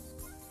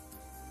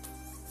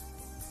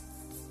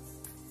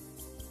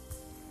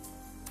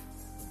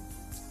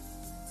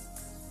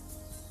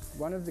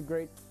 One of the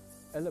great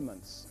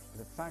elements,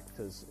 the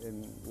factors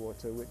in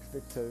water which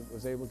Victor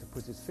was able to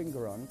put his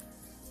finger on,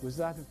 was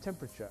that of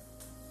temperature.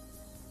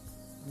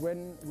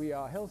 When we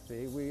are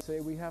healthy, we say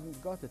we haven't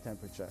got a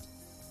temperature.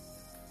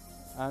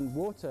 And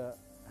water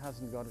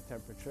hasn't got a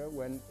temperature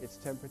when its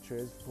temperature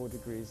is 4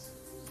 degrees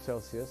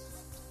Celsius.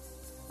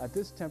 At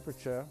this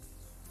temperature,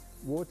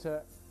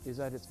 water is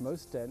at its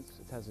most dense,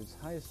 it has its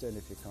highest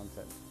energy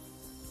content.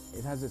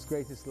 It has its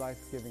greatest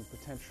life-giving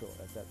potential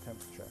at that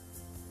temperature.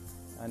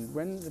 And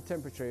when the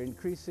temperature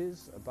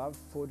increases above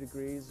 4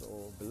 degrees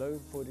or below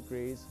 4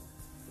 degrees,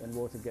 then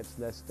water gets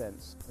less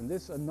dense. And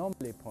this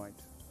anomaly point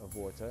of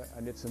water,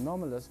 and it's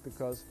anomalous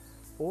because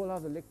all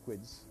other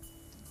liquids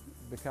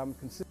become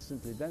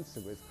consistently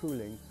denser with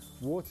cooling.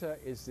 Water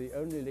is the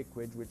only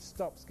liquid which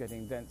stops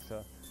getting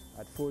denser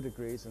at 4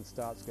 degrees and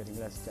starts getting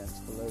less dense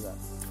below that.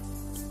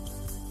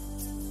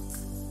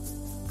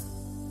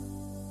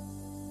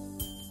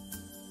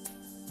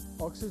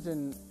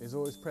 Oxygen is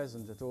always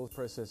present at all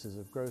processes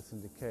of growth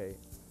and decay,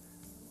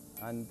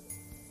 and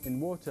in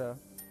water,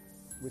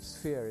 which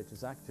sphere it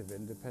is active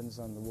in depends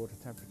on the water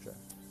temperature.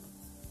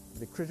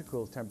 The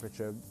critical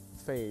temperature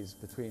phase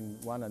between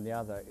one and the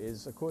other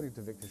is, according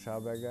to Victor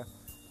Schauberger,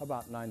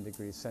 about 9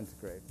 degrees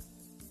centigrade.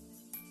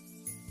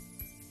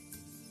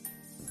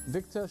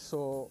 Victor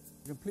saw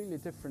a completely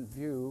different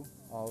view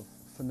of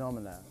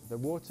phenomena, the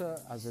water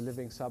as a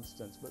living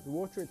substance, but the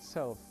water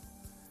itself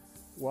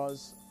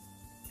was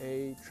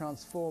a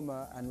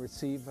transformer and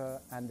receiver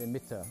and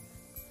emitter.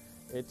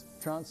 It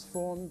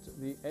transformed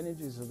the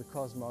energies of the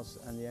cosmos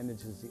and the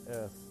energies of the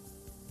earth.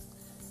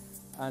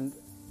 And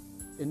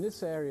in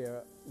this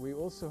area, we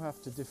also have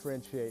to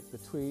differentiate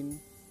between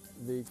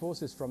the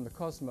forces from the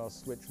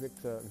cosmos, which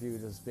Victor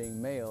viewed as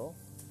being male,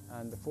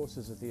 and the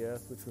forces of the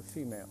earth, which were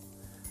female.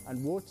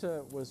 And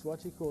water was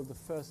what he called the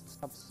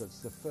first substance,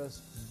 the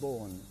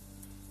firstborn.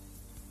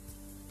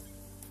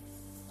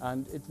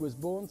 And it was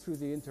born through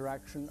the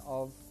interaction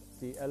of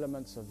the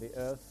elements of the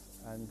earth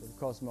and the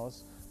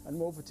cosmos, and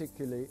more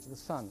particularly the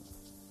sun.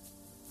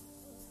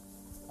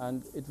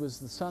 And it was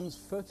the sun's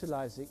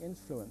fertilizing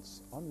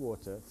influence on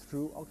water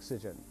through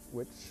oxygen,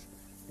 which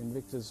in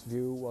Victor's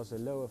view was a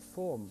lower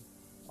form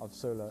of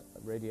solar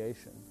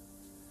radiation,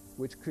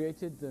 which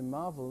created the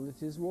marvel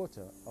that is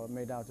water,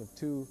 made out of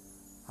 2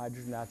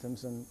 hydrogen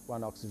atoms and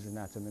 1 oxygen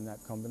atom in that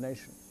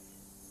combination.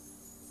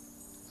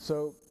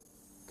 So,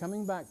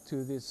 coming back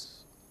to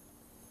this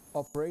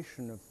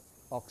operation of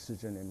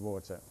oxygen in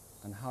water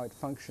and how it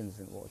functions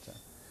in water,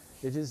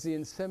 it is the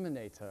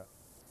inseminator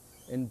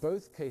in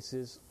both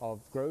cases of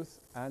growth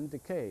and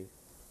decay.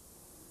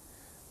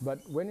 But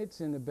when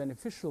it's in a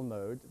beneficial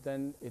mode,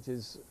 then it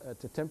is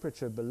at a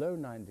temperature below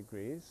 9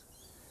 degrees.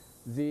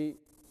 The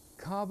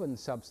carbon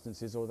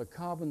substances, or the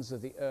carbons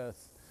of the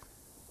earth,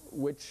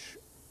 which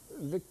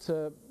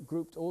Victor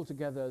grouped all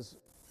together as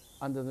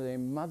under the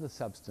name mother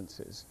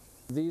substances.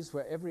 These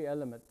were every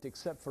element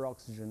except for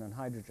oxygen and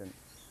hydrogen.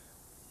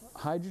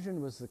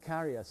 Hydrogen was the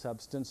carrier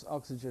substance,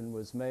 oxygen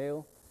was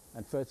male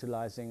and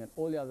fertilizing, and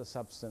all the other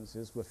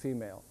substances were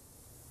female.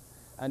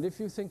 And if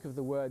you think of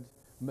the word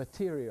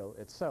material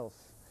itself,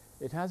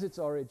 it has its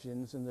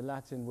origins in the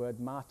Latin word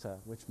mater,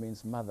 which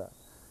means mother.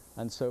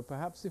 And so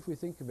perhaps if we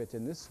think of it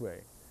in this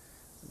way,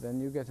 then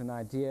you get an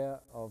idea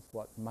of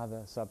what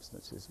mother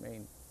substances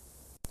mean.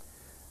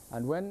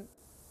 And when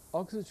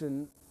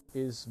oxygen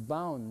is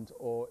bound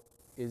or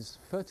is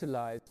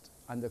fertilized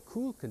under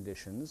cool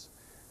conditions,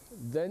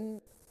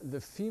 then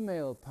the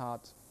female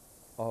part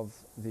of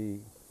the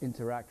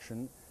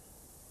interaction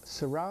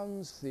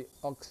surrounds the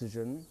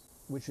oxygen,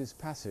 which is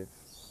passive.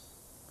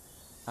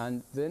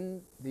 And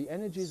then the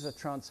energies are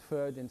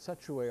transferred in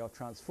such a way or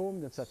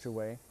transformed in such a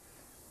way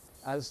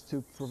as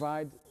to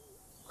provide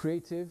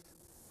creative,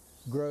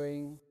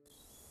 growing,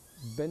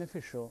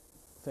 beneficial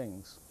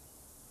things.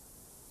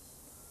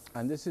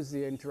 And this is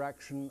the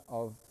interaction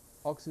of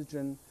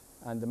oxygen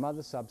and the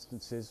mother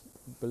substances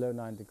below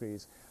 9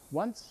 degrees.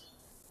 Once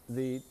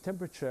the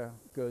temperature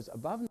goes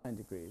above 9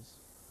 degrees,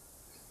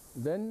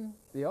 then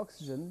the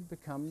oxygen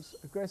becomes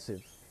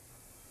aggressive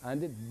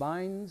and it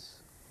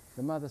binds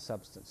the mother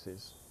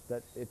substances,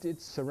 that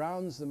it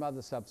surrounds the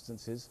mother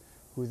substances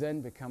who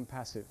then become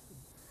passive.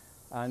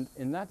 And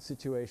in that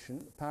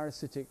situation,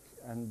 parasitic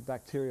and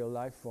bacterial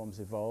life forms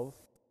evolve.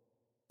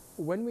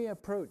 When we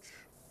approach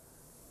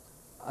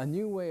a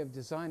new way of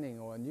designing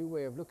or a new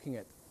way of looking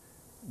at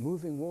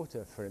moving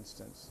water, for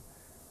instance,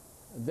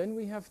 then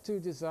we have to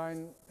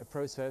design a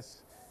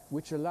process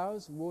which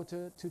allows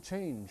water to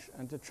change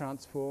and to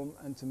transform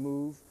and to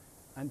move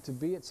and to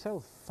be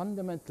itself,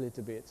 fundamentally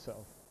to be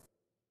itself.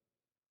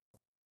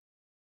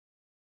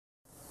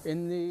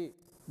 In the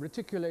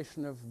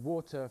reticulation of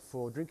water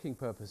for drinking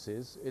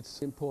purposes,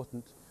 it's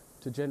important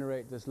to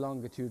generate this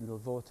longitudinal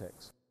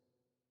vortex.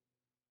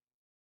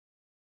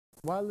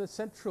 While the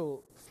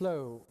central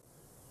flow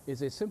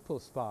is a simple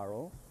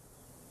spiral,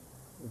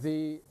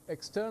 the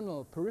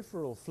external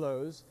peripheral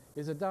flows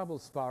is a double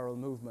spiral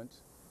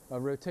movement, a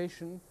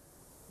rotation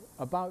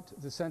about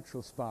the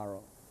central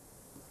spiral,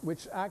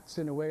 which acts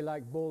in a way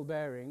like ball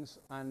bearings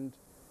and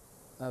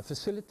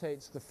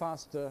facilitates the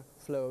faster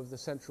flow of the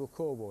central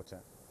core water.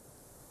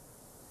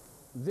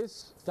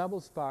 This double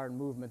spiral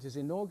movement is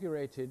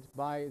inaugurated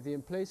by the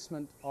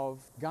emplacement of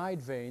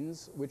guide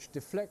vanes which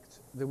deflect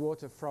the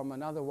water from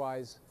an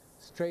otherwise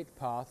straight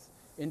path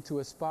into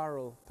a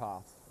spiral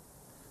path.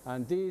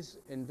 And these,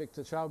 in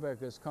Victor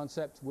Schauberger's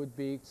concept, would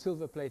be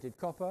silver-plated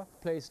copper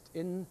placed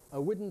in a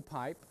wooden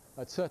pipe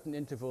at certain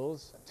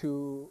intervals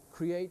to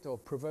create or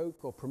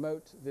provoke or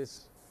promote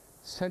this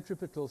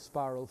centripetal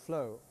spiral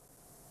flow.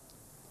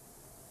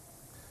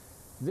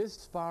 This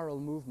spiral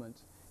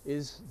movement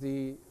is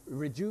the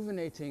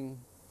rejuvenating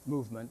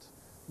movement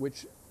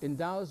which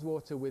endows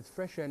water with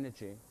fresh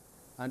energy,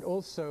 and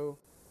also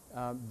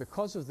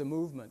because of the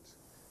movement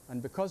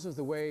and because of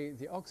the way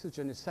the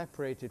oxygen is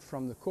separated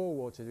from the core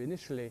water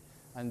initially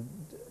and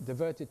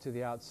diverted to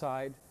the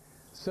outside,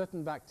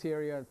 certain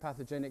bacteria,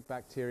 pathogenic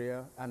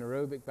bacteria,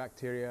 anaerobic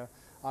bacteria,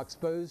 are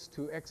exposed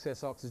to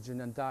excess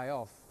oxygen and die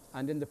off.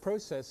 And in the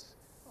process,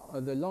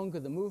 the longer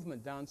the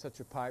movement down such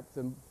a pipe,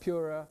 the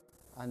purer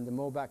and the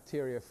more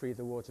bacteria-free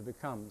the water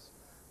becomes.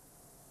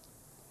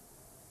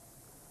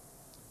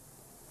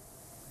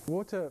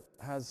 Water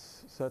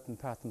has certain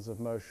patterns of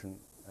motion.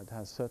 It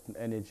has certain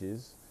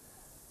energies,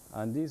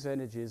 and these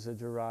energies are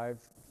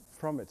derived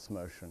from its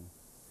motion.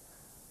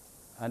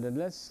 And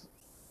unless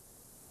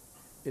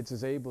it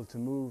is able to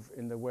move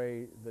in the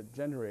way that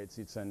generates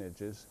its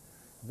energies,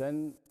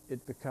 then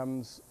it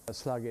becomes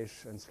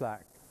sluggish and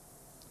slack.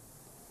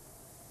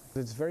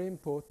 It's very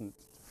important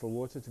for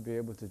water to be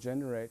able to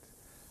generate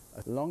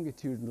a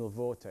longitudinal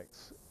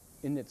vortex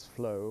in its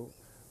flow,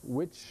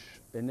 which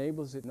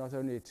enables it not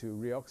only to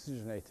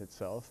reoxygenate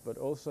itself, but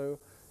also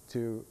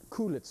to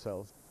cool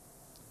itself.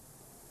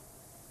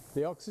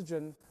 The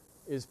oxygen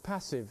is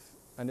passive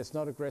and it's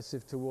not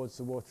aggressive towards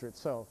the water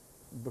itself.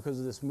 Because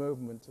of this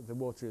movement, the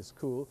water is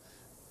cool,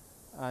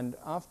 and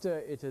after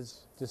it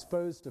has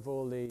disposed of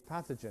all the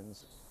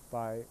pathogens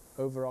by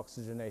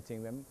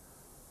over-oxygenating them,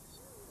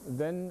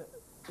 then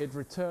it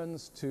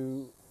returns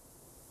to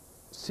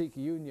seek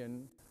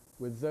union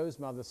with those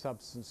mother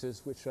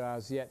substances which are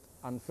as yet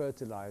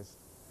unfertilized.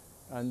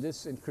 And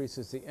this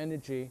increases the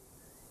energy,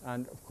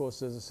 and of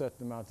course there's a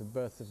certain amount of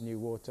birth of new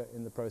water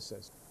in the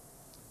process.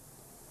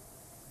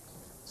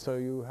 So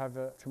you have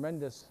a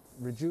tremendous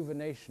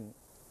rejuvenation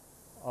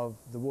of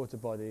the water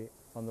body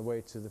on the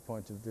way to the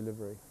point of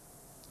delivery.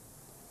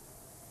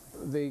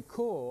 The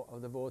core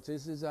of the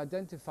vortex is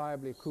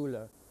identifiably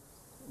cooler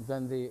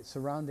than the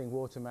surrounding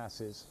water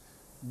masses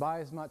by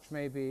as much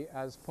maybe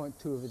as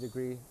 0.2 of a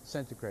degree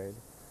centigrade.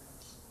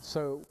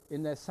 So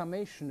in their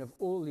summation of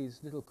all these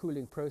little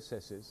cooling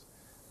processes,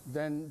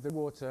 then the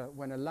water,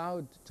 when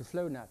allowed to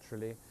flow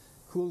naturally,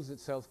 cools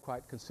itself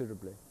quite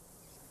considerably.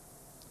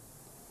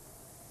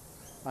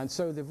 And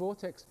so the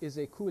vortex is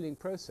a cooling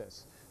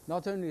process.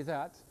 Not only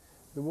that,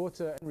 the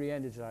water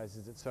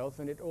re-energizes itself,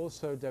 and it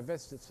also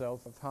divests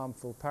itself of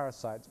harmful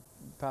parasites,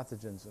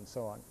 pathogens, and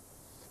so on.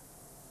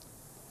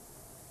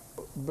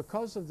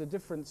 Because of the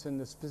difference in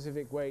the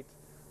specific weight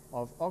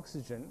of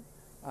oxygen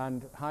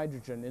and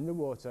hydrogen in the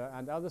water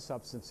and other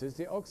substances,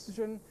 the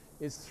oxygen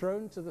is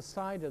thrown to the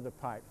side of the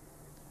pipe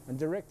and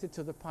directed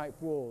to the pipe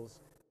walls.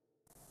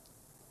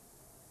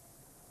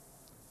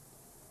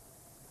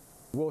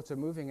 Water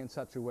moving in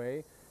such a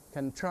way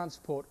can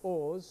transport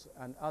ores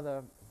and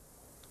other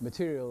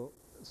material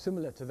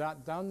similar to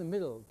that down the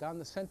middle, down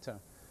the center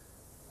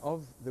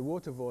of the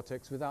water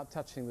vortex without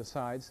touching the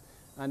sides,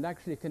 and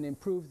actually can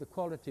improve the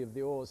quality of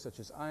the ores, such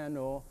as iron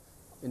ore,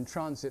 in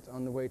transit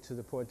on the way to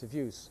the point of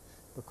use.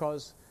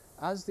 Because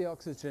as the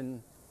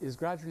oxygen is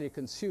gradually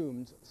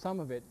consumed, some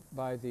of it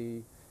by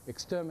the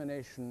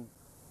extermination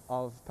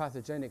of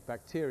pathogenic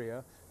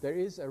bacteria, there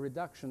is a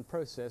reduction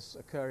process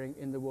occurring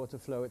in the water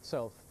flow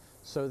itself.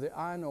 So the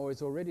iron ore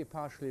is already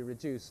partially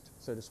reduced,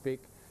 so to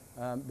speak,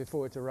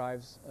 before it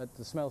arrives at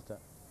the smelter.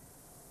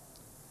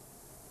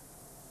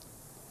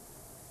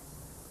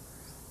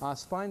 Our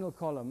spinal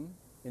column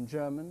in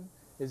German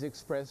is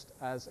expressed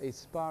as a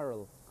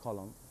spiral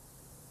column,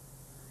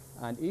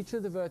 and each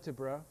of the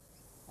vertebrae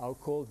are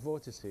called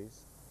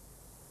vortices.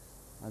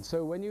 And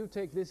so when you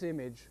take this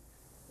image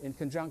in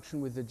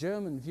conjunction with the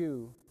German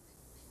view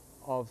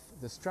of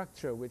the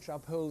structure which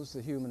upholds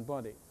the human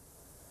body,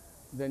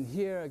 then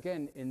here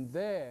again in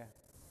their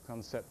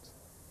concept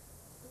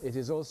it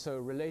is also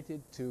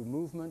related to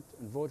movement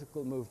and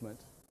vortical movement.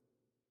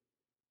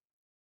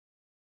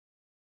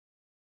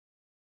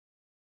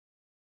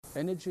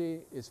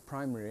 Energy is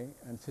primary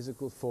and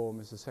physical form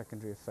is a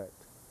secondary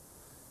effect.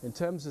 In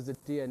terms of the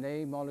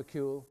DNA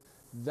molecule,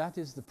 that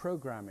is the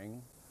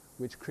programming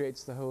which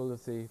creates the whole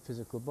of the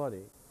physical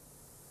body.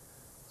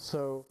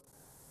 So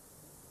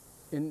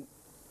in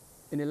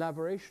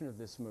elaboration of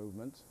this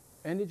movement,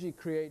 energy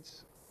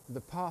creates the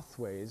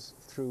pathways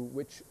through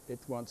which it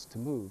wants to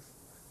move,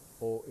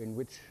 or in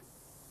which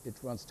it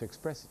wants to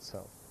express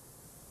itself.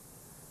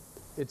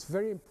 It's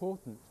very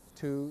important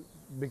to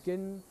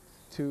begin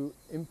to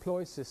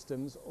employ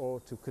systems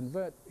or to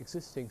convert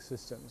existing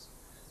systems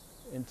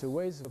into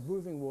ways of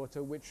moving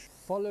water which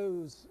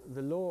follows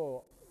the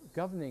law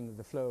governing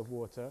the flow of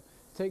water,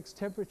 takes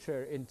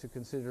temperature into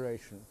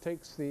consideration,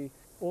 takes the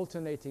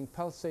alternating,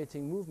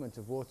 pulsating movement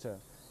of water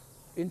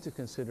into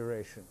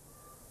consideration,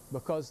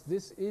 because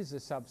this is a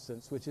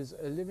substance which is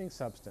a living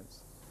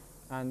substance,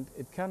 and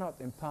it cannot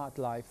impart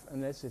life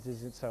unless it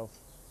is itself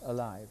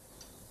alive.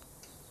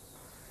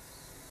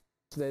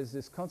 There's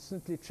this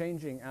constantly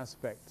changing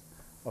aspect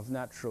of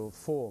natural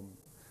form,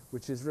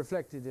 which is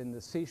reflected in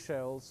the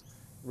seashells,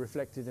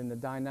 reflected in the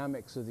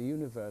dynamics of the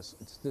universe.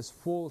 It's this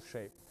wall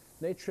shape.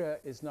 Nature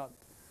is not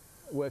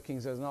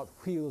workings, there's not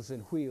wheels in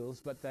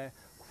wheels, but they're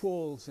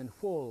whorls in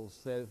whorls.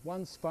 There's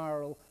one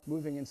spiral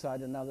moving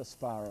inside another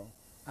spiral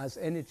as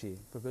energy,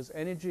 because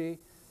energy,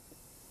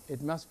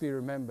 it must be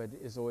remembered,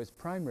 is always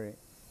primary,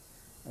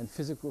 and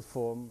physical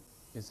form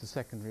is the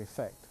secondary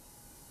effect.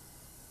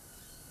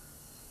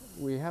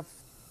 We have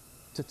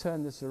to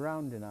turn this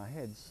around in our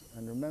heads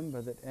and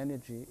remember that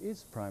energy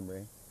is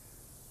primary,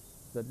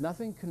 that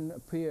nothing can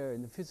appear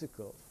in the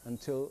physical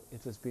until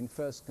it has been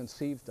first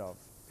conceived of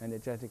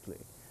energetically.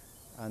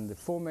 And the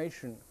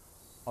formation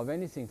of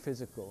anything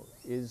physical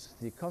is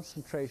the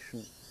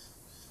concentration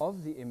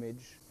of the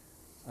image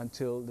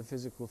until the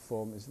physical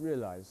form is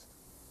realized.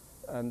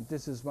 And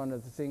this is one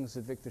of the things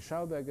that Victor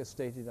Schauberger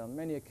stated on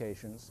many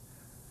occasions,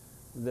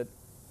 that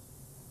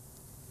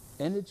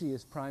energy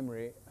is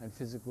primary and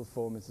physical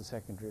form is the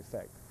secondary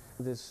effect.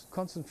 This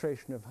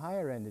concentration of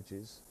higher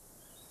energies,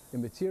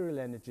 immaterial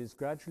energies,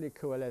 gradually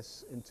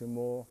coalesce into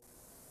more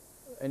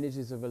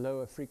energies of a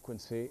lower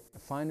frequency,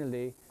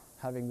 finally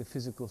having the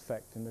physical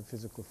effect in the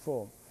physical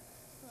form.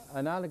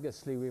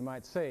 Analogously, we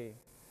might say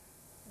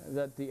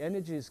that the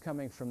energies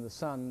coming from the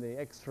sun, the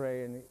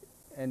X-ray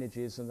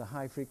energies and the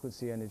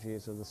high-frequency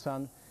energies of the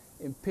sun,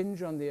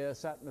 impinge on the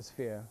Earth's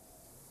atmosphere,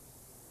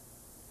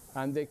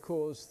 and they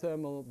cause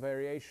thermal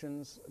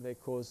variations, they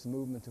cause the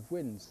movement of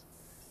winds,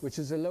 which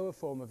is a lower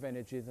form of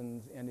energy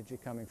than the energy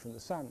coming from the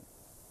sun.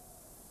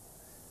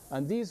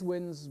 And these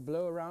winds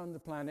blow around the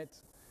planet,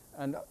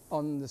 and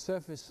on the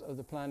surface of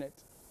the planet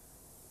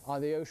are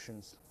the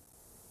oceans,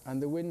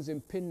 and the winds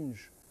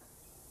impinge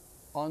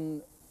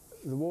on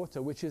the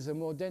water, which is a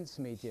more dense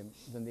medium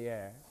than the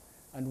air,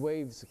 and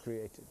waves are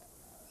created.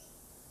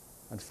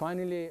 And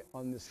finally,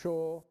 on the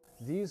shore,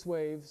 these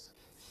waves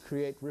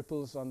create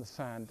ripples on the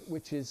sand,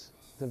 which is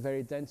the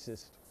very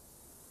densest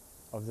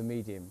of the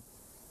medium.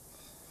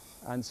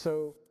 And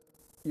so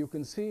you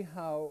can see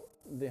how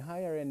the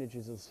higher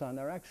energies of the sun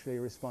are actually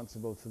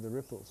responsible for the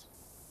ripples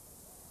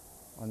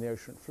on the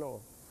ocean floor.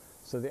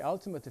 So the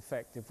ultimate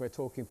effect, if we're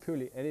talking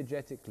purely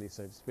energetically,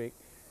 so to speak,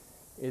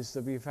 is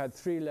that we've had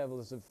three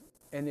levels of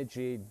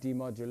energy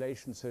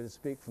demodulation, so to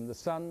speak, from the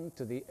sun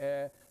to the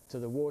air to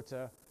the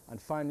water, and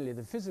finally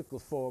the physical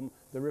form,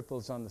 the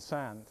ripples on the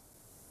sand,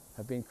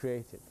 have been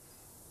created.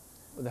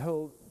 The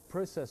whole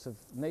process of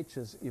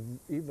nature's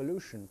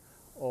evolution,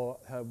 or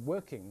her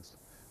workings,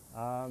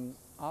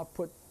 are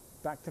put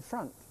back to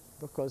front,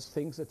 because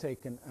things are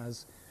taken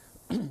as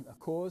a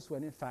cause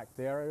when in fact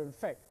they are an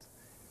effect.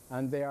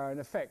 And they are an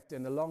effect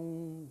in a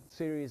long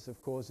series of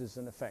causes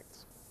and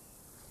effects.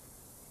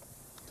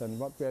 And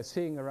what we are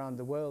seeing around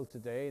the world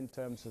today in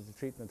terms of the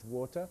treatment of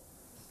water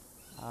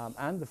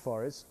and the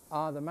forests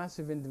are the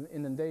massive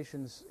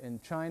inundations in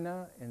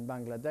China, in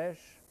Bangladesh,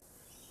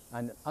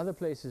 and other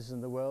places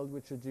in the world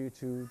which are due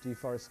to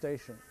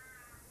deforestation.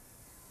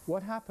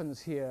 What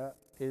happens here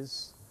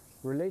is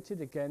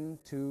related again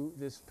to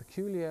this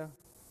peculiar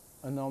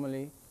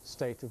anomaly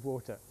state of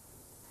water.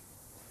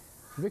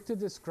 Victor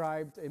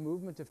described a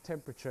movement of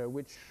temperature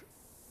which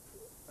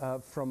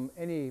from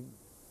any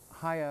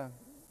higher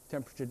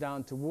temperature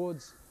down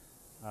towards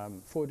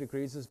 4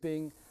 degrees as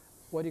being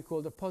what he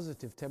called a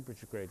positive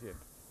temperature gradient.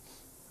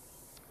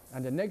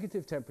 And a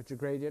negative temperature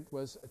gradient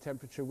was a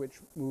temperature which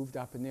moved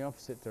up in the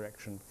opposite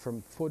direction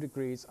from 4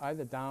 degrees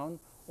either down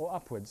or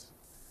upwards.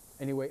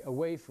 Anyway,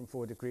 away from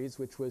 4 degrees,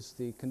 which was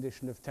the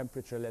condition of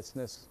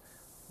temperaturelessness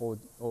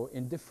or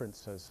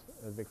indifference, as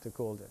Victor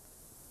called it.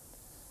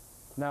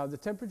 Now, the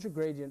temperature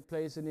gradient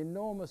plays an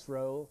enormous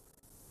role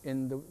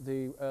in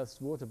the Earth's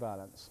water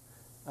balance,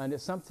 and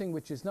it's something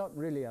which is not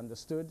really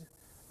understood,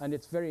 and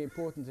it's very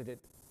important that it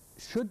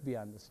should be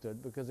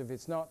understood, because if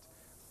it's not,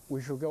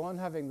 we shall go on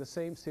having the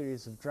same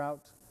series of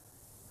drought,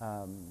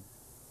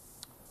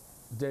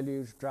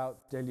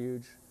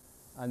 deluge,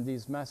 and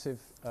these massive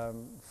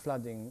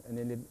flooding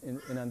and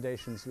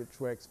inundations which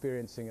we're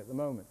experiencing at the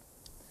moment.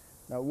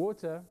 Now,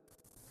 water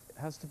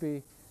has to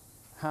be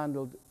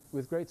handled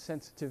with great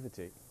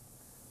sensitivity.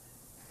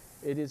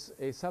 It is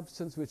a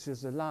substance which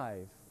is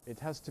alive. It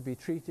has to be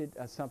treated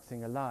as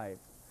something alive.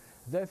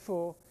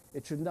 Therefore,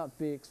 it should not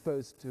be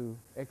exposed to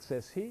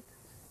excess heat.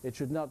 It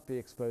should not be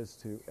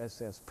exposed to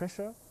excess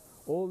pressure.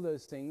 All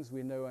those things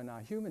we know in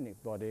our human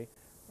body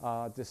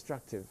are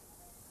destructive.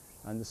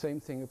 And the same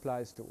thing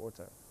applies to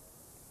water.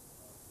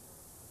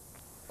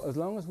 As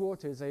long as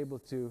water is able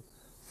to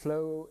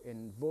flow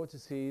in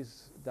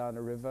vortices down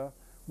a river,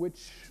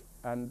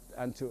 and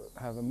to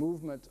have a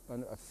movement,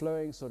 a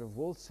flowing sort of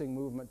waltzing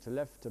movement to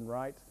left and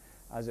right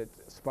as it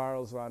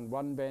spirals around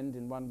one bend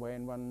in one way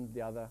and one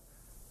the other,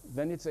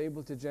 then it's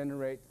able to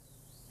generate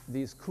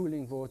these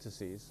cooling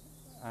vortices.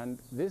 And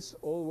this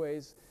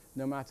always,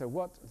 no matter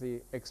what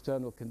the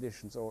external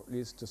conditions, or at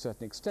least to a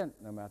certain extent,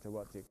 no matter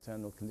what the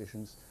external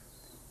conditions,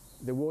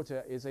 the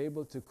water is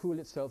able to cool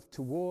itself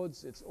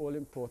towards its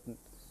all-important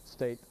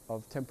state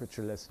of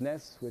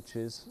temperaturelessness, which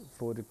is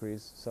 4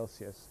 degrees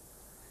Celsius.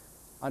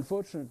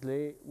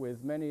 Unfortunately,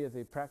 with many of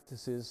the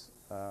practices,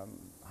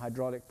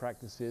 hydraulic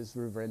practices,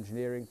 river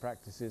engineering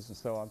practices, and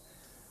so on,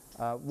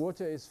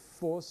 water is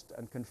forced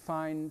and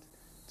confined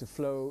to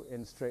flow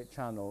in straight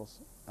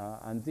channels,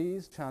 and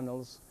these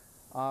channels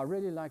are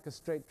really like a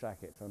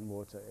straitjacket on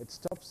water. It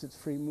stops its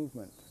free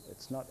movement.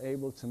 It's not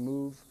able to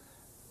move.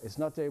 It's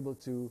not able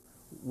to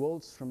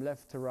waltz from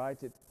left to right.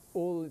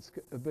 All its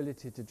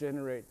ability to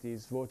generate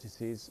these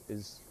vortices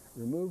is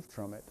removed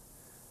from it.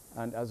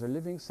 And as a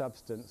living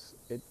substance,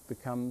 it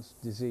becomes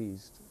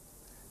diseased.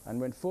 And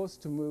when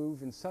forced to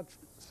move in such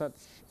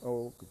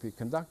or be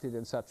conducted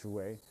in such a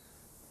way,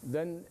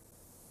 then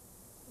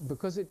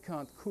because it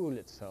can't cool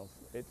itself,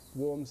 it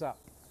warms up.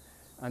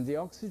 And the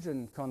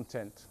oxygen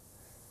content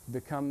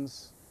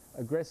becomes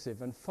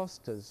aggressive and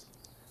fosters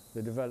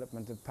the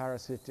development of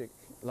parasitic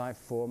life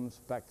forms,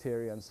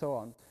 bacteria, and so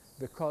on,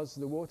 because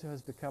the water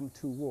has become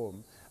too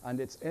warm. And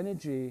its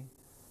energy,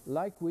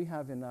 like we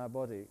have in our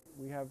body,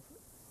 we have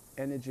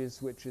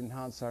energies which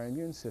enhance our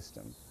immune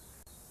system.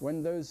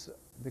 When those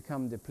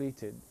become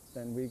depleted,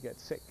 then we get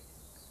sick.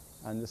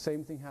 And the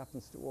same thing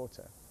happens to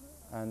water.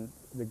 And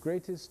the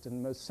greatest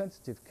and most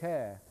sensitive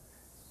care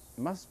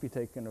must be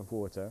taken of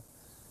water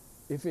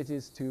if it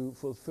is to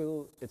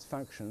fulfill its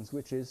functions,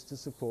 which is to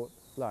support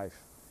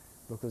life.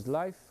 Because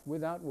life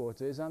without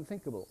water is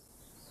unthinkable.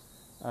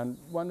 And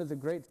one of the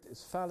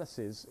greatest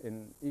fallacies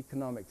in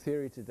economic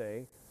theory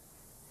today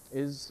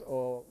is,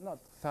 or not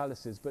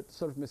fallacies, but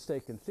sort of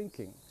mistaken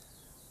thinking,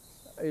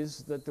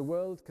 is that the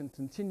world can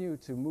continue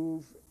to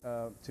move,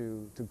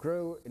 to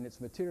grow in its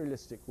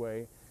materialistic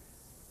way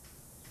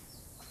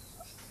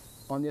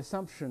on the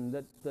assumption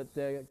that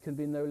there can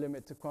be no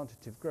limit to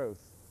quantitative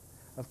growth.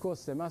 Of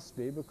course there must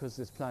be, because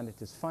this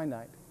planet is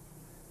finite,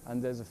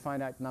 and there's a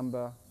finite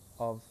number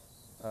of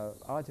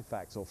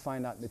artifacts or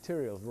finite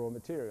materials, raw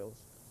materials.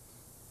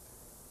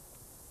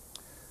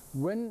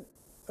 When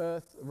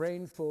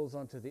rain falls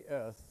onto the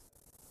earth,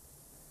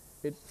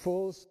 the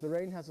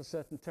rain has a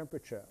certain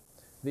temperature.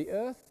 The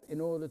earth,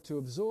 in order to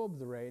absorb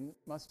the rain,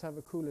 must have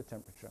a cooler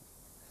temperature.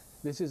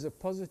 This is a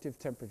positive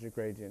temperature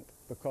gradient,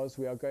 because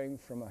we are going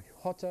from a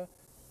hotter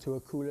to a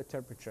cooler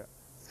temperature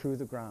through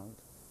the ground.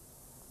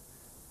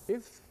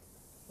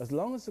 As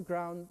long as the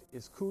ground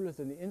is cooler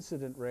than the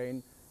incident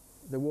rain,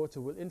 the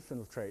water will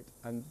infiltrate,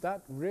 and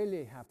that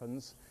really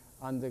happens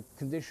under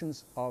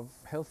conditions of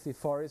healthy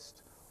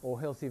forest or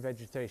healthy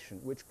vegetation,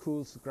 which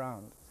cools the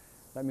ground.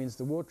 That means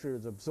the water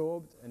is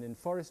absorbed, and in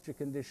forestry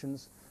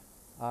conditions,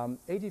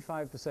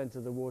 85%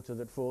 of the water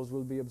that falls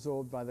will be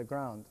absorbed by the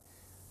ground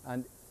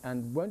and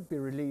won't be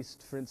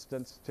released, for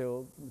instance,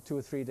 till 2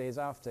 or 3 days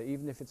after,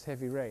 even if it's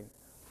heavy rain.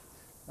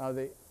 Now,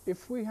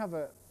 if we have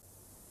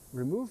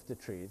removed the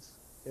trees,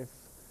 if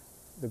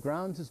the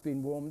ground has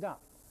been warmed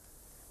up,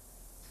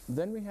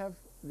 then we have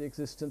the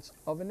existence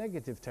of a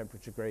negative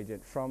temperature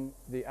gradient from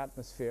the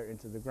atmosphere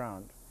into the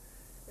ground.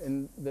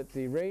 in that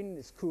the rain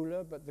is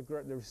cooler, but the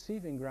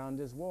receiving ground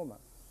is warmer.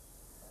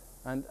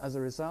 And as a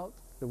result,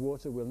 the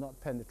water will not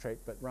penetrate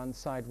but run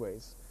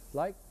sideways.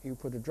 Like you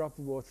put a drop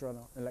of water on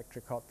an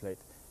electric hot plate,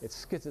 it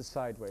skitters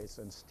sideways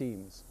and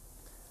steams.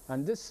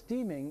 And this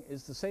steaming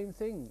is the same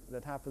thing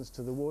that happens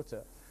to the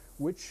water,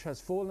 which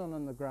has fallen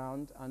on the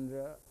ground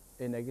under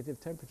a negative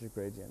temperature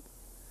gradient.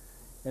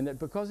 And that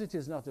because it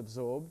is not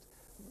absorbed,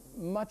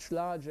 much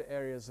larger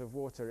areas of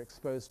water are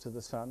exposed to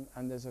the sun,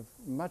 and there's a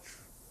much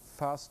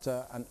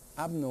faster and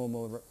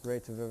abnormal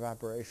rate of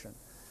evaporation,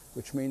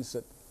 which means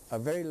that a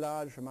very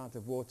large amount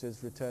of water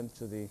is returned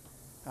to the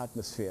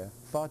atmosphere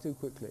far too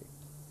quickly.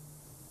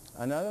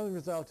 And as a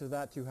result of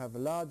that, you have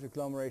large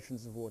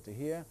agglomerations of water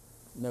here,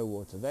 no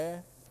water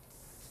there,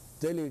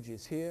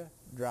 deluges here,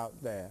 drought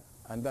there.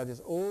 And that is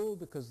all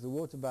because the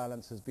water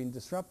balance has been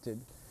disrupted,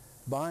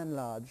 by and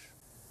large,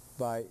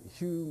 by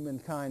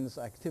humankind's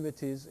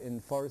activities in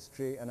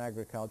forestry and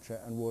agriculture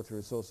and water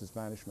resources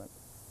management.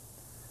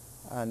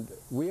 And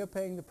we are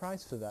paying the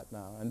price for that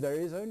now, and there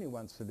is only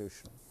one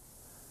solution,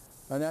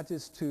 and that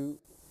is to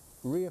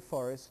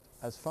reforest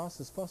as fast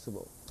as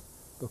possible,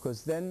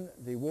 because then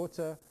the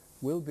water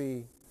will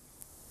be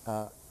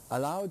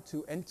allowed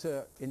to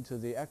enter into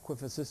the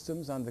aquifer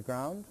systems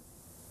underground.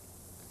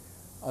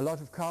 A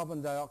lot of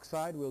carbon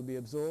dioxide will be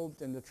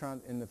absorbed in the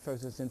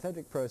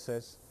photosynthetic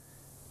process.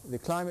 The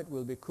climate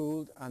will be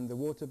cooled and the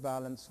water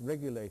balance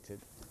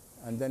regulated,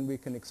 and then we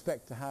can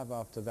expect to have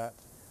after that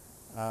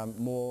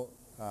more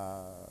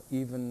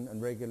even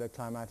and regular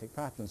climatic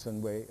patterns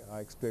than we are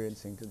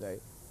experiencing today.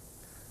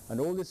 And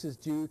all this is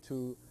due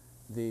to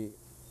the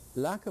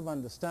lack of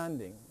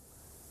understanding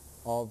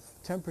of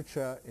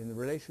temperature in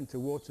relation to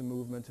water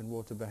movement and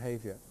water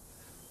behavior.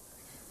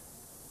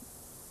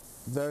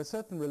 There are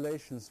certain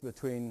relations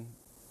between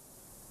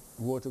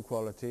water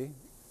quality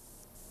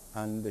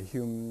and the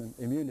human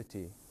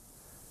immunity.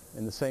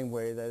 In the same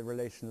way, there are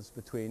relations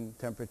between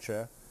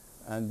temperature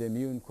and the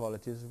immune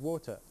qualities of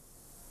water.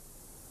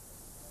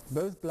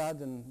 Both blood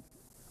and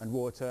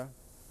water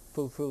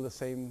fulfill the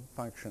same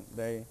function.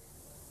 They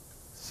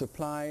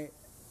supply,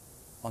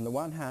 on the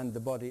one hand, the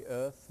body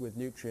earth with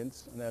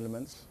nutrients and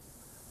elements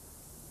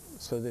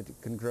so that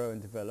it can grow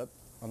and develop,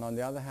 and on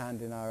the other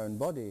hand, in our own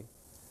body,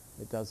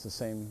 it does the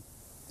same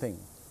thing.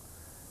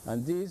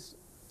 And these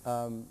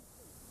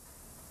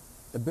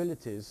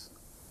abilities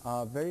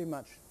are very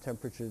much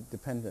temperature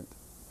dependent.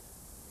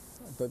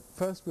 But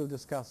first we'll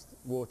discuss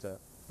water,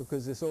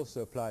 because this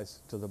also applies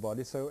to the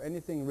body. So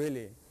anything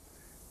really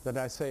that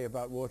I say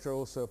about water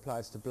also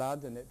applies to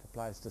blood, and it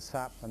applies to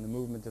sap and the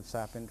movement of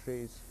sap in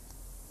trees.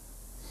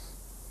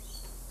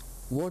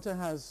 Water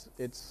has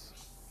its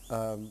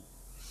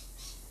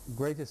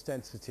greatest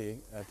density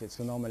at its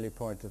anomaly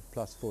point of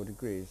 +4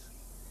 degrees.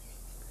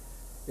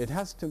 It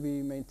has to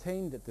be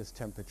maintained at this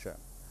temperature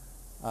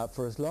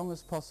for as long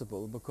as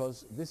possible,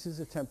 because this is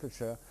a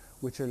temperature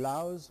which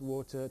allows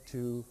water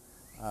to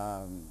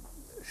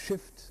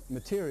shift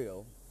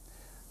material.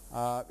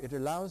 It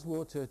allows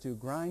water to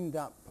grind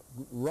up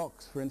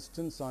rocks, for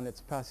instance, on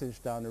its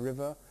passage down a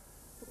river,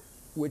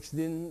 which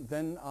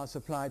then are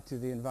supplied to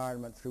the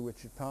environment through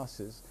which it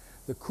passes.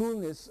 The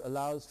coolness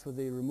allows for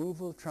the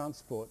removal,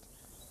 transport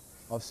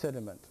of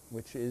sediment,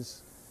 which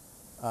is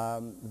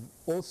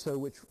also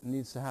which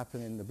needs to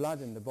happen in the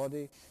blood, in the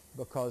body,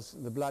 because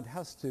the blood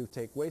has to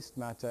take waste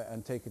matter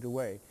and take it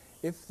away.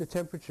 If the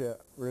temperature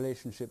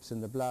relationships in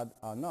the blood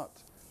are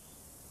not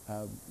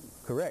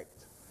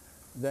correct,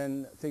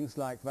 then things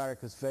like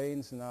varicose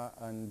veins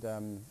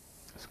and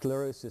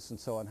sclerosis and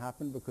so on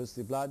happen, because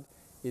the blood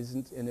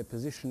isn't in a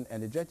position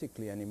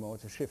energetically anymore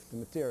to shift the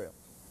material.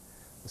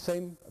 The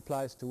same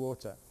applies to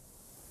water.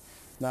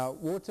 Now,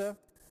 water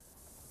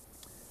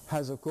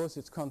has, of course,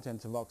 its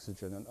content of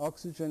oxygen, and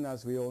oxygen,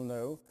 as we all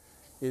know,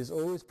 is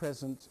always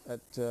present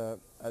at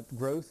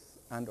growth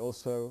and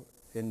also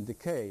in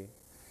decay.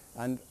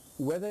 And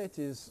whether it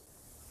is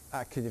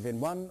active in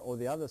one or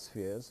the other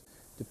spheres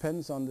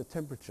depends on the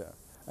temperature.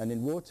 And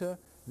in water,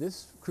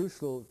 this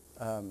crucial,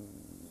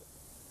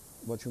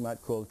 what you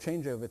might call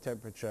changeover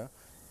temperature,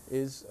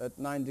 is at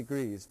 9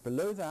 degrees.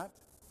 Below that,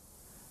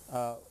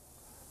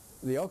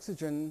 the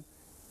oxygen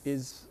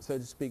is, so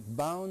to speak,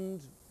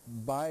 bound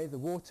by the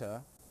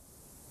water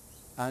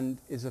and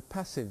is a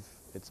passive.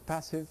 It's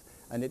passive,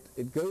 and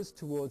it goes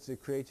towards the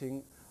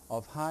creating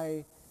of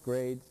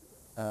high-grade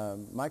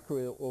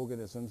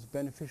microorganisms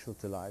beneficial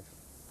to life.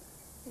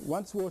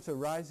 Once water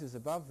rises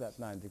above that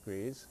 9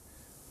 degrees,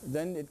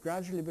 then it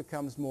gradually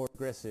becomes more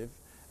aggressive,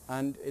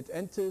 and it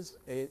enters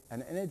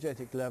an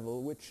energetic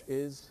level which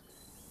is,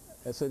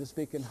 so to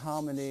speak, in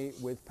harmony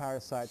with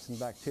parasites and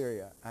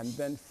bacteria, and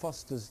then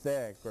fosters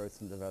their growth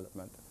and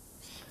development.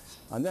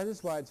 And that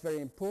is why it's very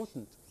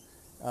important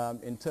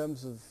in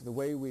terms of the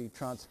way we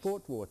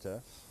transport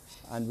water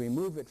and we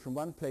move it from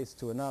one place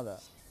to another,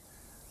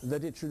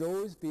 that it should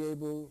always be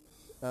able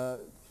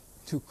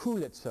to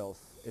cool itself.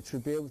 It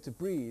should be able to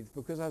breathe,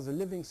 because as a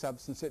living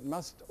substance it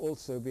must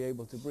also be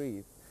able to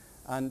breathe.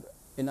 And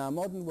in our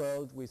modern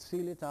world we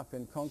seal it up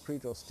in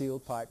concrete or steel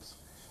pipes,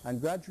 and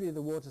gradually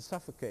the water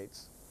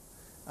suffocates.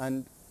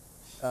 And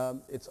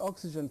its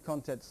oxygen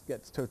content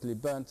gets totally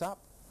burnt up.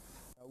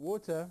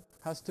 Water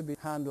has to be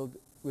handled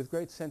with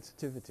great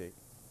sensitivity.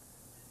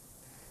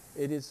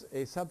 It is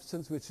a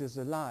substance which is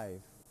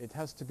alive. It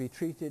has to be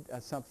treated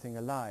as something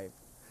alive.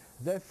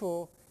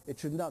 Therefore, it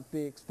should not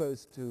be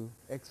exposed to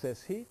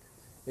excess heat.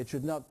 It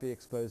should not be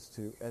exposed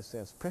to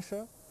excess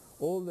pressure.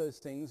 All those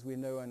things we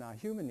know in our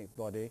human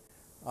body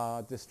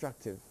are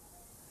destructive.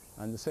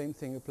 And the same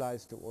thing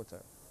applies to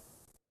water.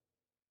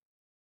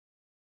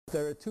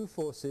 There are two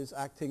forces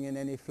acting in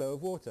any flow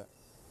of water.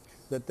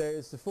 That there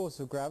is the force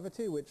of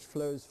gravity, which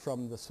flows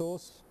from the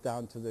source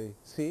down to the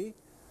sea,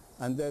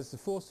 and there's the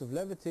force of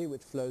levity,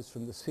 which flows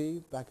from the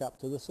sea back up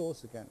to the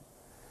source again.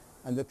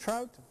 And the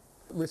trout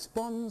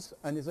responds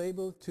and is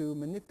able to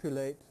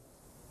manipulate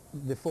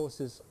the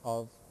forces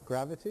of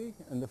gravity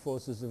and the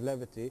forces of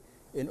levity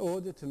in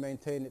order to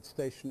maintain its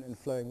station in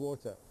flowing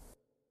water.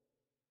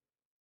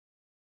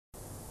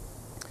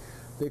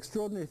 The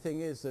extraordinary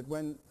thing is that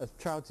when a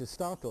trout is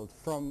startled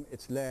from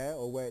its lair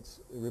or where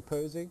it's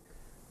reposing,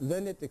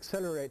 then it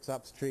accelerates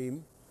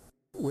upstream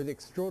with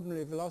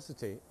extraordinary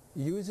velocity,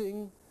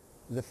 using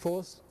the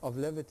force of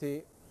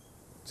levity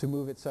to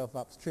move itself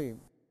upstream.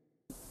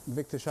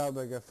 Victor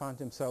Schauberger found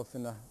himself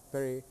in a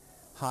very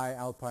high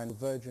alpine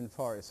virgin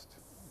forest,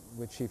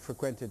 which he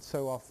frequented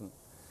so often,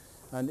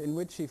 and in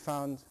which he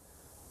found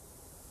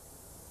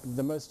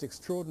the most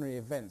extraordinary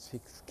events. He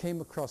came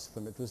across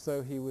them. It was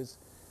though he was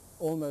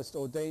almost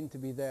ordained to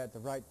be there at the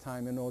right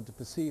time in order to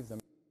perceive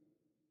them.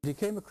 He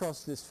came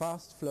across this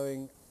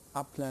fast-flowing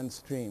upland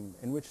stream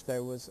in which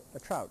there was a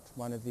trout,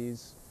 one of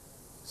these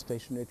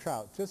stationary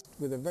trout, just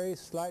with a very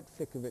slight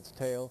flick of its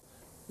tail,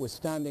 was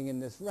standing in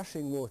this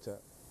rushing water.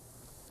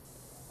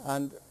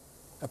 And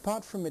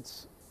apart from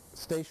its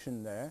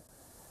station there,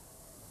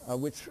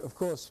 which of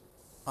course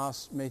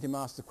made him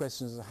ask the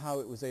questions of how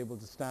it was able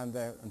to stand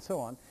there and so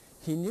on,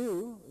 he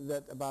knew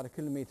that about a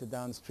kilometer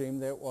downstream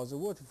there was a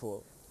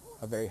waterfall,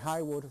 a very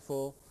high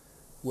waterfall,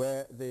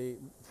 where the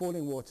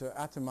falling water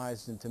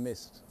atomized into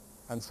mist.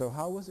 And so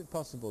how was it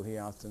possible, he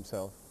asked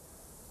himself,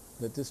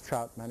 that this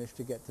trout managed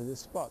to get to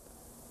this spot?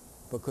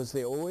 Because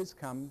they always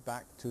come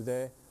back to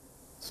their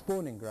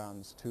spawning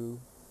grounds to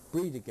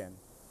breed again.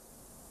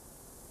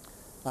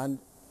 And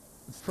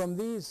from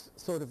these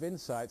sort of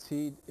insights,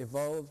 he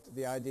evolved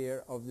the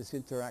idea of this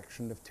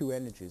interaction of two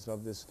energies,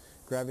 of this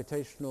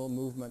gravitational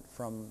movement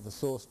from the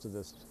source to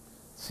the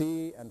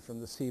sea and from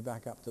the sea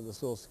back up to the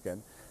source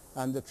again.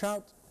 And the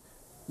trout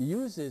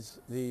uses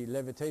the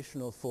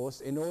levitational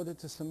force in order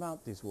to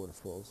surmount these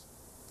waterfalls.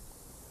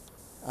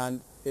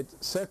 And it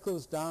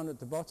circles down at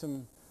the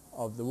bottom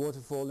of the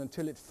waterfall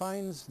until it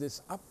finds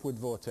this upward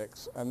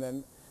vortex and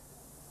then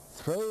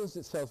throws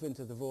itself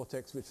into the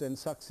vortex, which then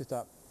sucks it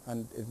up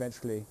and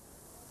eventually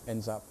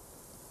ends up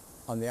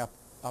on the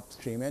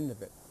upstream end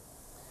of it.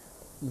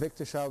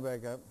 Victor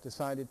Schauberger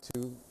decided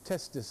to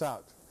test this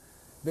out.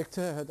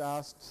 Victor had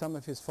asked some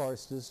of his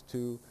foresters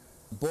to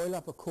boil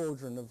up a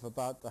cauldron of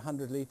about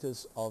 100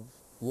 liters of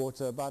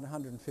water about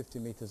 150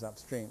 meters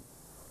upstream.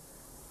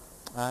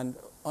 And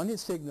on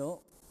his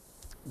signal,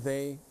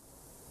 they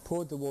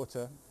poured the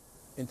water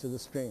into the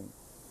stream.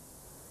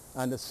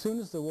 And as soon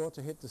as the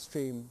water hit the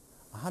stream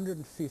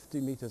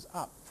 150 meters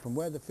up from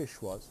where the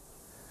fish was,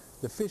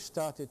 the fish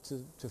started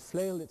to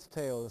flail its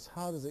tail as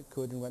hard as it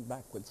could and went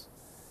backwards.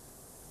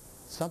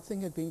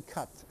 Something had been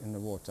cut in the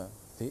water.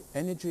 The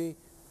energy,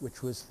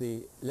 which was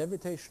the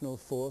levitational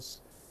force,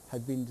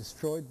 had been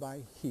destroyed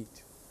by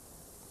heat.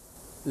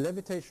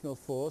 Levitational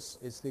force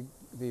is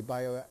the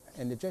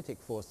bioenergetic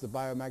force, the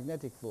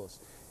biomagnetic force.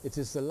 It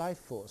is the life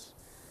force.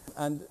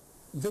 And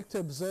Victor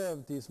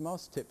observed these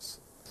moss tips.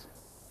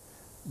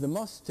 The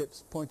moss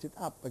tips pointed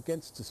up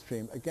against the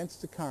stream,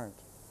 against the current.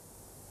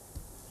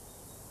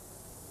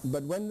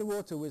 But when the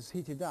water was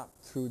heated up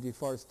through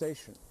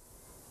deforestation,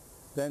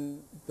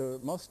 then the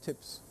moss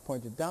tips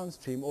pointed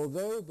downstream,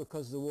 although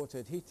because the water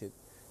had heated,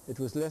 it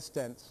was less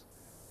dense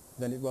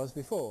than it was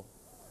before.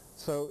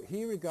 So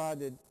he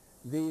regarded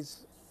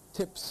these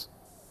tips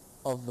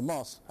of the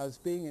moss as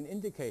being an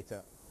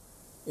indicator,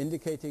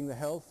 indicating the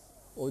health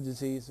or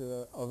disease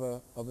of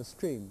a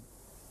stream.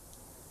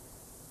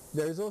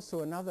 There is also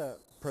another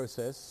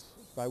process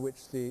by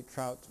which the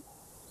trout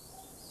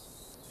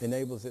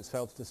enables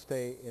itself to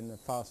stay in the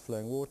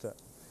fast-flowing water,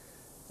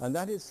 and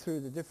that is through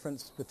the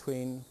difference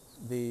between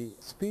the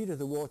speed of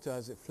the water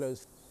as it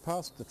flows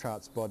past the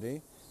trout's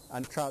body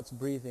and trout's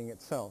breathing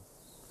itself.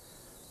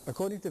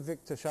 According to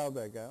Victor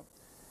Schauberger,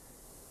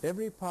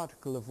 every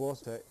particle of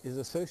water is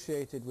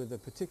associated with a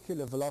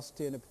particular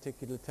velocity and a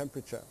particular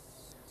temperature.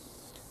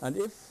 And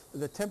if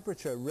the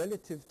temperature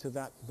relative to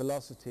that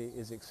velocity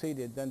is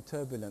exceeded, then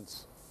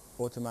turbulence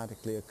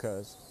automatically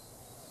occurs.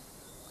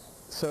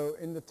 So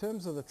in the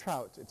terms of the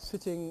trout, it's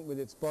sitting with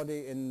its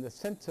body in the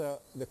center,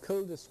 the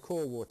coldest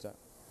core water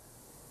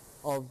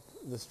of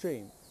the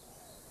stream.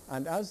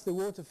 And as the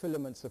water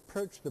filaments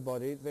approach the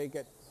body, they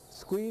get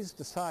squeezed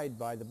aside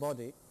by the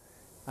body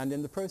and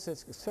in the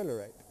process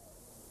accelerate.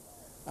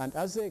 And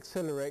as they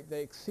accelerate,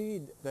 they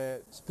exceed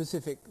their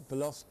specific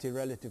velocity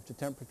relative to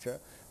temperature,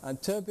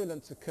 and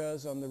turbulence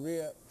occurs on the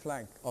rear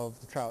flank of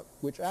the trout,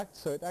 which acts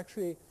so it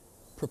actually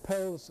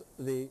propels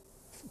the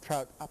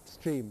trout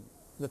upstream.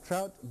 The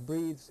trout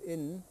breathes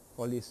in,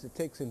 or at least it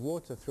takes in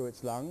water through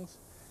its lungs,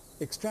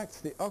 extracts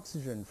the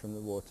oxygen from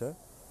the water,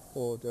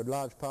 or a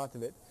large part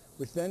of it,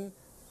 which then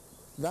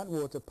that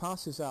water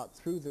passes out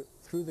through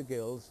the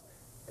gills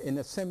in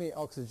a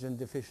semi-oxygen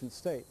deficient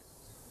state.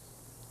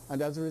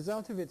 And as a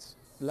result of its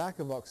lack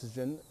of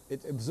oxygen,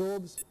 it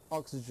absorbs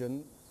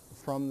oxygen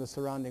from the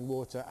surrounding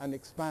water and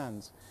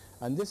expands.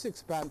 And this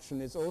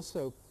expansion is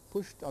also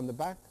pushed on the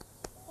back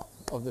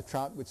of the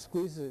trout, which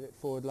squeezes it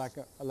forward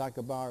like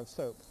a bar of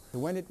soap.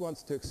 When it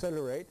wants to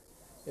accelerate,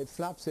 it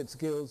flaps its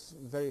gills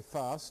very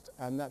fast,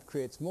 and that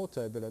creates more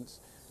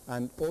turbulence.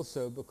 And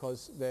also,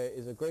 because there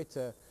is a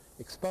greater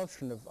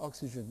expulsion of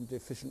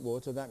oxygen-deficient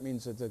water, that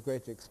means there's a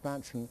greater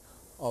expansion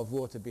of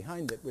water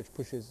behind it, which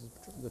pushes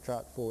the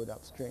trout forward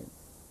upstream.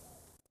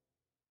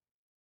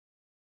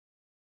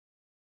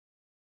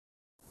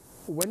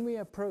 When we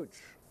approach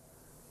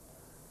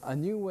a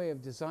new way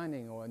of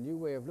designing or a new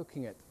way of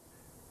looking at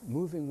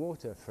moving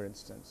water, for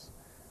instance,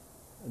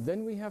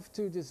 then we have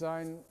to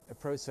design a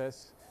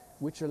process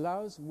which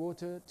allows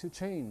water to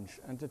change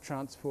and to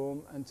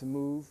transform and to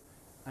move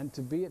and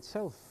to be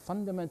itself,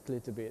 fundamentally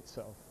to be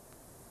itself.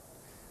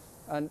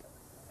 And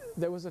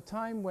there was a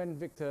time when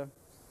Victor,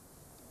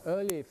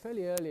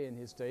 fairly early in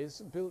his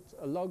days, built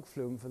a log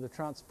flume for the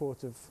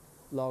transport of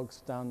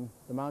logs down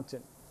the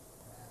mountain.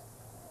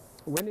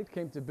 When it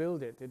came to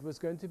build it, it was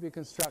going to be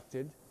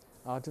constructed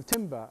out of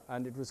timber,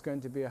 and it was going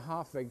to be a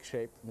half-egg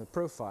shape in the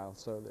profile,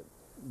 so that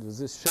there was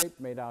this shape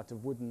made out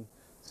of wooden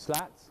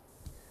slats.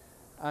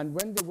 And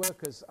when the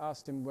workers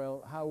asked him,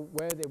 well,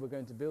 where they were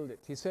going to build it,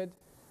 he said,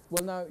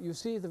 well, now, you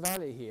see the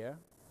valley here,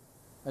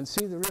 and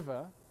see the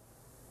river.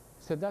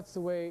 He said, that's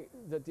the way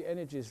that the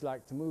energies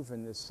like to move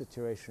in this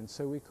situation,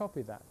 so we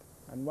copy that.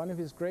 And one of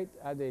his great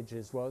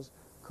adages was,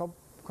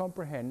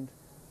 comprehend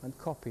and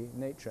copy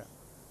nature.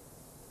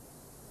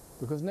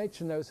 Because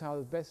nature knows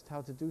best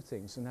how to do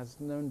things, and has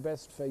known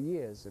best for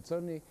years. It's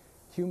only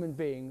human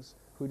beings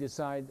who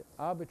decide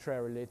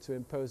arbitrarily to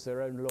impose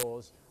their own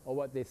laws, or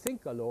what they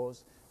think are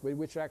laws,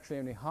 which are actually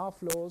only half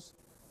laws.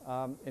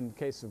 In the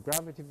case of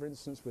gravity, for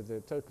instance, with the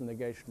total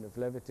negation of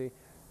levity,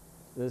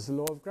 there's the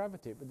law of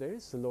gravity, but there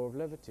is the law of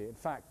levity. In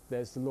fact,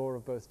 there's the law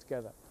of both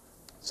together.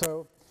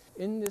 So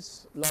in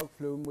this log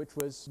flume, which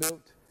was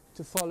built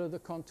to follow the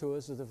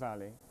contours of the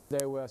valley,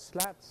 there were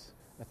slats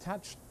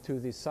attached to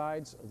the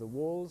sides of the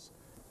walls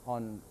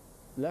on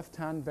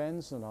left-hand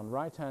bends and on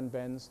right-hand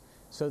bends,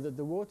 so that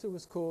the water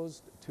was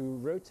caused to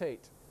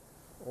rotate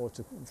or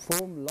to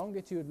form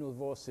longitudinal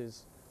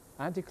forces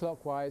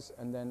anti-clockwise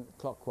and then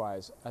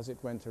clockwise as it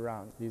went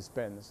around these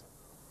bends.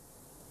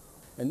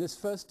 In this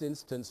first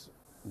instance,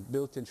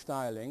 built in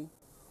Steyerling,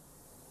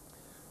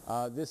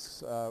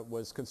 this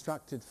was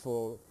constructed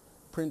for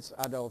Prince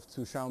Adolf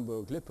zu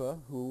Schaumburg-Lippe,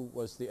 who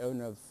was the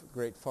owner of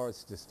great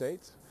forest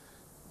estates,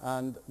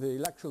 and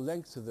the actual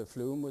length of the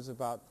flume was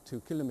about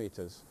 2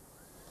 kilometers.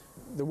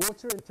 The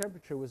water and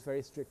temperature was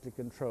very strictly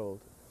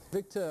controlled.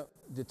 Victor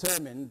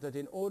determined that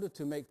in order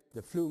to make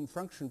the flume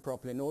function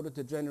properly, in order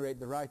to generate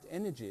the right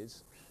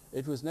energies,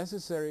 it was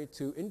necessary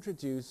to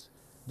introduce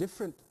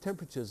different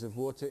temperatures of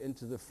water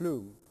into the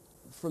flume.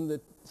 From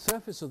the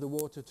surface of the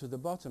water to the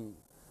bottom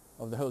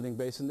of the holding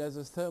basin, there's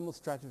a thermal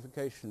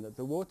stratification, that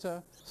the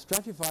water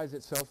stratifies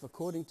itself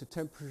according to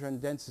temperature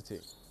and density,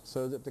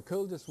 so that the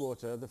coldest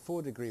water, the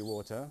 4-degree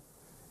water,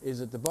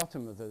 is at the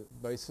bottom of the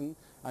basin,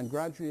 and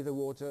gradually the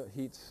water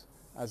heats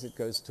as it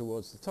goes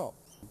towards the top.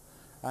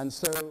 And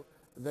so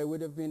there would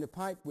have been a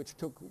pipe which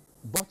took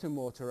bottom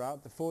water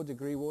out, the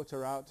 4-degree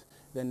water out,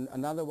 then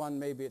another one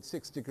maybe at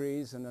 6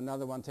 degrees, and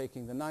another one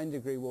taking the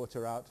 9-degree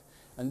water out.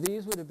 And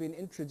these would have been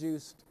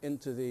introduced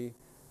into the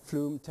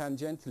flume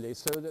tangentially,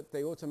 so that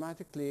they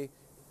automatically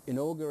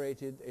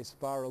inaugurated a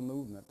spiral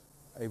movement,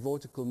 a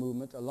vortical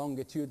movement, a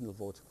longitudinal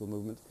vortical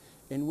movement,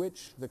 in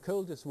which the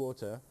coldest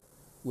water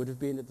would have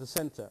been at the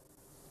center,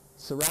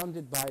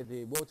 surrounded by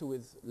the water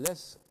with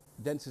less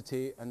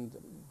density and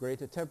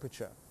greater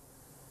temperature.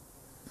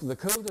 The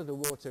colder the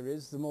water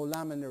is, the more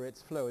laminar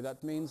its flow.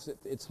 That means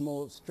that it's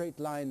more straight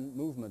line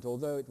movement,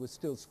 although it was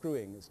still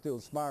screwing, it's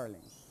still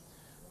spiraling.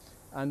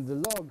 And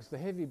the logs, the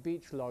heavy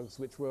beach logs,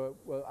 which were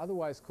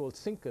otherwise called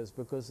sinkers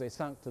because they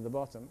sunk to the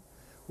bottom,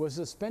 were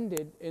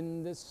suspended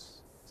in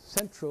this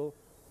central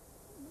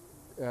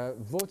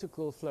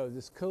vortical flow,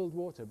 this cold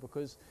water,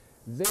 because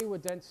they were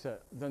denser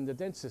than the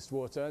densest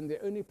water, and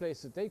the only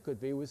place that they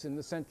could be was in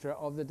the center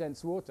of the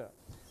dense water.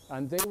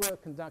 And they were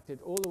conducted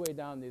all the way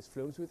down these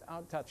flumes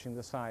without touching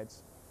the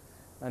sides.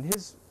 And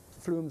his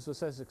flumes were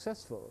so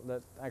successful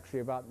that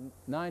actually about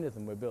 9 of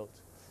them were built.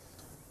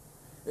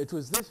 It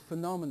was this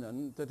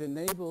phenomenon that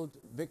enabled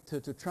Victor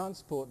to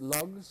transport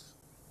logs,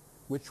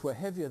 which were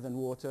heavier than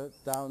water,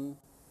 down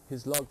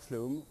his log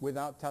flume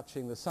without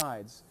touching the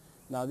sides.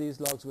 Now these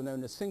logs were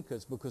known as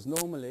sinkers because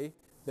normally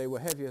they were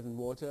heavier than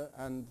water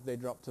and they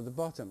dropped to the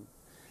bottom.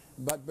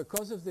 But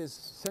because of this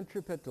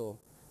centripetal,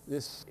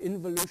 this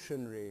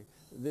involutionary,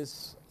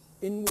 this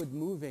inward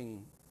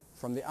moving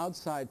from the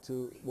outside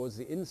towards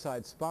the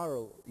inside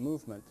spiral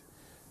movement,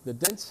 the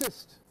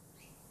densest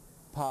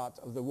part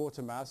of the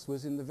water mass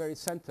was in the very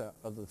center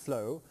of the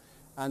flow,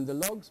 and the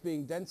logs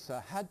being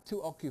denser had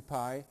to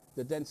occupy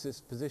the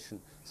densest position,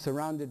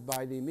 surrounded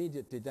by the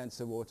immediately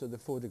denser water, the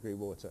 4-degree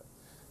water.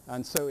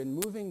 And so in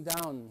moving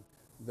down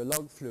the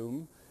log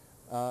flume,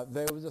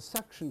 there was a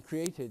suction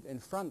created in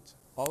front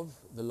of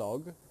the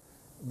log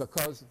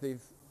because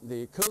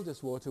the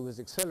coldest water was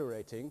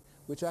accelerating,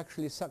 which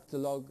actually sucked the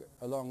log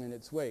along in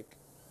its wake.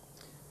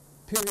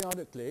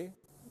 Periodically,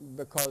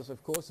 because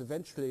of course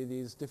eventually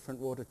these different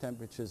water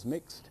temperatures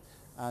mixed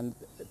and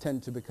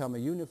tend to become a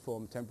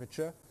uniform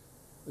temperature,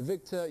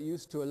 Victor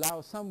used to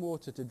allow some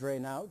water to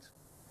drain out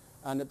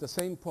and at the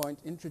same point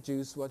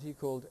introduce what he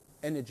called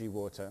energy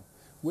water,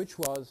 which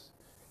was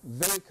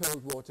very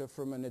cold water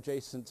from an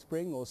adjacent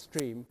spring or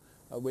stream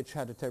which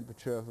had a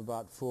temperature of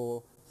about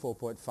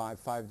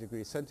 4.5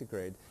 degrees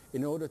centigrade,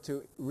 in order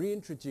to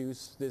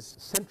reintroduce this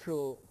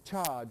central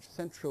charge,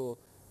 central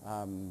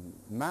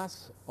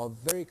mass of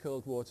very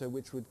cold water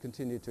which would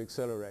continue to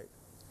accelerate.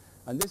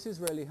 And this is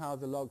really how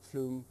the log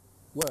flume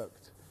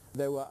worked.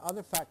 There were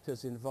other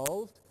factors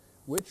involved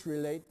which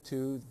relate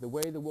to the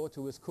way the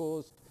water was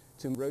caused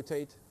to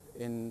rotate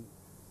in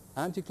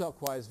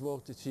anti-clockwise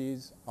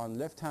vortices on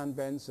left-hand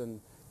bends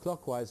and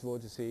clockwise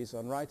vortices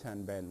on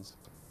right-hand bends.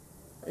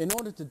 In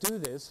order to do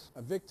this,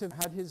 Victor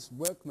had his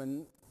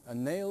workmen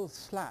nail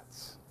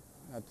slats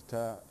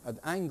at an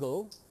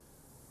angle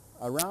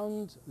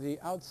around the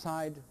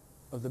outside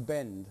of the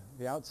bend,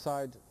 the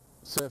outside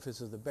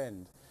surface of the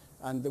bend.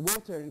 And the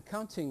water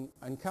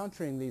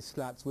encountering these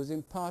slats was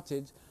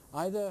imparted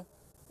either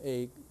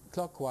a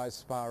clockwise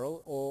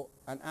spiral or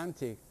an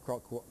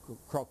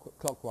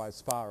anti-clockwise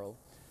spiral,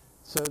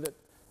 so that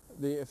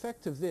the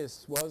effect of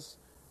this was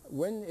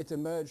when it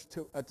emerged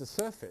at the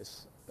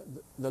surface,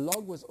 the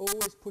log was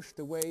always pushed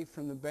away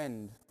from the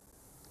bend,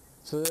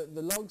 so that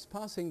the logs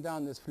passing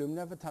down this flume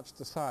never touched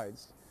the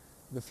sides.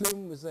 The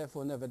flume was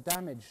therefore never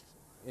damaged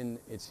in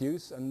its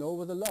use, and nor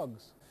were the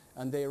logs,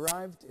 and they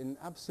arrived in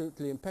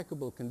absolutely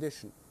impeccable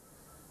condition.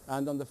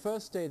 And on the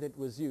first day that it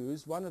was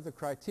used, one of the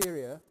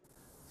criteria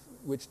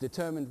which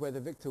determined whether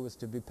Victor was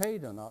to be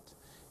paid or not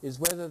is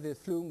whether the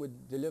flume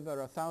would deliver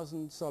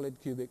 1,000 solid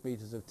cubic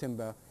meters of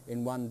timber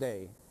in one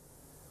day.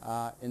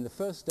 In the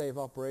first day of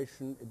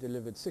operation, it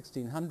delivered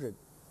 1,600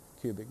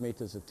 cubic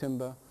meters of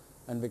timber,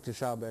 and Victor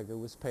Schauberger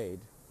was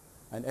paid.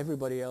 And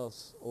everybody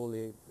else, all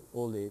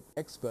the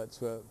experts,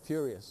 were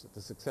furious at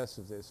the success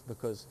of this,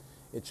 because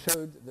it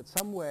showed that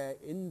somewhere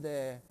in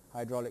their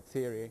hydraulic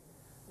theory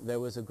there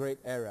was a great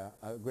error,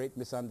 a great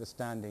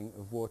misunderstanding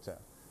of water.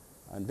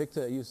 And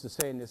Victor used to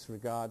say in this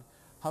regard,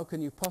 how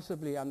can you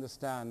possibly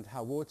understand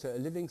how water, a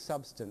living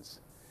substance,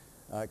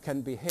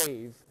 can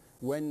behave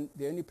when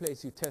the only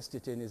place you test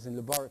it in is in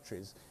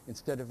laboratories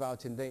instead of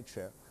out in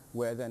nature,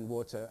 where then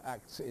water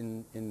acts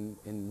in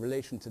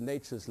relation to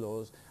nature's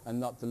laws and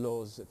not the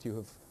laws that you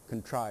have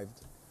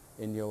contrived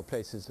in your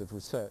places of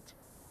research.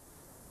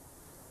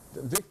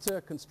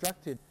 Victor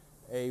constructed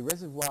a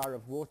reservoir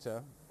of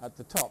water at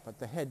the top, at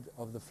the head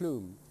of the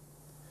flume.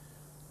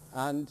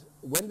 And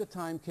when the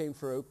time came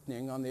for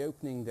opening, on the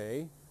opening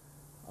day,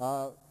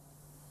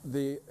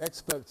 the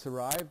experts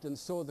arrived and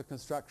saw the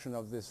construction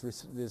of this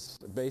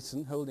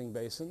basin, holding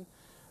basin,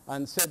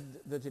 and said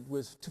that it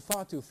was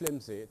far too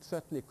flimsy. It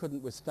certainly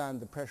couldn't withstand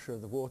the pressure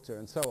of the water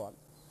and so on.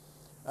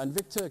 And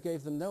Victor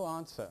gave them no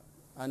answer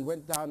and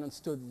went down and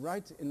stood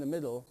right in the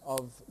middle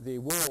of the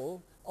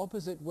wall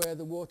opposite where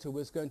the water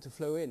was going to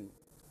flow in.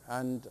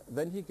 And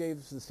then he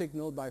gave the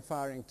signal by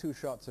firing 2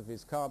 shots of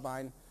his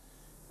carbine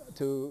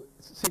to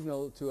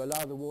signal to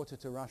allow the water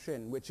to rush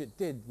in, which it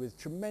did with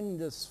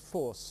tremendous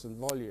force and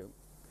volume.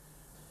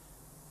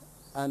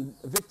 And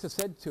Victor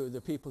said to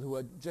the people who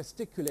were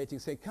gesticulating,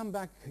 saying, "Come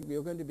back,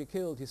 you're going to be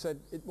killed." He said,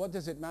 "What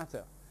does it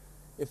matter?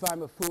 If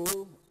I'm a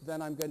fool,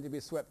 then I'm going to be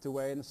swept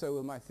away, and so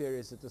will my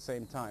theories at the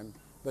same time.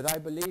 But I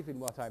believe in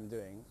what I'm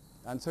doing."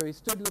 And so he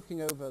stood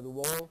looking over the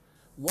wall,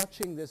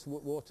 watching this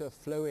water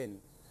flow in.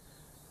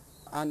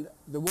 And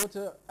the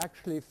water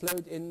actually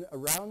flowed in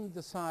around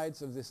the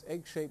sides of this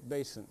egg-shaped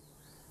basin.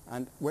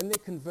 And when they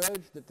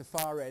converged at the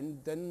far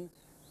end, then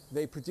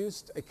they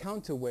produced a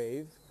counter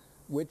wave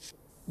which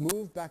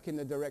moved back in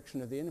the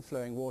direction of the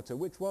inflowing water,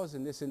 which was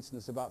in this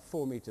instance about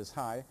 4 meters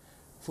high,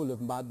 full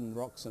of mud and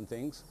rocks and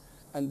things,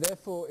 and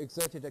therefore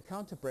exerted a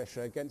counter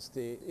pressure against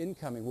the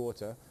incoming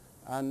water,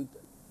 and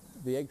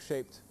the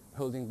egg-shaped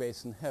holding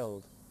basin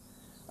held.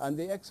 And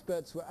the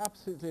experts were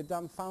absolutely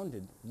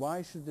dumbfounded.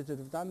 Why should it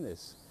have done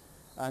this?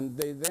 And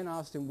they then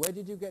asked him, "Where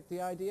did you get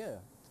the idea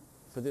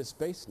for this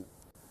basin?"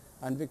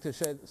 And Victor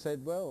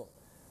said, "Well,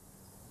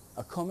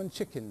 a common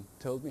chicken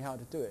told me how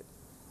to do it."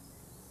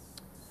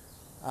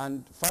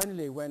 And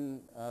finally,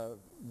 when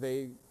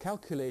they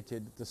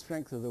calculated the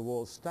strength of the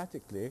wall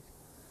statically,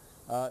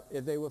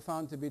 they were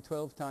found to be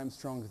 12 times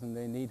stronger than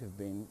they need have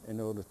been in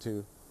order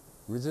to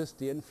resist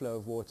the inflow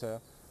of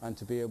water and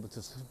to be able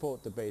to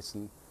support the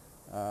basin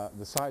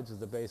the sides of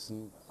the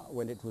basin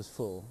when it was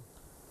full.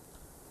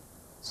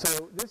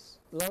 So this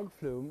log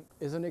flume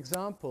is an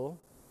example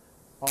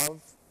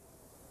of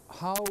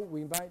how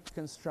we might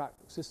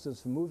construct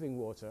systems for moving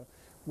water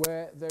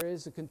where there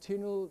is a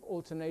continual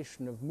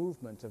alternation of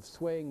movement, of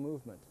swaying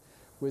movement,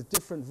 with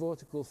different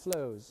vortical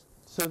flows,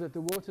 so that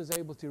the water is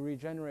able to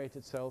regenerate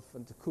itself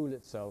and to cool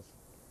itself.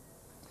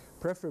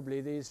 Preferably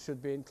these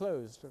should be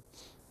enclosed,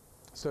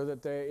 so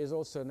that there is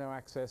also no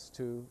access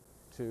to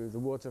the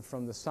water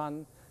from the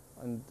sun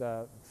and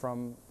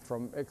from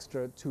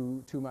extra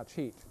too much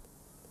heat.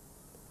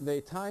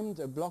 They timed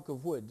a block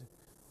of wood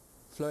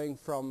flowing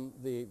from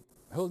the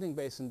holding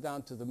basin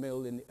down to the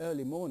mill in the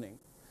early morning,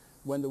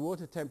 when the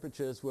water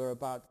temperatures were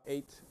about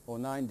 8 or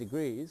 9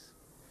 degrees,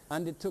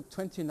 and it took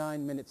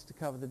 29 minutes to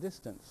cover the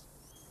distance.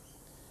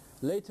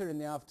 Later in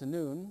the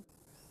afternoon,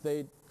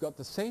 they got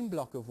the same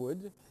block of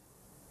wood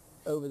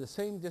over the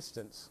same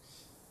distance,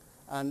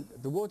 and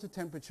the water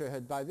temperature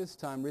had by this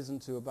time risen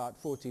to about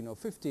 14 or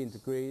 15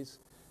 degrees,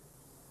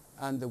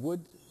 and the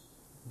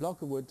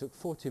block of wood took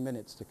 40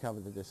 minutes to cover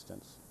the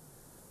distance.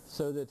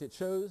 So that it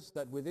shows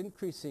that with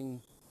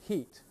increasing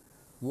heat,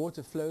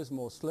 water flows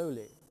more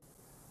slowly.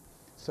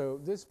 So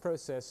this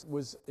process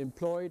was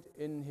employed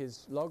in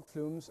his log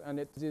flumes, and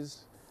it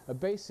is a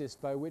basis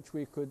by which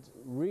we could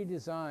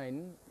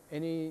redesign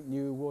any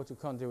new water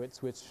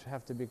conduits which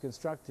have to be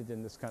constructed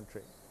in this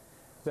country.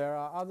 There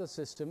are other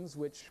systems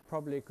which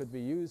probably could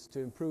be used to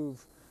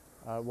improve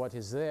what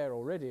is there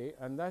already,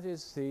 and that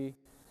is the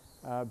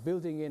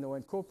building in or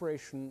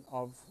incorporation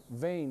of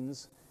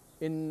veins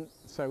in,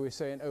 so we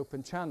say, an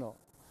open channel,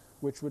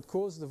 which would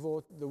cause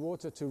the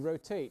water to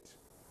rotate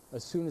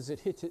as soon as it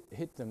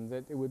hit them,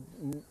 that it would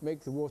make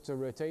the water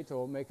rotate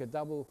or make a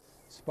double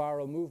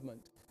spiral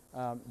movement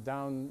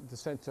down the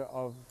center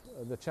of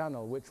the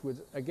channel, which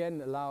would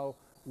again allow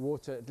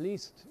water at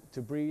least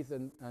to breathe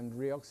and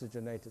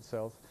reoxygenate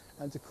itself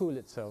and to cool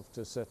itself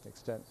to a certain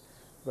extent.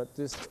 But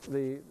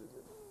the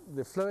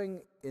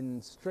flowing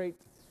in straight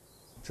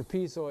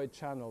trapezoid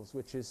channels,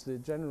 which is the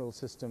general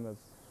system of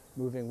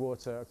moving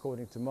water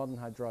according to modern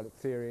hydraulic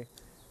theory,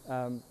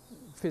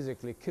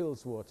 physically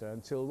kills water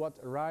until what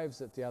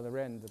arrives at the other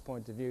end, the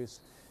point of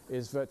use,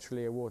 is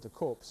virtually a water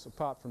corpse,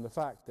 apart from the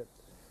fact that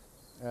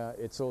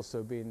it's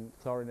also been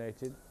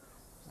chlorinated,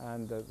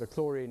 and the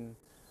chlorine,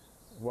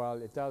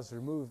 while it does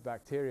remove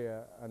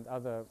bacteria and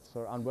other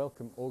sort of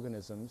unwelcome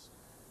organisms,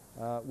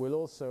 will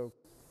also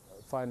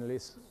finally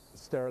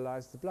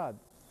sterilize the blood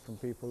from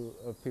people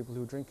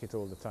who drink it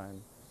all the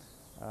time.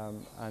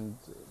 And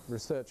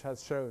research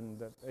has shown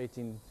that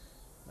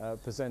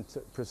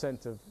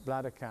 18% of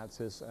bladder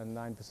cancers and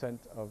 9%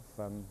 of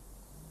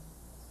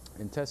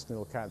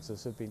intestinal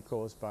cancers have been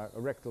caused by,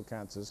 rectal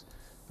cancers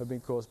have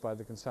been caused by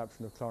the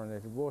consumption of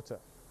chlorinated water.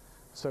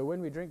 So when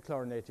we drink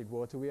chlorinated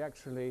water, we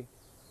actually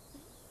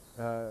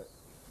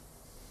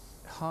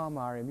harm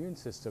our immune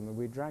system, and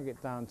we drag it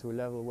down to a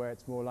level where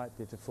it's more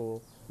likely to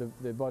fall,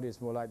 the body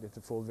is more likely to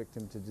fall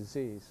victim to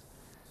disease.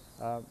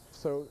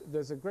 So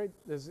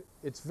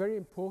it's very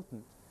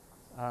important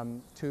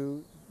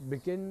to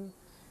begin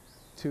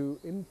to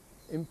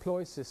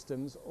employ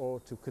systems or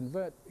to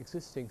convert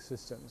existing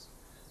systems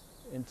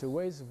into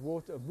ways of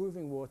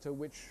moving water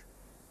which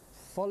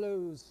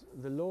follows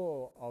the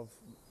law of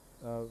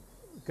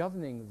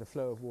governing the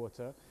flow of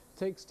water,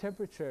 takes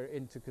temperature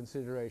into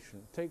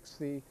consideration, takes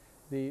the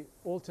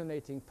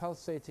alternating,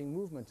 pulsating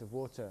movement of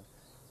water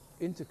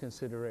into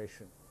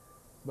consideration,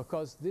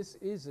 because this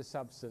is a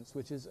substance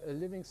which is a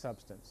living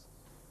substance,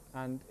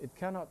 and it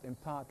cannot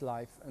impart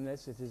life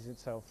unless it is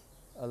itself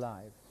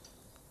alive.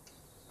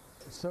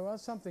 So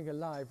as something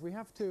alive, we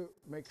have to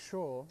make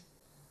sure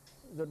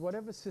that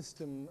whatever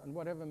system and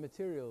whatever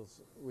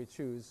materials we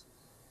choose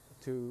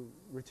to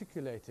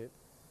reticulate it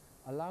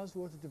allows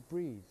water to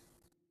breathe.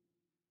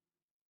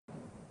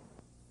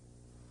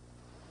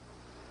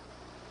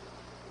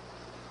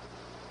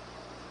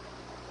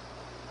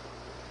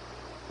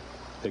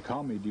 They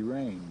call me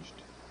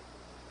deranged.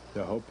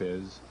 The hope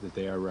is that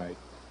they are right.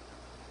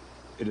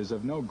 It is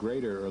of no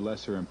greater or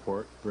lesser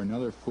import for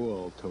another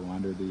fool to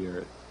wander the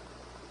earth.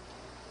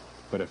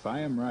 But if I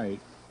am right,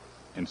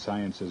 and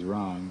science is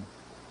wrong,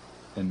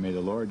 then may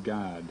the Lord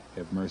God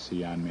have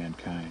mercy on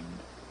mankind.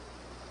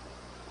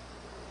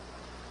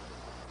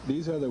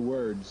 These are the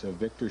words of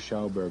Victor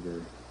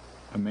Schauberger,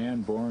 a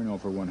man born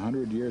over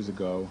 100 years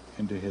ago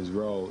into his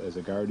role as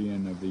a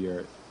guardian of the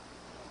earth.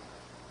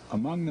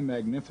 Among the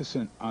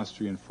magnificent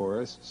Austrian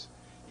forests,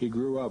 he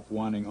grew up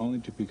wanting only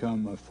to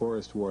become a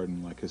forest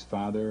warden like his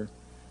father,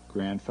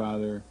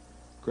 grandfather,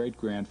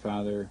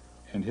 great-grandfather,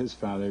 and his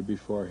father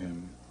before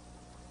him.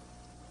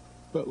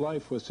 But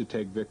life was to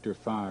take Victor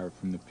far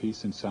from the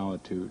peace and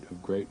solitude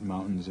of great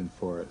mountains and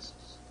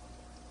forests.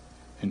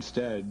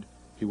 Instead,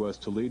 he was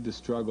to lead the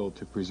struggle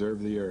to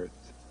preserve the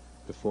earth,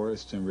 the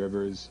forests and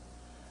rivers,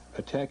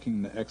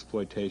 attacking the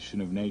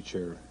exploitation of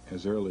nature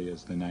as early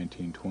as the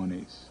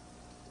 1920s.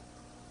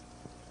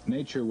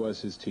 Nature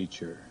was his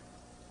teacher.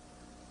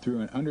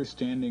 Through an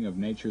understanding of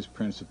nature's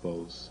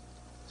principles,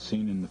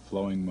 seen in the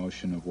flowing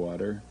motion of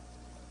water,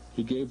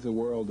 He gave the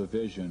world a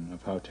vision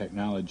of how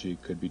technology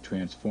could be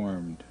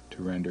transformed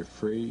to render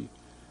free,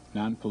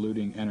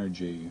 non-polluting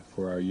energy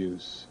for our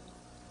use.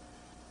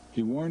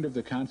 He warned of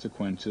the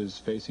consequences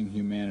facing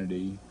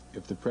humanity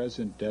if the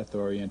present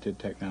death-oriented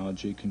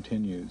technology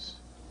continues.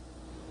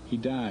 He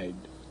died,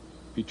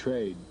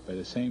 betrayed by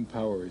the same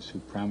powers who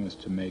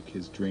promised to make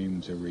his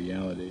dreams a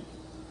reality,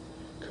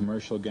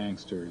 commercial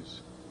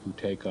gangsters who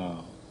take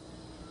all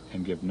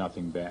and give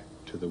nothing back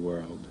to the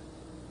world.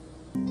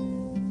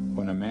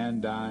 When a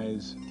man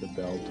dies, the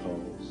bell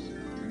tolls.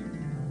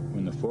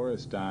 When the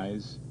forest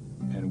dies,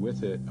 and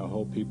with it a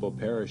whole people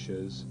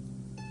perishes,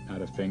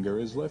 not a finger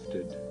is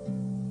lifted.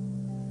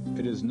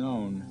 It is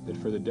known that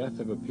for the death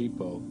of a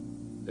people,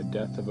 the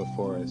death of a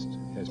forest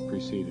has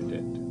preceded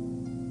it.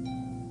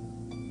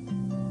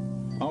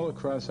 All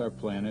across our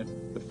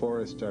planet, the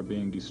forests are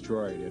being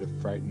destroyed at a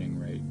frightening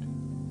rate.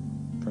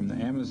 From the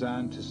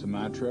Amazon to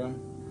Sumatra,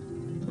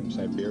 from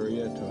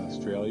Siberia to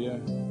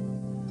Australia,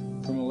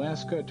 from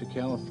Alaska to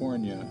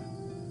California,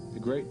 the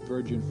great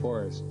virgin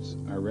forests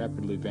are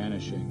rapidly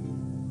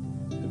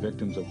vanishing, the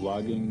victims of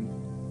logging,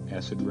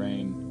 acid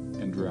rain,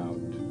 and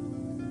drought.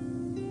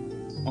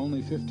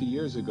 Only 50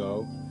 years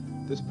ago,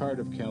 this part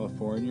of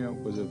California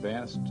was a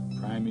vast,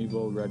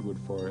 primeval redwood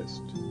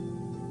forest,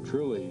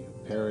 truly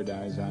a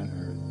paradise on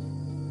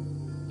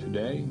earth.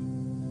 Today,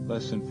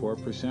 less than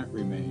 4%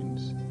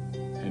 remains,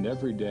 and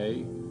every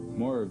day,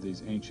 more of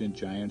these ancient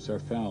giants are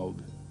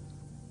felled.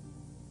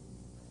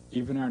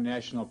 Even our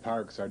national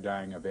parks are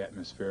dying of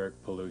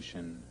atmospheric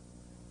pollution.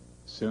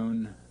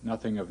 Soon,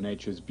 nothing of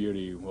nature's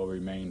beauty will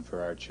remain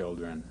for our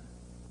children.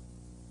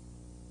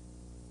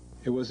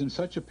 It was in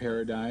such a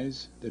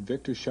paradise that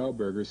Victor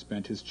Schauberger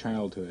spent his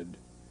childhood,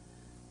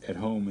 at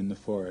home in the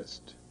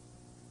forest.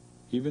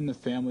 Even the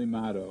family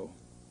motto,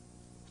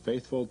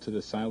 "Faithful to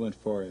the silent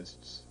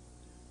forests,"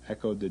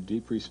 echoed the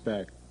deep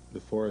respect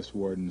the forest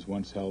wardens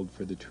once held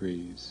for the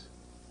trees.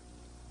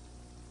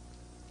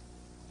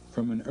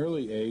 From an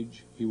early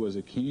age, he was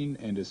a keen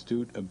and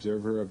astute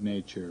observer of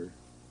nature.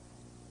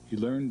 He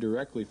learned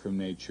directly from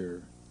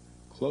nature,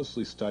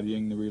 closely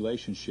studying the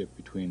relationship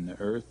between the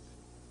earth,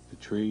 the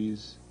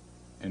trees,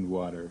 and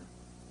water.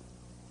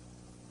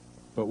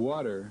 But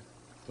water,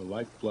 the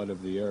lifeblood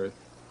of the earth,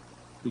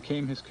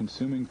 became his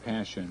consuming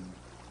passion,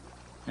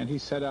 and he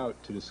set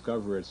out to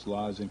discover its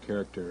laws and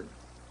character,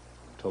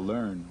 to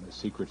learn the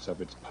secrets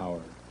of its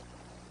power.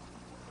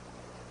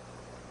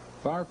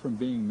 Far from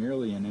being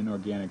merely an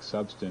inorganic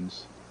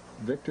substance,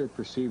 Victor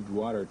perceived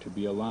water to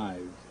be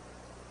alive,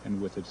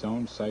 and with its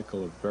own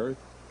cycle of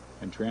birth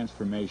and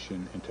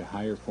transformation into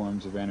higher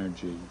forms of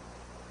energy.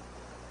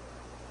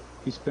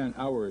 He spent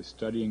hours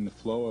studying the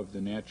flow of the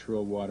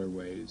natural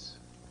waterways,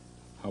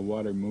 how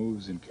water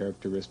moves in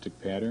characteristic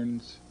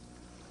patterns,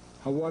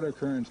 how water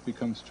currents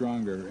become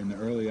stronger in the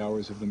early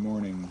hours of the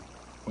morning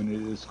when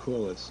it is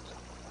coolest,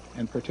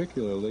 and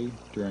particularly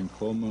during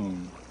full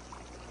moon.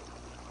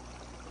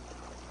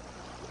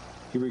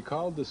 He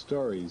recalled the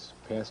stories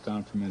passed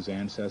on from his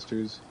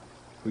ancestors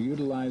who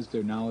utilized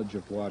their knowledge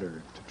of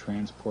water to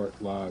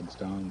transport logs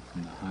down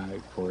from the high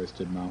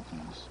forested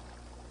mountains.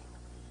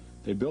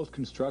 They built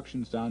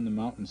constructions down the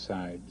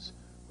mountainsides,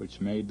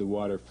 which made the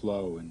water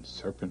flow in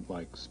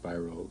serpent-like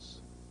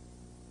spirals.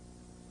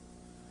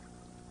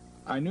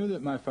 I knew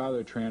that my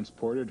father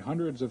transported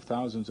hundreds of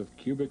thousands of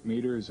cubic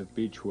meters of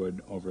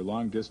beechwood over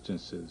long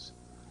distances,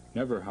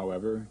 never,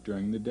 however,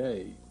 during the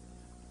day,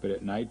 but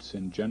at nights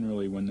and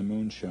generally when the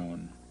moon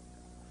shone.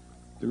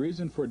 The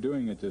reason for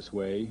doing it this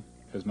way,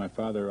 as my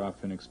father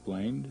often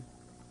explained,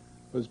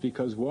 was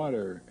because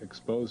water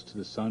exposed to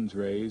the sun's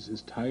rays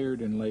is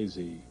tired and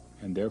lazy,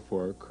 and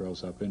therefore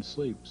curls up and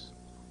sleeps.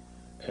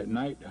 At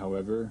night,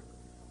 however,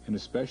 and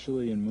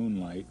especially in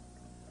moonlight,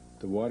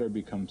 the water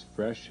becomes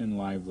fresh and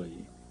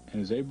lively,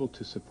 and is able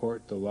to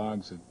support the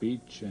logs of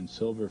beech and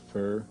silver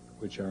fir,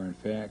 which are in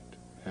fact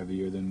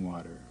heavier than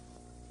water.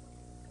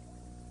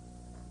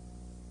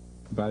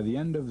 By the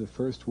end of the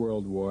First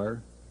World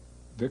War,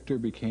 Victor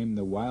became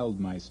the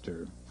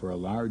Wildmeister for a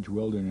large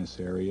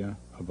wilderness area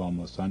of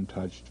almost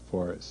untouched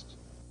forest.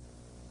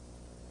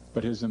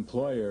 But his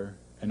employer,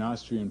 an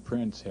Austrian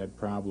prince, had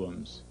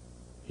problems.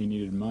 He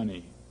needed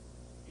money.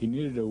 He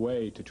needed a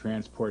way to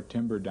transport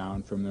timber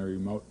down from the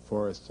remote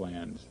forest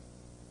lands.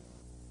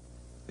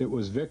 It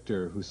was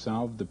Victor who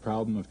solved the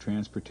problem of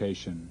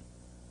transportation,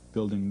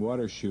 building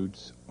water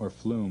chutes or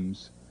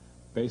flumes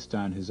based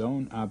on his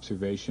own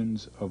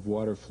observations of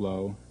water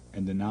flow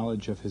and the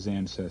knowledge of his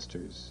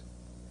ancestors.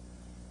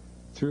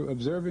 Through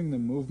observing the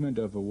movement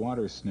of a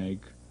water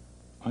snake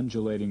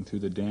undulating through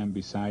the dam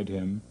beside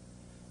him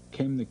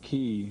came the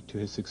key to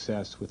his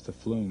success with the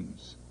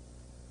flumes.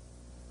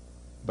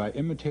 By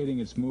imitating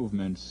its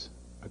movements,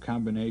 a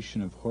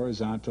combination of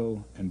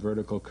horizontal and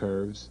vertical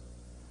curves,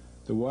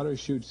 the water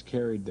chutes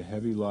carried the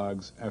heavy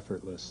logs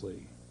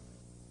effortlessly.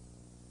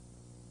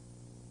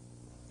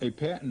 A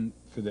patent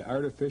for the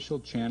artificial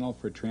channel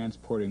for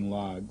transporting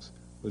logs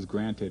was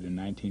granted in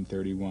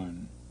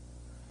 1931.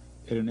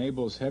 It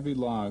enables heavy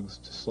logs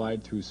to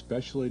slide through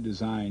specially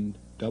designed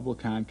double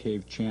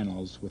concave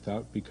channels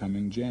without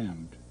becoming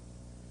jammed.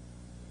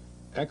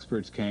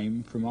 Experts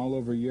came from all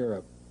over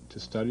Europe to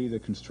study the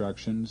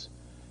constructions,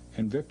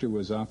 and Victor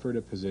was offered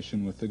a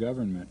position with the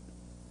government.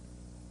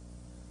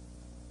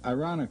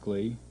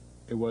 Ironically,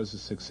 it was the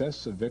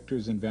success of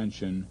Victor's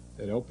invention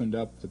that opened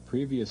up the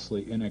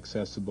previously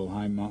inaccessible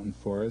high mountain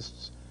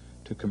forests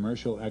to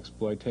commercial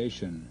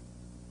exploitation.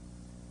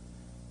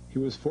 He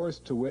was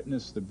forced to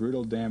witness the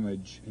brutal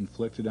damage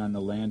inflicted on the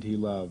land he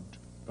loved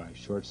by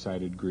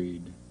short-sighted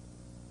greed.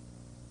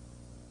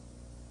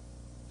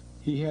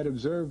 He had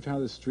observed how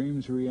the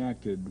streams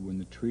reacted when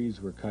the trees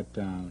were cut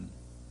down.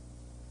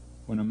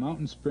 When a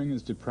mountain spring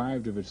is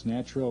deprived of its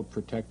natural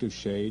protective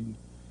shade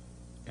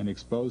and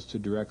exposed to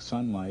direct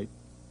sunlight,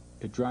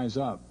 it dries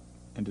up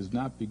and does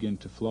not begin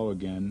to flow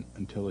again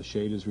until the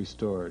shade is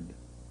restored.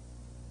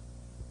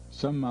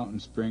 Some mountain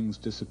springs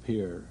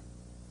disappear,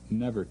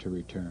 never to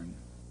return.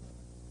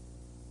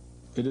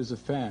 It is a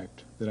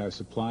fact that our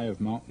supply of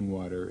mountain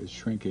water is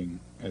shrinking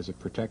as the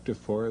protective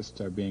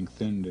forests are being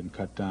thinned and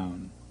cut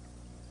down.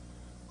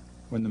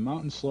 When the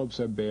mountain slopes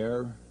are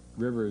bare,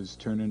 rivers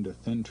turn into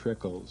thin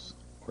trickles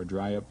or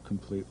dry up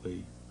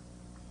completely.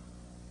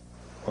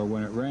 Or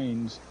when it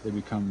rains, they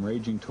become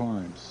raging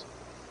torrents,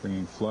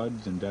 bringing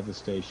floods and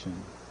devastation.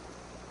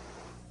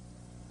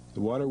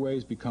 The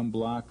waterways become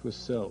blocked with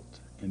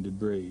silt and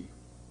debris,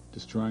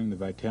 destroying the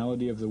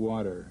vitality of the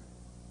water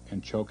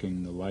and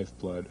choking the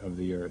lifeblood of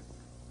the earth.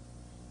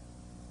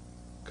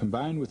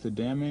 Combined with the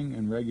damming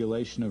and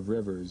regulation of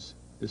rivers,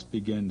 this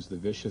begins the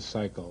vicious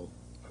cycle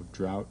of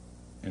drought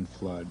and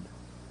flood.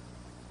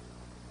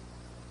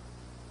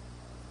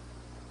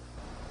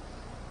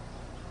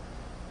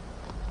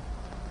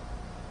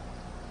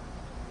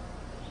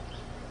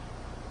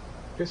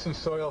 Here's some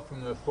soil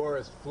from the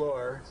forest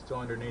floor, still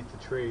underneath the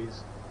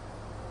trees.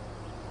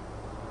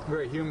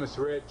 Very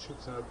humus-rich.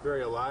 It's a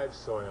very alive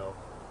soil,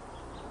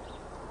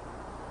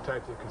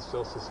 type that can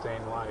still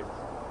sustain life.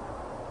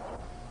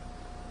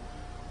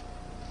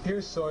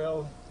 Here's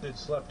soil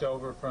that's left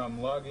over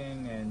from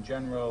logging and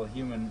general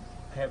human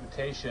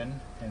habitation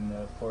in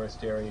the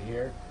forest area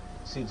here.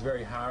 See, it's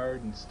very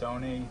hard and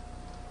stony.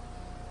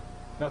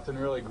 Nothing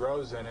really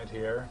grows in it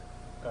here,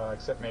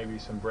 except maybe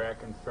some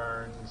bracken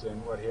ferns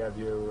and what have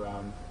you,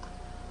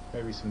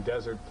 maybe some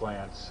desert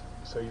plants.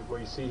 So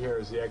what you see here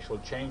is the actual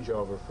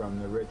changeover from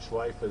the rich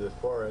life of the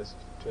forest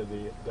to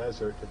the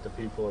desert that the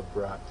people have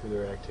brought through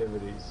their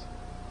activities.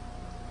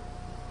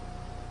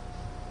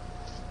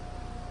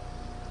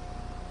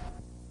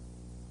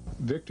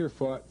 Victor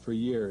fought for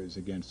years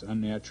against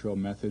unnatural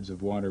methods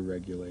of water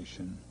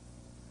regulation.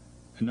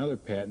 Another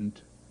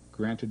patent,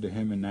 granted to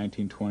him in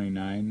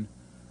 1929,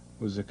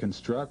 was a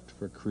construct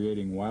for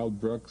creating wild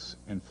brooks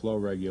and flow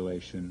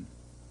regulation.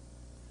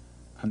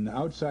 On the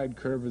outside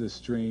curve of the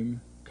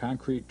stream,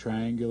 concrete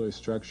triangular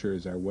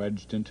structures are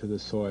wedged into the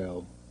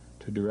soil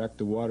to direct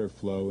the water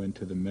flow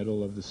into the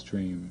middle of the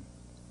stream.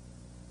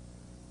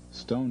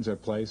 Stones are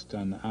placed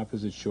on the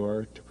opposite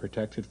shore to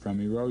protect it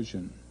from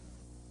erosion.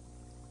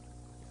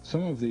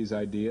 Some of these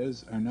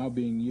ideas are now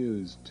being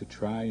used to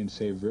try and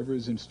save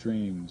rivers and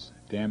streams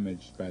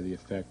damaged by the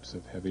effects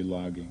of heavy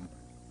logging.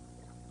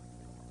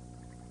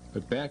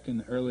 But back in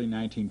the early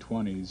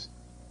 1920s,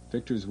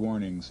 Victor's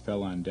warnings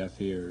fell on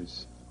deaf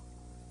ears.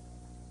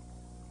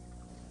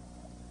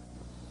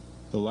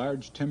 The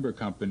large timber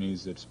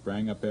companies that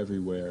sprang up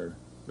everywhere,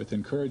 with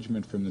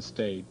encouragement from the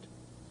state,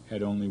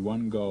 had only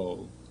one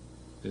goal,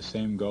 the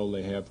same goal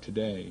they have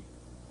today,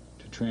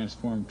 to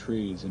transform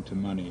trees into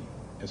money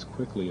as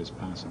quickly as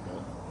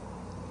possible.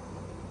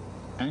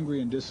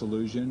 Angry and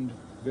disillusioned,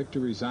 Victor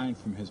resigned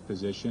from his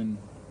position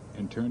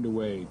and turned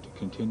away to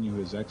continue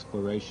his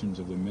explorations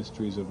of the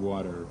mysteries of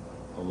water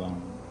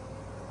alone.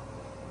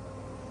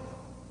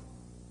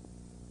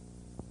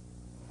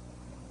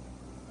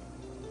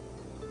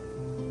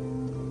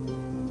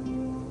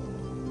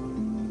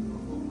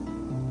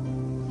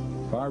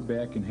 Far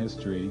back in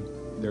history,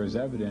 there is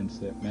evidence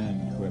that men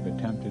who have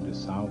attempted to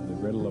solve the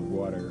riddle of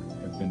water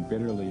have been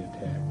bitterly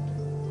attacked.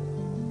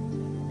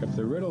 If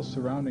the riddle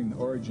surrounding the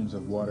origins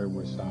of water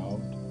were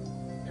solved,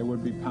 it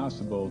would be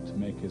possible to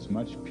make as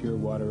much pure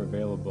water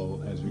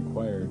available as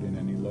required in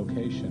any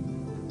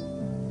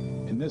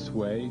location. In this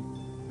way,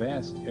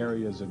 vast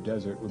areas of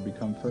desert would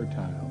become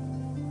fertile.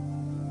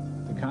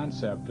 The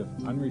concept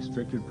of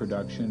unrestricted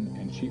production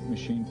and cheap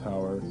machine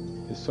power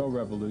is so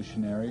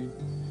revolutionary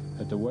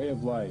that the way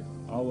of life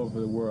all over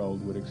the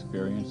world would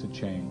experience a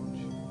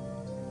change.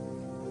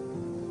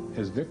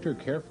 As Victor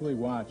carefully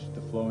watched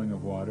the flowing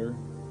of water,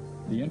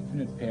 the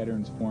infinite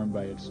patterns formed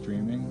by its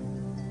streaming,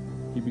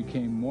 he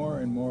became more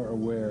and more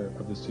aware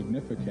of the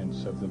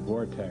significance of the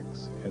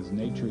vortex as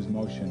nature's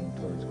motion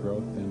towards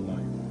growth and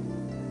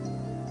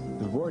life.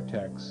 The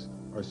vortex,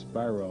 or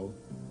spiral,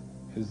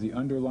 is the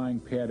underlying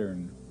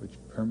pattern which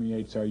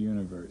permeates our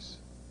universe,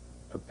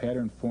 a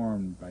pattern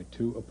formed by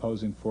two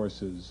opposing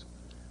forces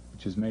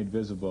which is made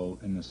visible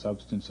in the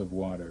substance of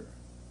water.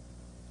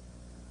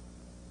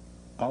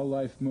 All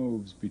life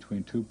moves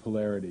between two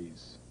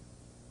polarities.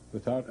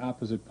 Without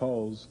opposite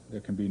poles,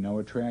 there can be no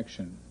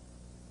attraction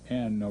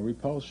and no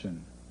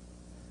repulsion.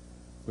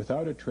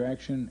 Without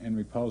attraction and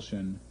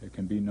repulsion, there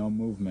can be no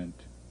movement,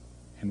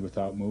 and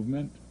without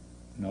movement,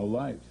 no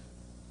life.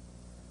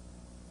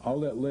 All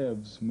that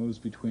lives moves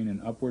between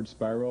an upward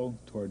spiral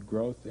toward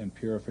growth and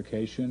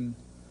purification,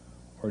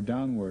 or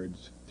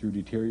downwards through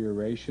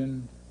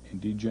deterioration and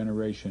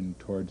degeneration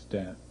towards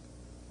death.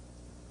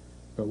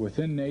 But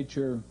within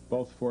nature,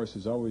 both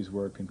forces always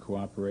work in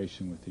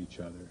cooperation with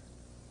each other.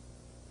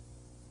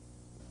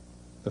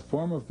 The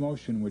form of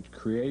motion which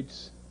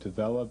creates,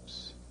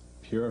 develops,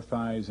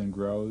 purifies, and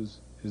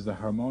grows is the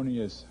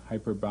harmonious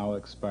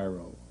hyperbolic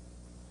spiral,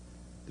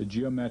 the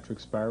geometric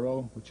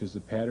spiral, which is the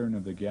pattern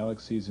of the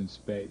galaxies in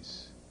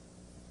space,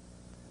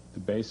 the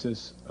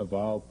basis of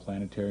all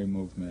planetary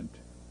movement,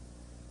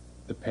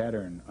 the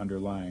pattern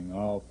underlying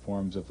all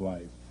forms of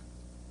life,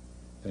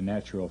 the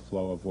natural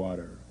flow of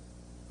water,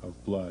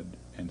 of blood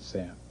and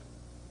sap.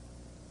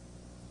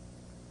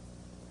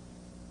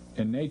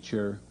 In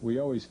nature, we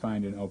always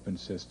find an open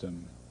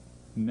system,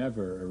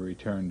 never a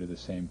return to the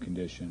same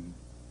condition,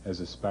 as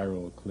the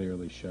spiral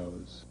clearly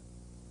shows.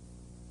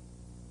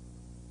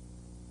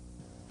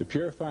 The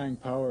purifying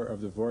power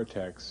of the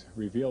vortex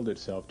revealed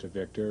itself to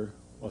Victor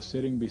while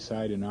sitting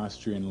beside an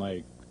Austrian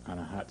lake on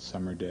a hot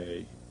summer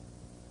day.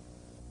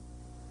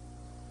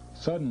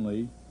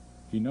 Suddenly,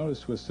 he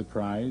noticed with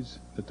surprise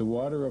that the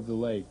water of the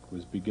lake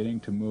was beginning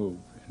to move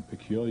in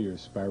peculiar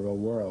spiral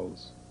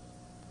whirls.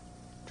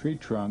 Tree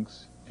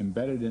trunks,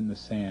 embedded in the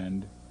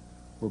sand,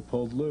 were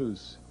pulled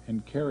loose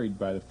and carried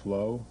by the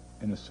flow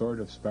in a sort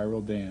of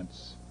spiral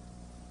dance.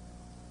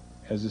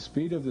 As the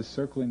speed of the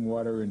circling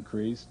water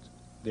increased,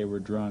 they were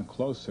drawn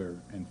closer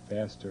and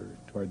faster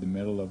toward the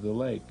middle of the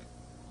lake.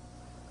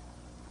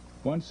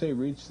 Once they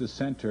reached the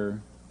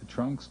center, the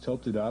trunks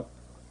tilted up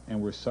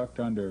and were sucked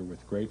under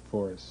with great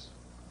force.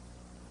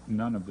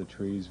 None of the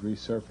trees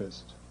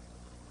resurfaced.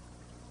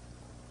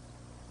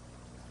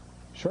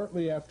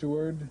 Shortly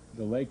afterward,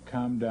 the lake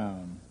calmed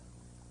down,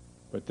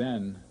 but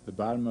then the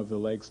bottom of the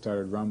lake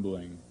started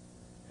rumbling,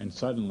 and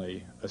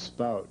suddenly a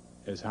spout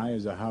as high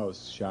as a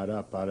house shot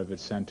up out of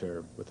its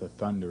center with a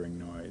thundering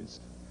noise,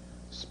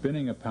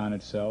 spinning upon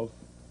itself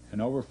and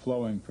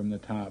overflowing from the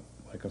top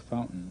like a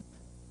fountain.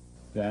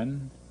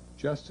 Then,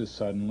 just as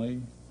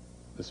suddenly,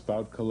 the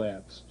spout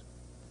collapsed,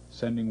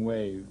 sending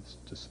waves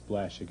to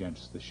splash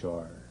against the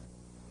shore.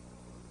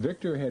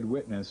 Victor had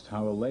witnessed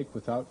how a lake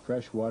without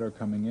fresh water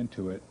coming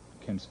into it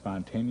can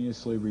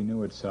spontaneously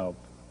renew itself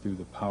through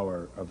the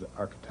power of the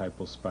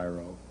archetypal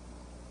spiral.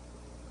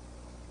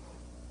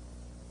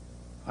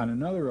 On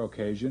another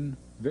occasion,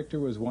 Victor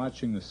was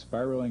watching the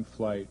spiraling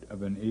flight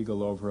of an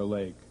eagle over a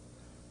lake,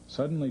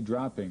 suddenly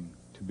dropping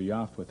to be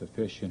off with a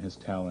fish in his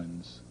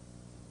talons.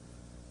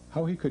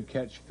 How he could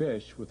catch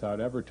fish without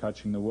ever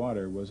touching the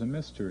water was a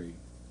mystery.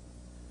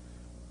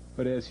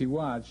 But as he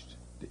watched,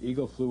 the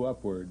eagle flew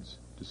upwards,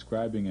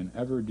 describing an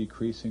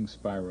ever-decreasing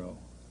spiral.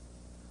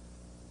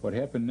 What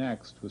happened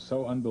next was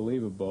so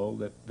unbelievable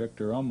that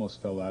Victor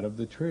almost fell out of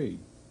the tree.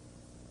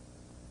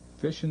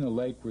 Fish in the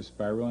lake were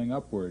spiraling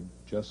upward,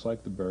 just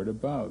like the bird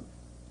above.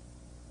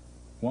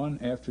 One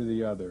after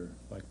the other,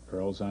 like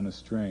pearls on a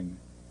string,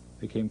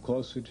 they came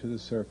closer to the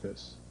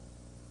surface.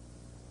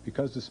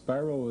 Because the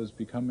spiral was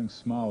becoming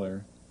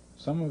smaller,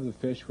 some of the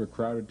fish were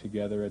crowded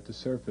together at the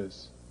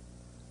surface.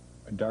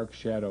 A dark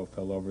shadow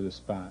fell over the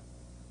spot,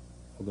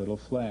 a little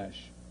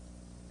flash,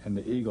 and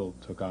the eagle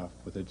took off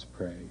with its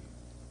prey.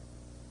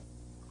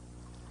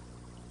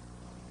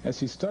 As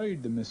he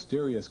studied the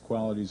mysterious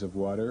qualities of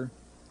water,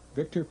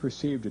 Victor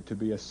perceived it to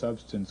be a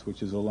substance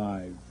which is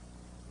alive,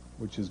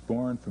 which is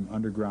born from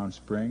underground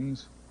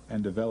springs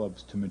and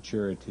develops to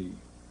maturity.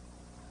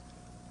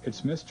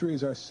 Its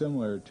mysteries are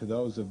similar to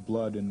those of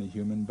blood in the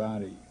human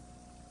body.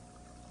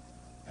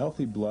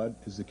 Healthy blood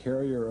is the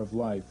carrier of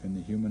life in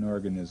the human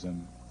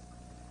organism,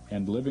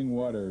 and living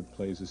water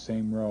plays the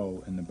same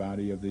role in the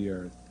body of the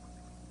earth.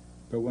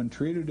 But when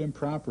treated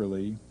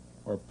improperly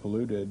or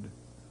polluted,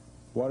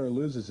 water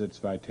loses its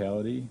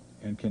vitality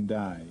and can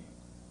die.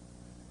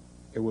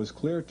 It was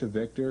clear to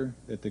Victor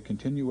that the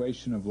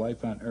continuation of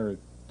life on Earth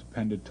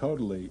depended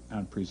totally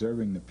on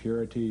preserving the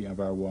purity of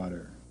our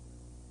water.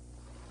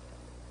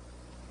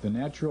 The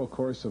natural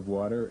course of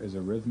water is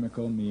a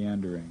rhythmical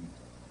meandering.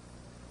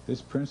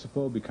 This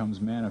principle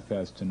becomes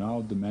manifest in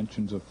all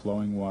dimensions of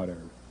flowing water,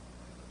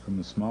 from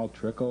the small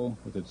trickle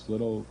with its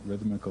little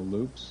rhythmical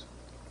loops,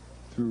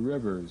 through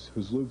rivers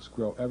whose loops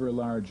grow ever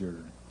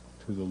larger,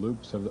 to the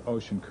loops of the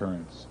ocean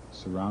currents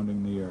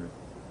surrounding the earth.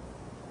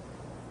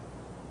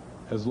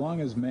 As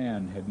long as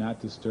man had not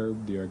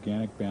disturbed the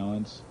organic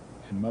balance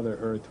and Mother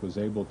Earth was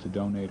able to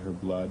donate her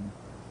blood,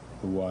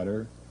 the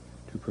water,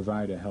 to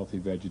provide a healthy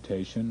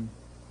vegetation,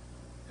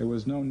 there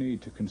was no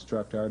need to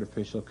construct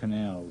artificial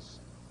canals,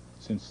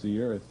 since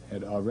the earth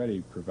had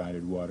already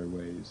provided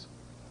waterways.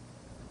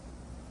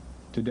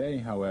 Today,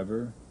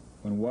 however,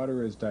 when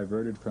water is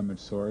diverted from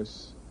its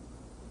source,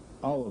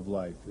 all of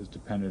life is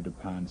dependent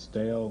upon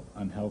stale,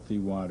 unhealthy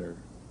water.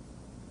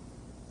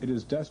 It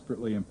is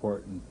desperately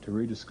important to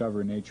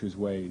rediscover nature's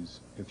ways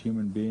if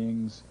human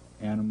beings,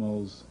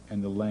 animals,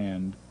 and the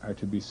land are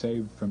to be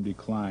saved from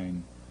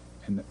decline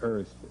and the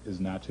earth is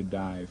not to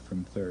die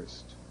from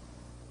thirst.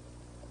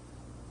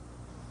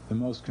 The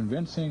most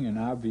convincing and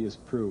obvious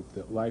proof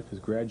that life is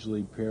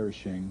gradually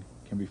perishing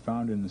can be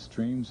found in the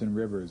streams and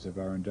rivers of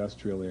our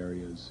industrial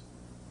areas,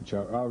 which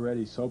are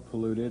already so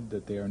polluted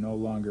that they are no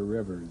longer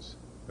rivers,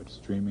 but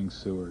streaming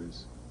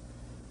sewers.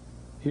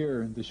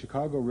 Here, the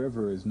Chicago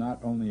River is not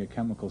only a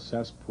chemical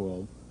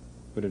cesspool,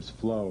 but its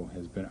flow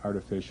has been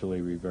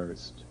artificially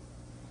reversed.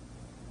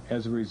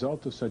 As a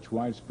result of such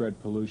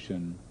widespread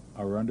pollution,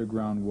 our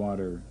underground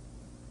water,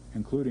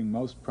 including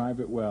most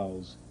private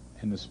wells,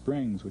 and the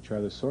springs which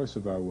are the source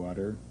of our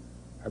water,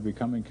 are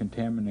becoming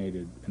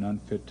contaminated and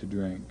unfit to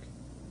drink.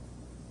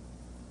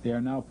 They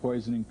are now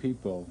poisoning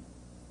people,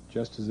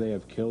 just as they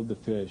have killed the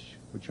fish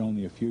which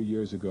only a few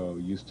years ago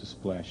used to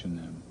splash in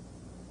them.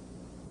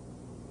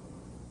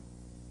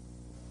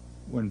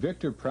 When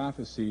Victor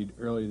prophesied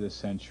early this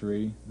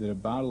century that a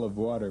bottle of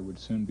water would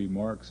soon be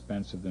more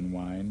expensive than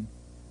wine,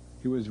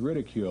 he was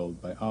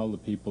ridiculed by all the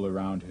people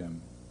around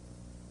him.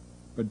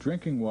 But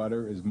drinking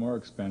water is more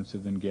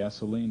expensive than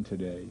gasoline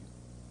today,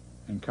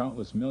 and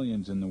countless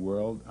millions in the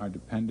world are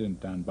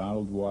dependent on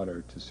bottled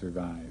water to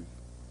survive.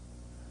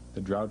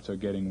 The droughts are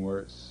getting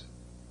worse.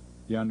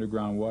 The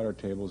underground water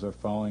tables are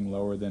falling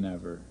lower than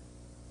ever.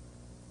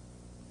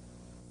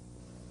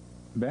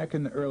 Back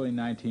in the early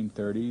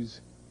 1930s,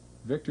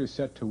 Victor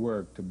set to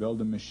work to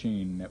build a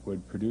machine that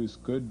would produce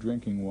good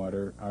drinking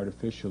water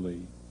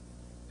artificially.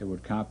 It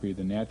would copy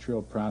the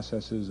natural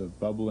processes of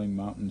bubbling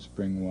mountain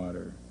spring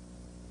water.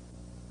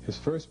 His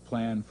first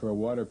plan for a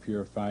water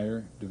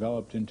purifier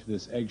developed into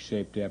this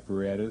egg-shaped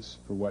apparatus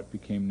for what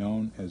became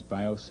known as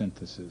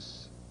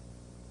biosynthesis.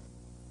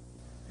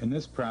 In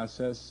this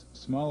process,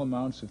 small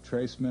amounts of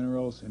trace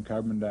minerals and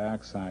carbon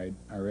dioxide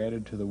are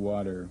added to the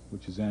water,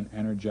 which is then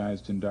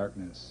energized in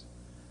darkness,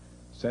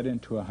 set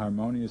into a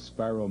harmonious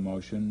spiral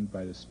motion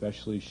by the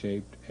specially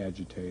shaped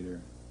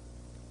agitator.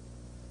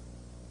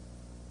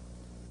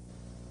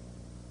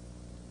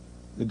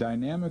 The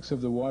dynamics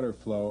of the water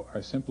flow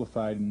are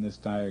simplified in this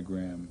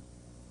diagram.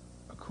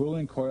 A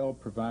cooling coil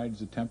provides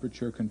the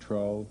temperature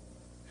control,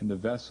 and the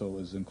vessel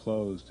is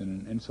enclosed in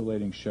an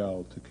insulating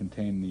shell to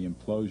contain the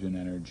implosion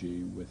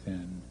energy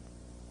within.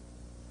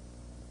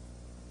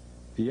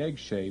 The egg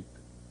shape,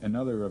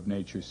 another of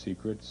nature's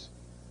secrets,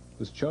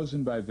 was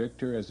chosen by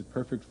Victor as a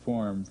perfect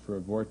form for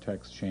a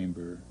vortex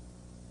chamber.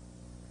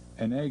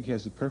 An egg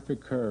has a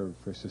perfect curve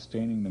for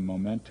sustaining the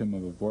momentum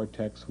of a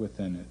vortex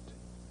within it.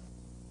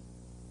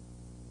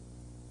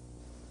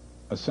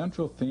 A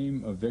central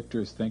theme of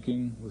Victor's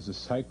thinking was the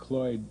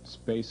cycloid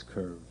space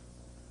curve,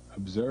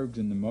 observed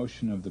in the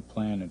motion of the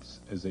planets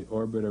as they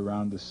orbit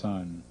around the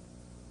sun,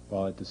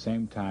 while at the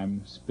same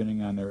time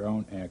spinning on their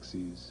own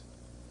axes.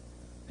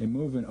 They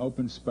move in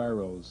open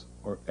spirals,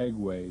 or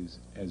eggways,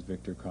 as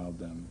Victor called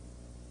them.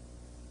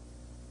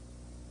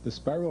 The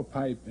spiral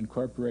pipe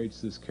incorporates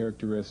this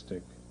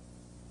characteristic.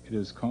 It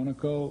is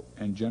conical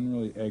and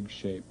generally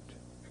egg-shaped,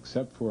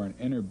 except for an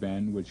inner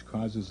bend which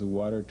causes the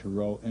water to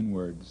roll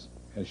inwards,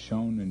 as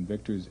shown in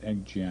Victor's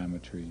egg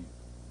geometry.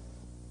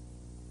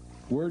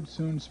 Word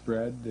soon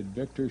spread that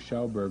Victor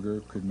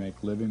Schauberger could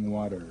make living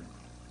water,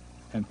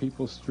 and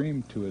people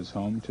streamed to his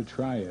home to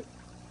try it,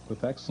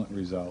 with excellent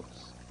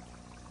results.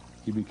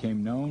 He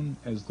became known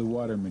as the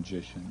water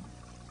magician.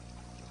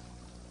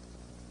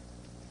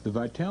 The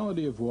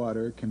vitality of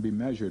water can be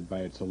measured by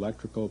its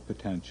electrical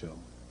potential.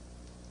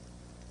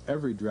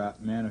 Every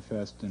drop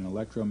manifests an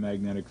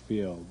electromagnetic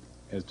field,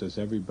 as does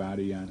every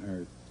body on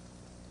Earth.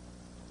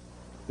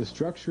 The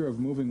structure of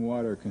moving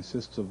water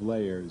consists of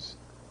layers,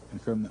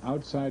 and from the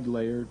outside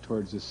layer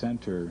towards the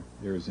center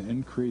there is an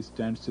increased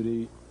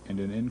density and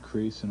an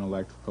increase in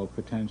electrical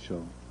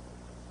potential.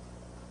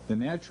 The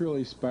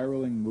naturally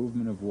spiraling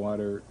movement of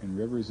water in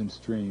rivers and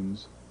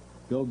streams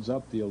builds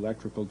up the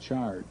electrical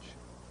charge,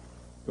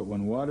 but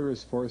when water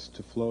is forced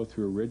to flow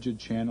through rigid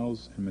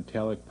channels and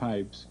metallic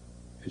pipes,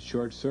 it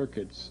short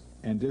circuits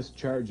and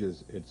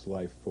discharges its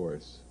life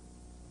force.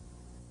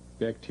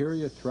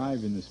 Bacteria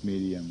thrive in this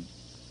medium,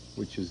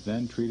 which is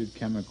then treated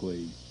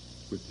chemically,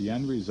 with the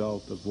end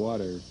result of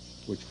water,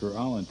 which for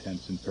all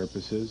intents and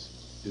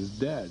purposes is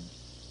dead.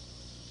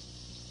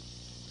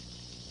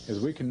 As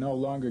we can no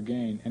longer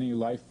gain any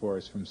life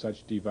force from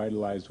such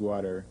devitalized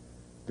water,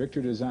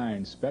 Victor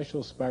designed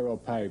special spiral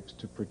pipes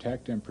to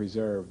protect and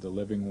preserve the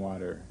living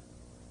water.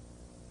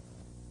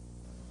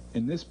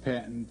 In this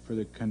patent for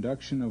the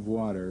conduction of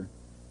water,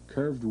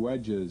 curved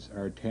wedges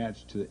are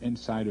attached to the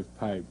inside of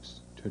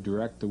pipes to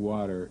direct the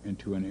water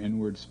into an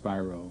inward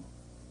spiral.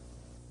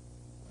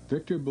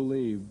 Victor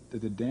believed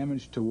that the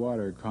damage to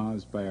water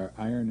caused by our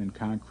iron and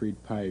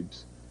concrete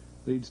pipes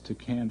leads to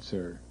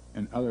cancer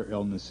and other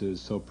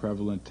illnesses so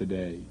prevalent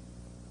today.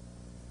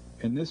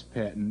 In this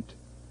patent,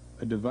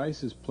 a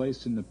device is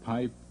placed in the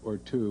pipe or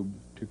tube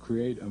to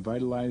create a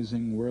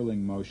vitalizing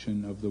whirling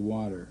motion of the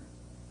water.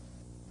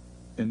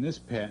 In this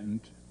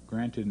patent,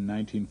 granted in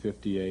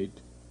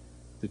 1958,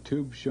 the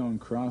tube shown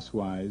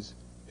crosswise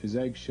is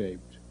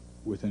egg-shaped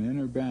with an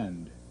inner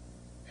bend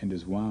and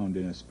is wound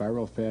in a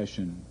spiral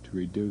fashion to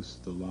reduce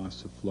the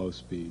loss of flow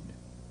speed.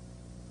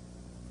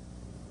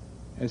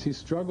 As he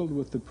struggled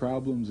with the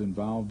problems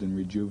involved in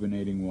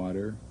rejuvenating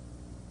water,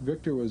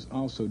 Victor was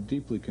also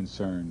deeply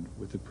concerned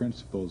with the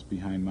principles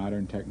behind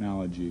modern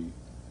technology,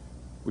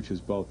 which is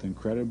both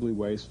incredibly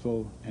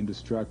wasteful and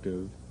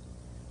destructive,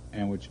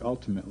 and which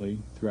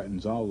ultimately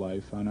threatens all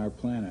life on our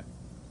planet.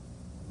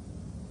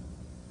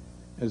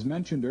 As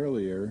mentioned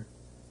earlier,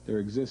 there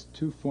exist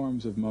two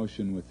forms of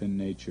motion within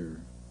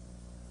nature,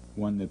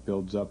 one that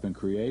builds up and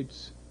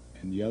creates,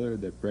 and the other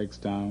that breaks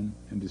down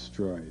and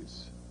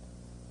destroys.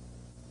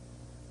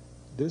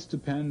 This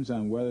depends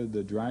on whether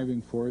the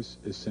driving force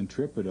is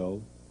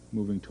centripetal,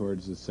 moving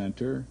towards the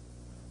center,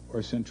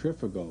 or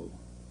centrifugal,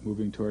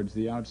 moving towards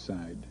the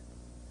outside.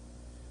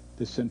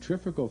 The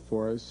centrifugal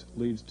force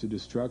leads to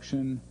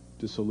destruction,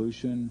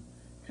 dissolution,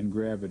 and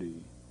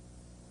gravity.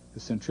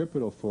 The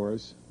centripetal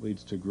force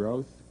leads to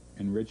growth,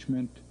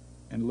 enrichment,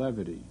 and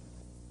levity.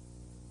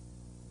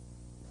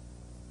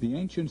 The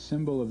ancient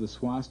symbol of the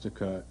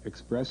swastika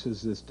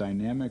expresses this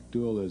dynamic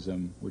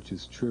dualism which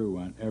is true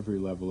on every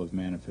level of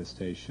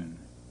manifestation.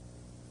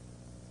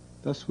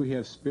 Thus we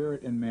have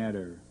spirit and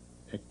matter,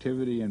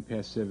 activity and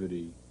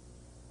passivity,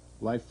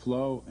 life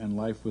flow and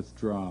life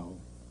withdrawal,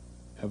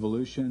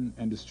 evolution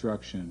and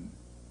destruction,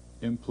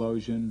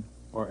 implosion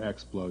or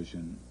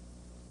explosion.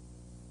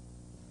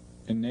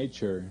 In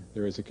nature,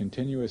 there is a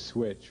continuous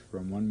switch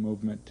from one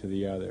movement to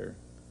the other.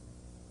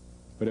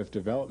 But if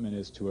development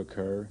is to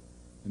occur,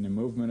 then the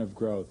movement of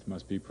growth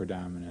must be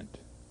predominant.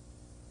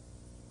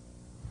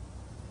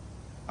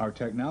 Our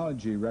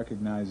technology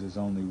recognizes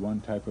only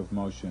one type of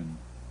motion,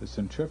 the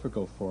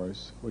centrifugal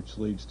force, which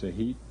leads to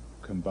heat,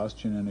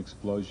 combustion, and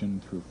explosion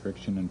through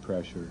friction and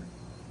pressure.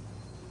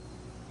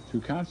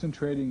 Through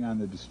concentrating on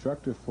the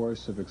destructive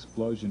force of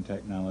explosion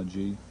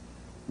technology,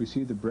 we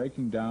see the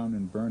breaking down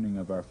and burning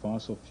of our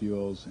fossil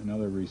fuels and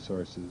other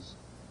resources,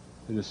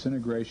 the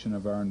disintegration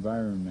of our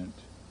environment,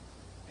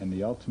 and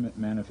the ultimate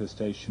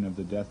manifestation of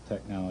the death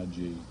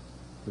technology,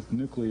 with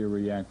nuclear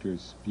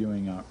reactors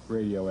spewing out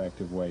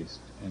radioactive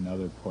waste and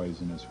other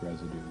poisonous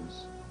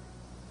residues.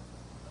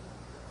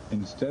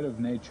 Instead of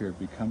nature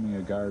becoming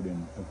a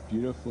garden of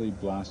beautifully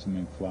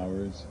blossoming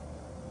flowers,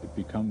 it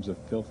becomes a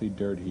filthy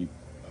dirt heap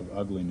of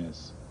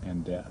ugliness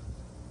and death.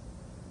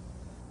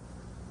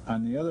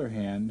 On the other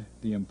hand,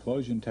 the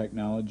implosion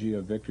technology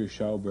of Victor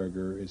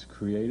Schauberger is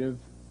creative,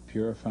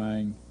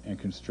 purifying, and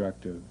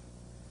constructive.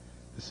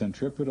 The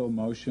centripetal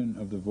motion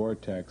of the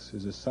vortex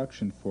is a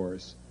suction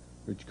force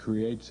which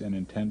creates an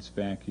intense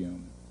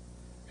vacuum.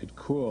 It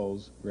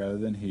cools rather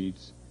than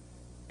heats,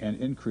 and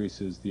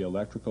increases the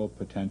electrical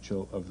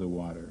potential of the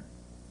water.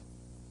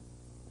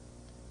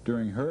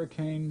 During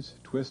hurricanes,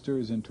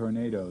 twisters, and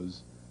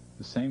tornadoes,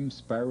 the same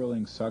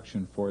spiraling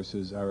suction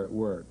forces are at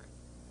work,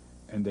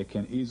 and they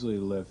can easily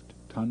lift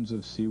tons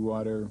of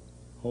seawater,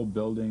 whole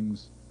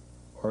buildings,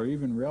 or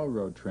even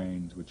railroad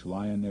trains which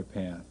lie in their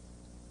path.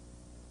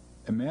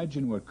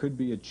 Imagine what could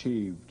be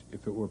achieved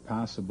if it were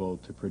possible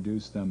to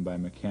produce them by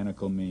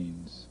mechanical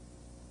means.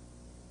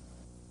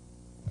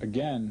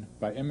 Again,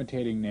 by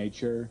imitating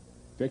nature,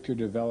 Victor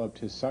developed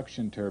his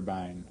suction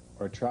turbine,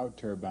 or trout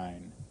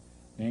turbine,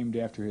 named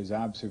after his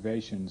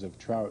observations of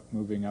trout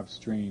moving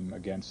upstream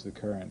against the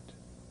current.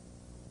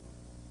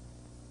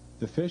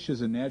 The fish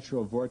is a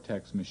natural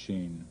vortex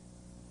machine.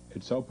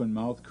 Its open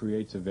mouth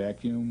creates a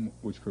vacuum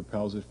which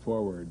propels it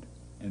forward,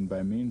 and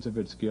by means of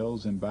its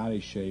gills and body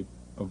shape,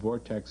 a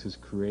vortex is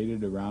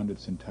created around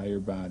its entire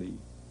body.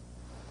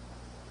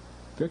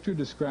 Victor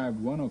described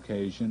one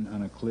occasion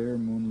on a clear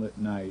moonlit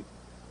night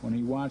when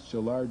he watched a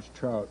large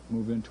trout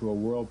move into a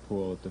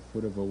whirlpool at the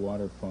foot of a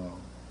waterfall.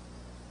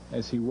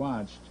 As he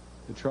watched,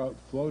 the trout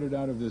floated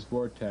out of this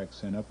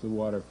vortex and up the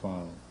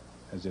waterfall,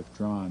 as if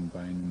drawn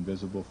by an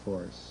invisible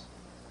force.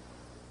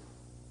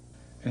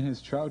 In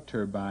his trout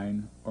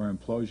turbine, or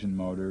implosion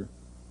motor,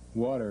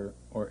 water,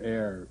 or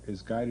air,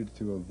 is guided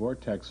through a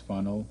vortex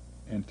funnel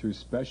and through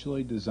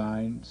specially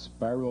designed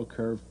spiral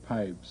curved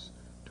pipes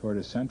toward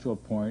a central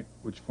point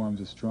which forms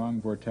a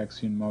strong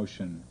vortexian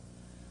motion,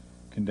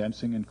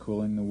 condensing and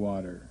cooling the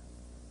water.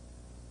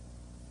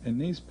 In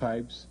these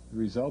pipes, the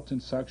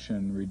resultant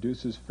suction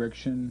reduces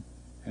friction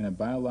and a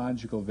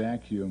biological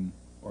vacuum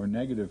or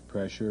negative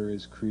pressure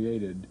is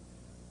created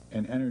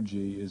and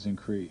energy is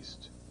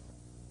increased.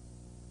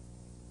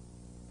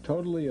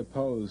 Totally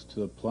opposed to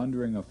the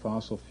plundering of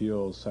fossil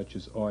fuels such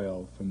as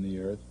oil from the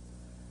earth,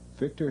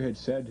 Victor had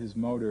said his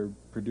motor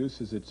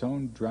produces its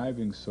own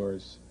driving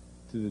source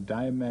through the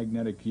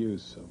diamagnetic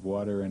use of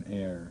water and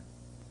air.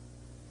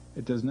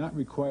 It does not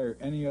require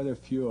any other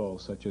fuel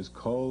such as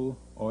coal,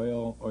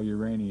 oil, or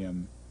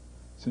uranium,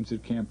 since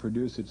it can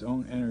produce its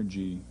own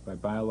energy by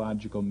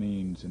biological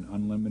means in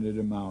unlimited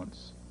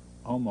amounts,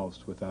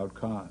 almost without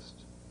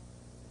cost.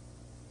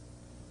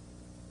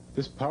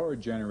 This power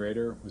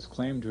generator was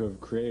claimed to have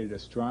created a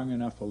strong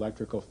enough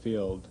electrical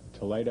field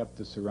to light up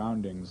the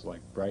surroundings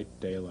like bright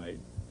daylight.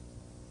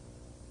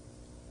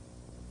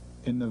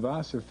 In the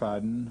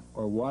Wasserfaden,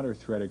 or water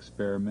thread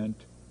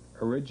experiment,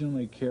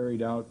 originally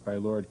carried out by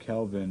Lord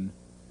Kelvin,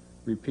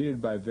 repeated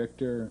by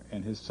Victor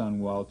and his son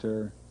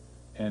Walter,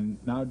 and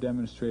now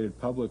demonstrated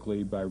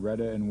publicly by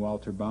Retta and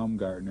Walter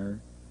Baumgartner,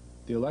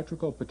 the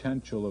electrical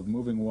potential of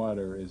moving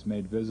water is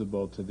made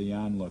visible to the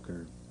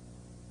onlooker.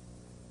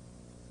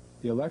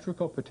 The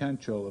electrical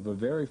potential of a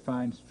very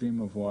fine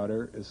stream of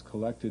water is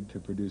collected to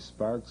produce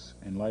sparks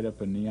and light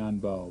up a neon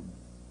bulb.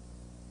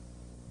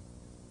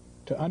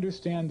 To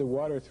understand the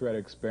water thread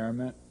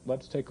experiment,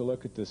 let's take a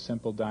look at this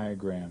simple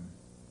diagram.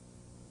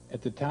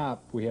 At the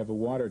top, we have a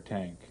water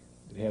tank.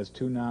 It has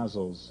two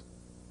nozzles,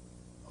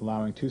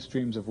 allowing two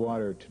streams of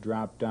water to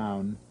drop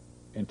down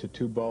into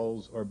two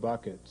bowls or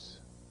buckets.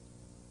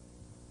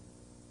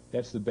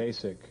 That's the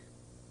basic.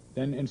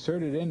 Then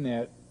inserted in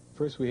that,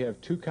 first we have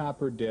two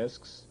copper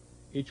discs,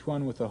 each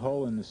one with a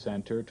hole in the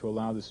center to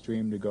allow the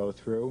stream to go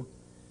through,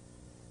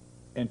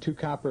 and two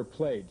copper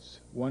plates,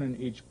 one in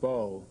each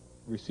bowl,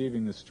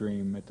 receiving the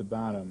stream at the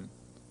bottom.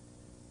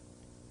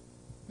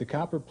 The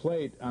copper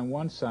plate on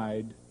one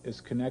side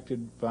is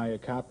connected via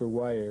copper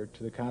wire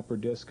to the copper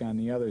disc on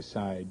the other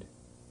side,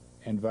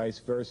 and vice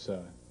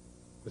versa,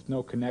 with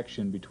no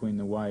connection between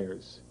the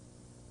wires.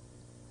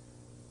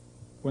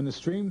 When the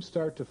streams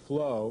start to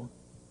flow,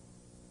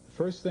 the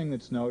first thing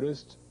that's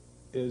noticed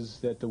is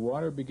that the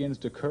water begins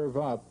to curve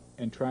up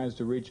and tries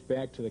to reach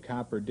back to the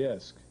copper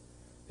disc.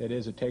 That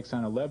is, it takes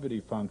on a levity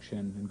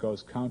function and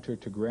goes counter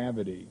to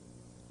gravity.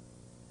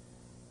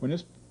 When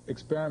this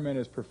experiment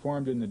is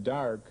performed in the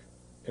dark,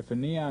 if a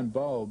neon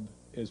bulb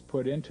is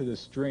put into the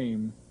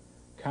stream,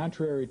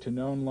 contrary to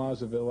known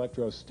laws of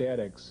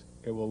electrostatics,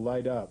 it will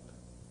light up.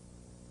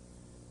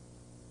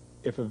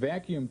 If a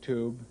vacuum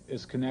tube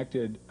is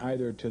connected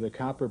either to the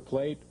copper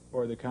plate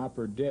or the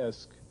copper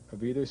disc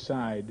of either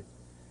side,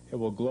 it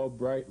will glow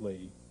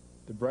brightly,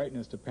 the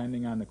brightness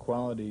depending on the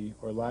quality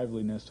or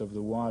liveliness of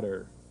the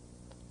water.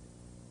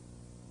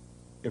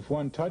 If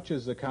one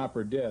touches the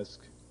copper disc,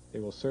 they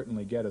will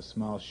certainly get a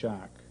small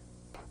shock.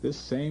 This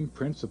same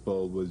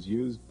principle was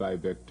used by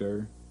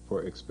Victor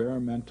for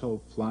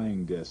experimental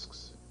flying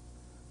discs,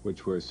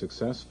 which were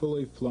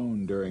successfully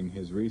flown during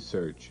his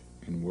research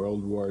in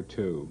World War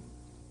II.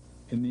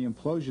 In the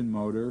implosion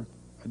motor,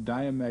 a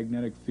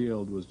diamagnetic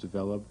field was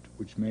developed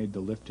which made the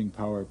lifting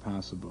power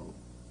possible.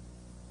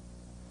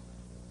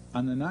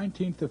 On the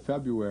 19th of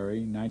February,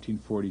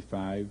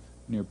 1945,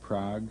 near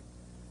Prague,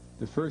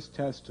 the first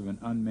test of an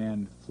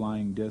unmanned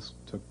flying disc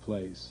took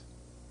place.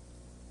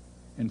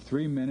 In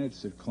 3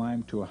 minutes, it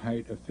climbed to a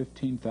height of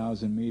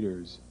 15,000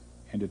 meters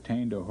and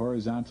attained a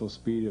horizontal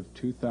speed of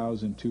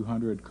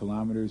 2,200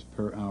 kilometers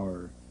per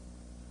hour.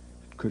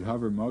 It could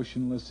hover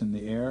motionless in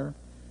the air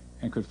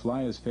and could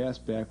fly as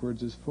fast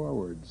backwards as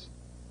forwards.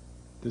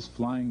 This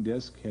flying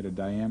disc had a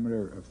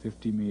diameter of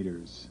 50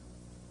 meters.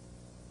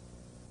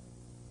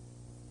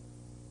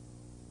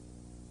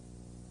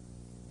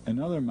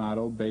 Another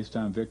model based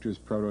on Victor's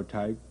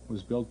prototype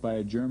was built by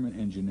a German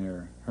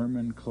engineer,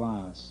 Hermann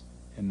Klaas,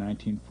 in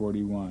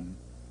 1941,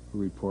 who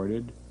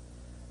reported,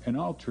 "In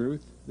all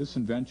truth, this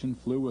invention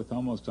flew with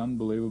almost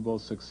unbelievable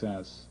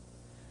success.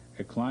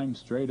 It climbed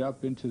straight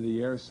up into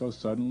the air so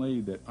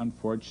suddenly that,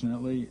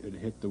 unfortunately, it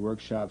hit the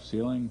workshop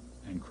ceiling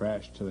and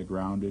crashed to the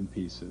ground in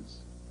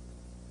pieces."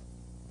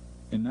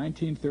 In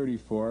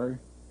 1934,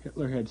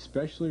 Hitler had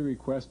specially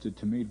requested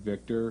to meet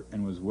Victor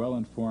and was well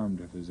informed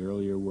of his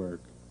earlier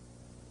work.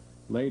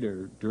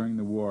 Later, during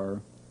the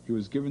war, he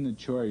was given the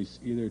choice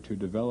either to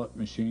develop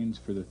machines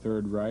for the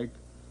Third Reich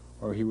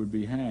or he would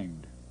be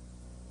hanged.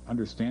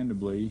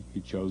 Understandably, he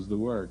chose the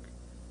work,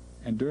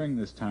 and during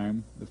this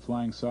time, the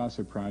Flying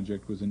Saucer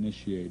Project was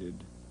initiated.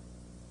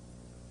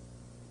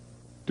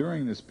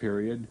 During this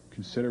period,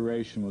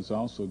 consideration was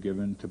also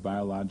given to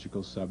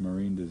biological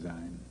submarine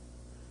design.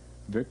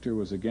 Victor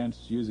was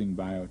against using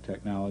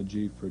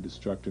biotechnology for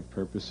destructive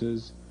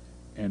purposes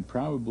and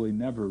probably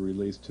never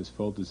released his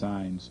full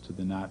designs to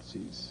the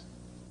Nazis.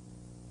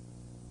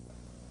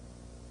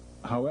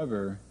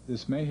 However,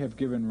 this may have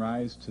given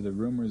rise to the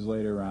rumors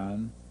later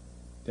on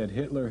that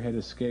Hitler had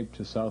escaped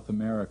to South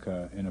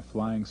America in a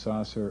flying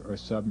saucer or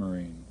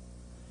submarine,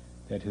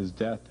 that his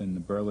death in the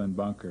Berlin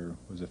bunker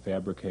was a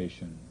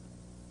fabrication.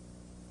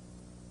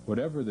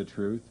 Whatever the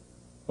truth,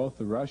 both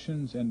the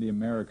Russians and the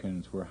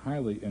Americans were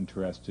highly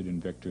interested in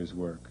Victor's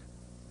work.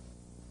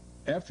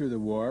 After the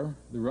war,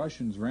 the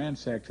Russians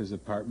ransacked his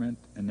apartment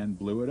and then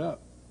blew it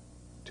up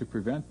to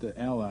prevent the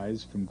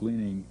Allies from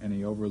gleaning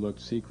any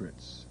overlooked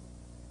secrets.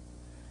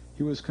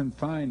 He was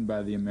confined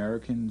by the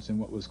Americans in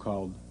what was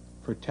called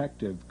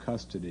protective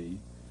custody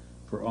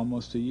for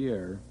almost a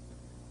year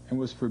and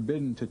was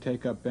forbidden to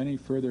take up any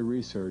further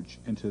research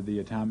into the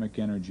atomic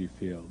energy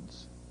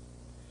fields.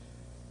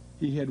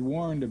 He had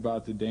warned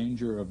about the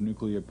danger of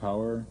nuclear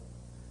power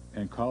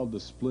and called the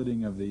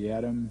splitting of the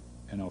atom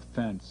an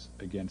offense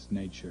against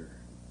nature.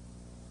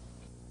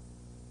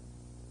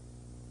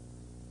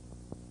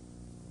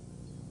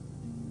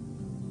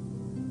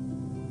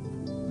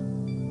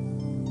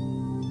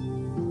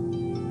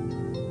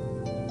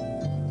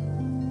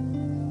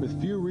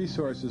 With few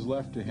resources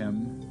left to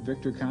him,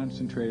 Victor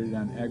concentrated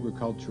on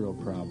agricultural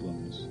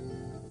problems.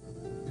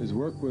 His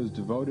work was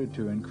devoted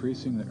to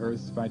increasing the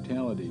Earth's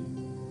vitality,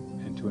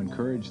 and and to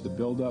encourage the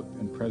buildup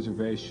and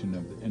preservation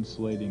of the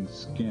insulating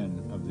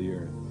skin of the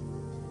earth.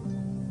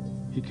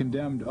 He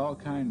condemned all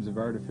kinds of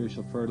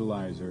artificial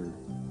fertilizer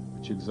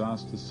which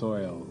exhausts the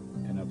soil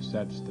and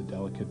upsets the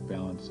delicate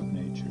balance of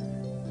nature.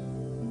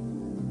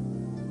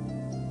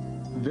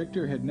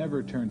 Victor had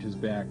never turned his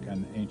back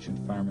on the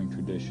ancient farming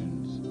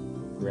traditions.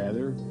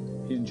 Rather,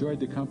 he enjoyed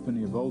the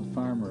company of old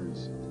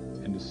farmers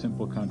and a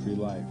simple country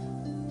life.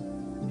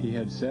 He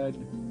had said,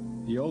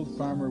 "The old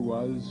farmer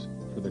was,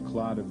 for the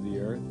clod of the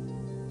earth,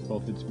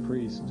 both its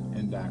priest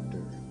and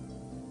doctor."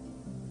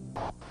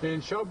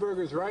 In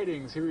Schauberger's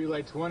writings, he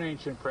relates one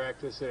ancient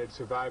practice that had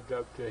survived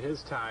up to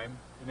his time,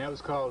 and that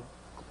was called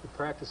the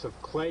practice of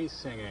clay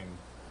singing.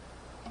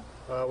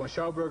 When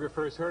Schauberger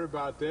first heard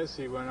about this,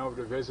 he went over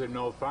to visit an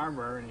old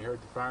farmer, and he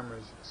heard the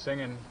farmers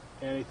singing,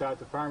 and he thought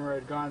the farmer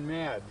had gone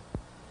mad.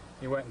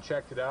 He went and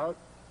checked it out,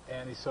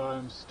 and he saw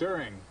him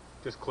stirring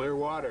just clear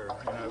water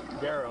in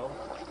a barrel.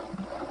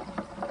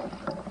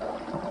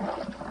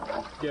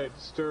 Get it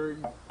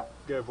stirred,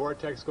 get a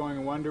vortex going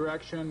in one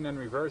direction, then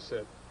reverse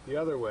it the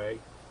other way.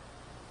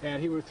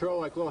 And he would throw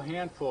like little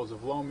handfuls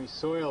of loamy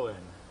soil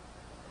in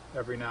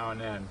every now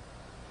and then.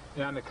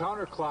 And on the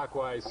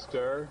counterclockwise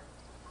stir,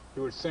 he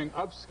would sing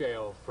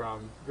upscale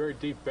from very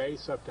deep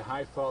bass up to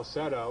high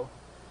falsetto,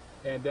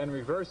 and then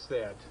reverse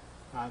that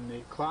on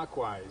the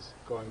clockwise,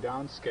 going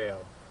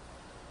downscale.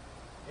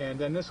 And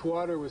then this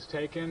water was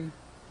taken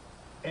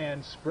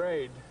and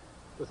sprayed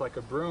with like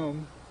a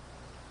broom,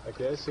 like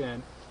this,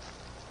 and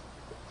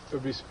it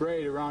would be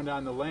sprayed around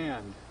on the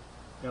land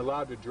and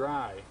allowed to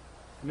dry.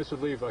 And this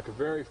would leave like a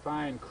very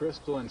fine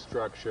crystalline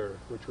structure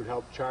which would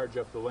help charge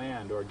up the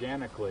land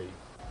organically.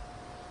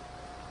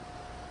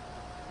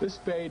 This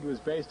spade was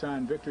based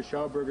on Victor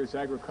Schauberger's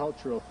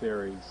agricultural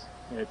theories.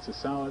 It's a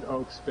solid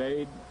oak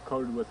spade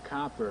coated with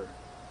copper.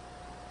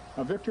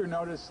 Now, Victor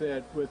noticed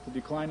that with the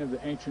decline of the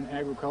ancient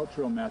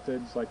agricultural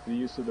methods, like the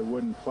use of the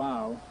wooden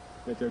plow,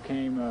 that there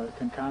came a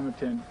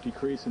concomitant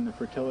decrease in the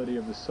fertility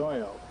of the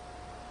soil.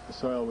 The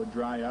soil would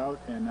dry out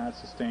and not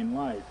sustain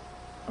life.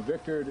 Now,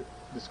 Victor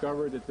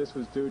discovered that this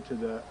was due to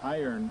the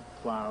iron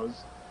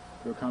plows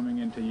that were coming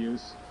into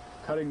use,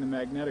 cutting the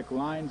magnetic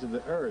lines of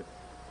the earth,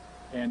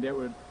 and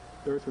the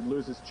earth would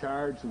lose its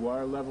charge, the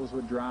water levels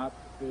would drop.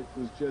 It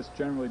was just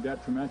generally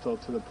detrimental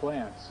to the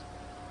plants.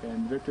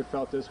 And Victor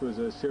felt this was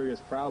a serious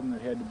problem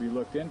that had to be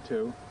looked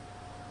into.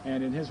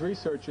 And in his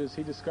researches,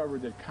 he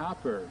discovered that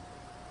copper,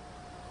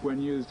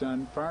 when used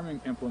on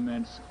farming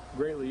implements,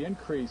 greatly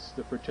increased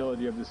the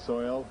fertility of the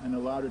soil and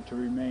allowed it to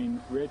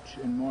remain rich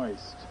and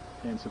moist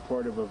and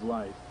supportive of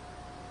life.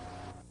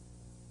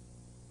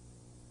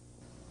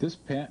 This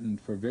patent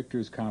for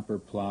Victor's copper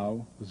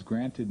plow was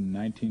granted in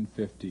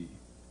 1950.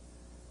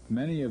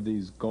 Many of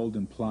these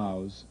golden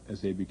plows,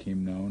 as they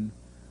became known,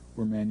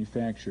 were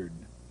manufactured,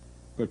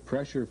 but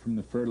pressure from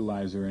the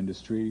fertilizer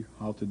industry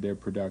halted their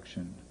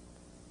production.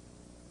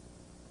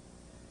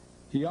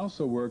 He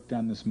also worked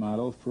on this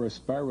model for a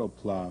spiral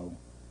plow,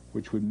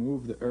 which would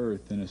move the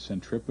earth in a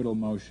centripetal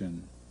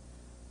motion,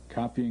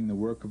 copying the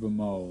work of a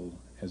mole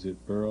as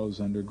it burrows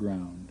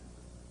underground.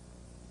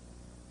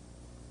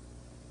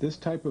 This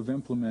type of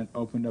implement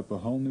opened up a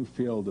whole new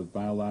field of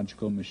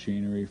biological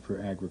machinery for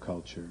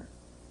agriculture.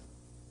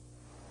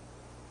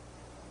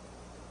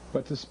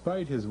 But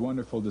despite his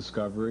wonderful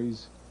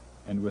discoveries,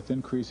 and with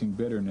increasing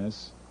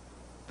bitterness,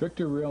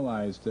 Victor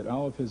realized that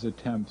all of his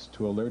attempts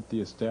to alert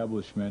the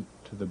establishment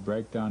to the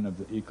breakdown of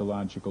the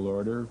ecological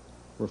order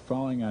were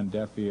falling on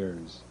deaf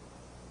ears.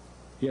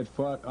 He had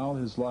fought all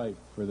his life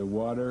for the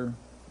water,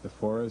 the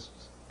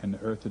forests, and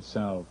the earth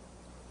itself,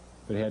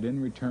 but had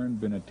in return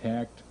been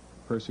attacked,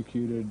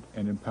 persecuted,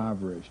 and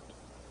impoverished.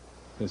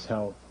 His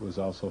health was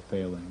also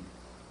failing.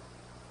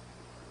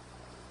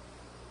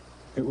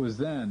 It was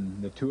then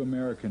that two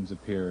Americans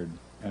appeared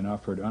and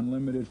offered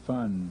unlimited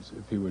funds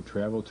if he would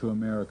travel to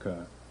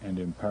America and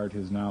impart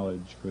his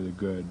knowledge for the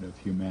good of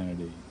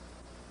humanity.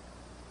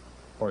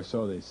 Or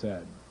so they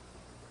said.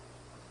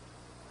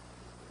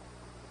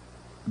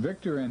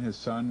 Victor and his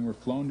son were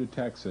flown to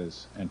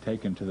Texas and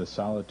taken to the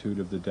solitude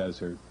of the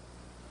desert,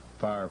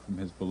 far from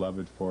his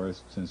beloved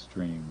forests and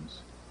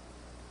streams.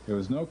 There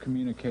was no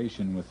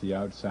communication with the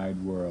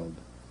outside world.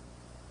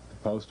 The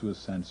post was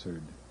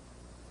censored.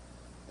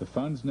 The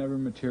funds never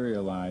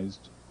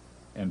materialized,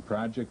 and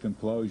Project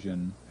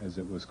Implosion, as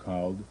it was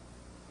called,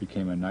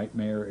 became a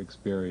nightmare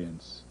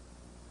experience.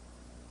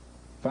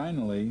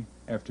 Finally,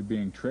 after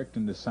being tricked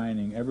into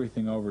signing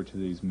everything over to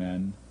these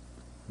men,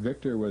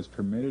 Victor was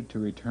permitted to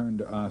return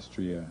to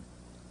Austria.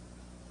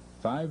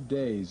 5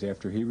 days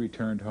after he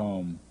returned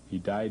home, he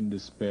died in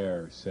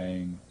despair,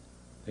 saying,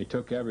 "They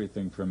took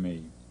everything from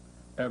me.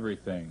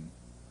 Everything.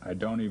 I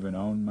don't even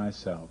own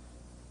myself."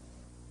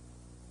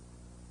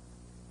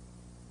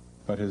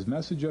 But his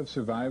message of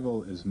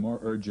survival is more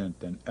urgent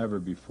than ever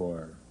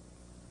before.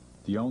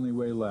 The only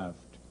way left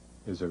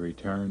is a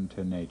return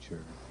to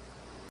nature.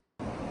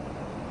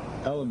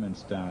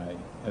 Elements die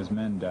as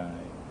men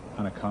die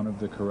on account of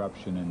the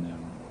corruption in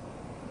them.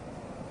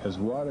 As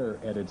water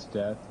at its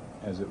death,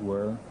 as it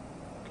were,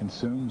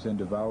 consumes and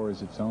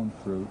devours its own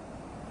fruit,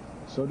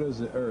 so does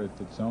the earth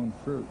its own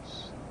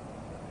fruits.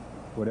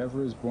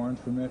 Whatever is born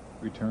from it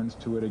returns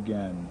to it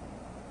again,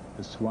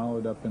 is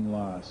swallowed up and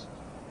lost,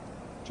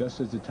 just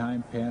as the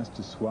time past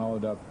is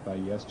swallowed up by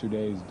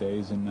yesterday's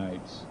days and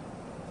nights,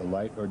 the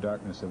light or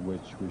darkness of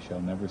which we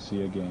shall never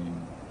see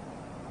again.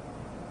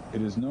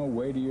 It is no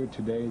weightier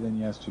today than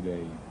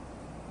yesterday,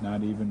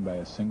 not even by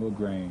a single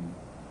grain,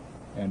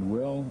 and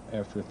will,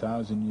 after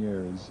 1,000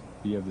 years,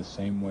 be of the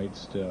same weight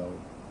still.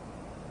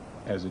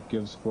 As it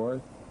gives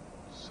forth,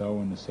 so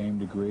in the same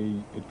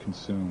degree it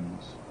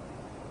consumes.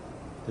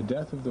 The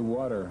death of the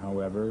water,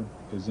 however,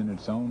 is in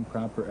its own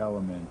proper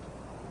element,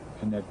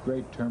 and that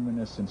great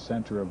terminus and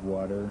center of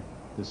water,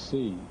 the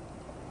sea,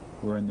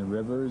 wherein the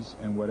rivers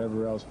and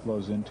whatever else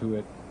flows into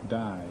it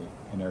die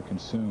and are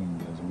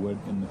consumed as wood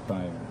in the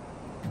fire.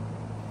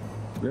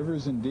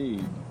 Rivers,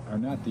 indeed, are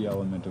not the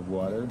element of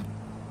water,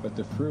 but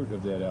the fruit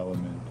of that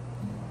element,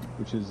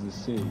 which is the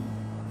sea.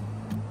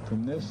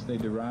 From this they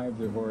derive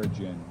their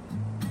origin,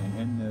 and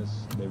in this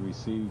they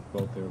receive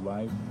both their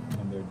life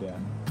and their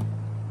death.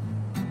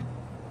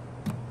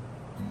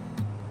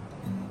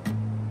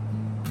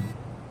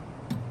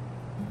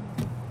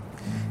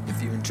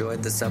 If you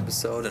enjoyed this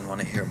episode and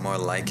want to hear more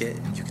like it,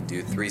 you can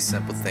do 3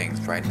 simple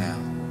things right now.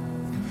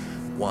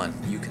 1,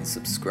 you can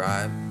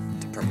subscribe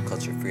to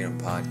Permaculture Freedom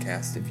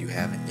Podcast if you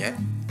haven't yet.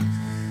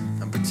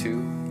 Number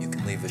 2, you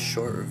can leave a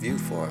short review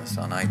for us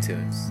on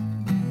iTunes.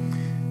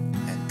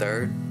 And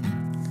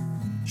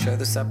 3rd, share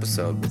this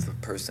episode with a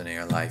person in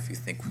your life you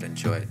think would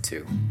enjoy it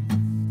too.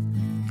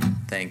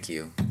 Thank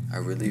you. I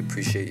really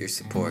appreciate your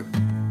support.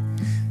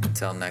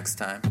 Until next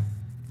time,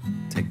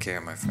 take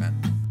care, my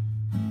friend.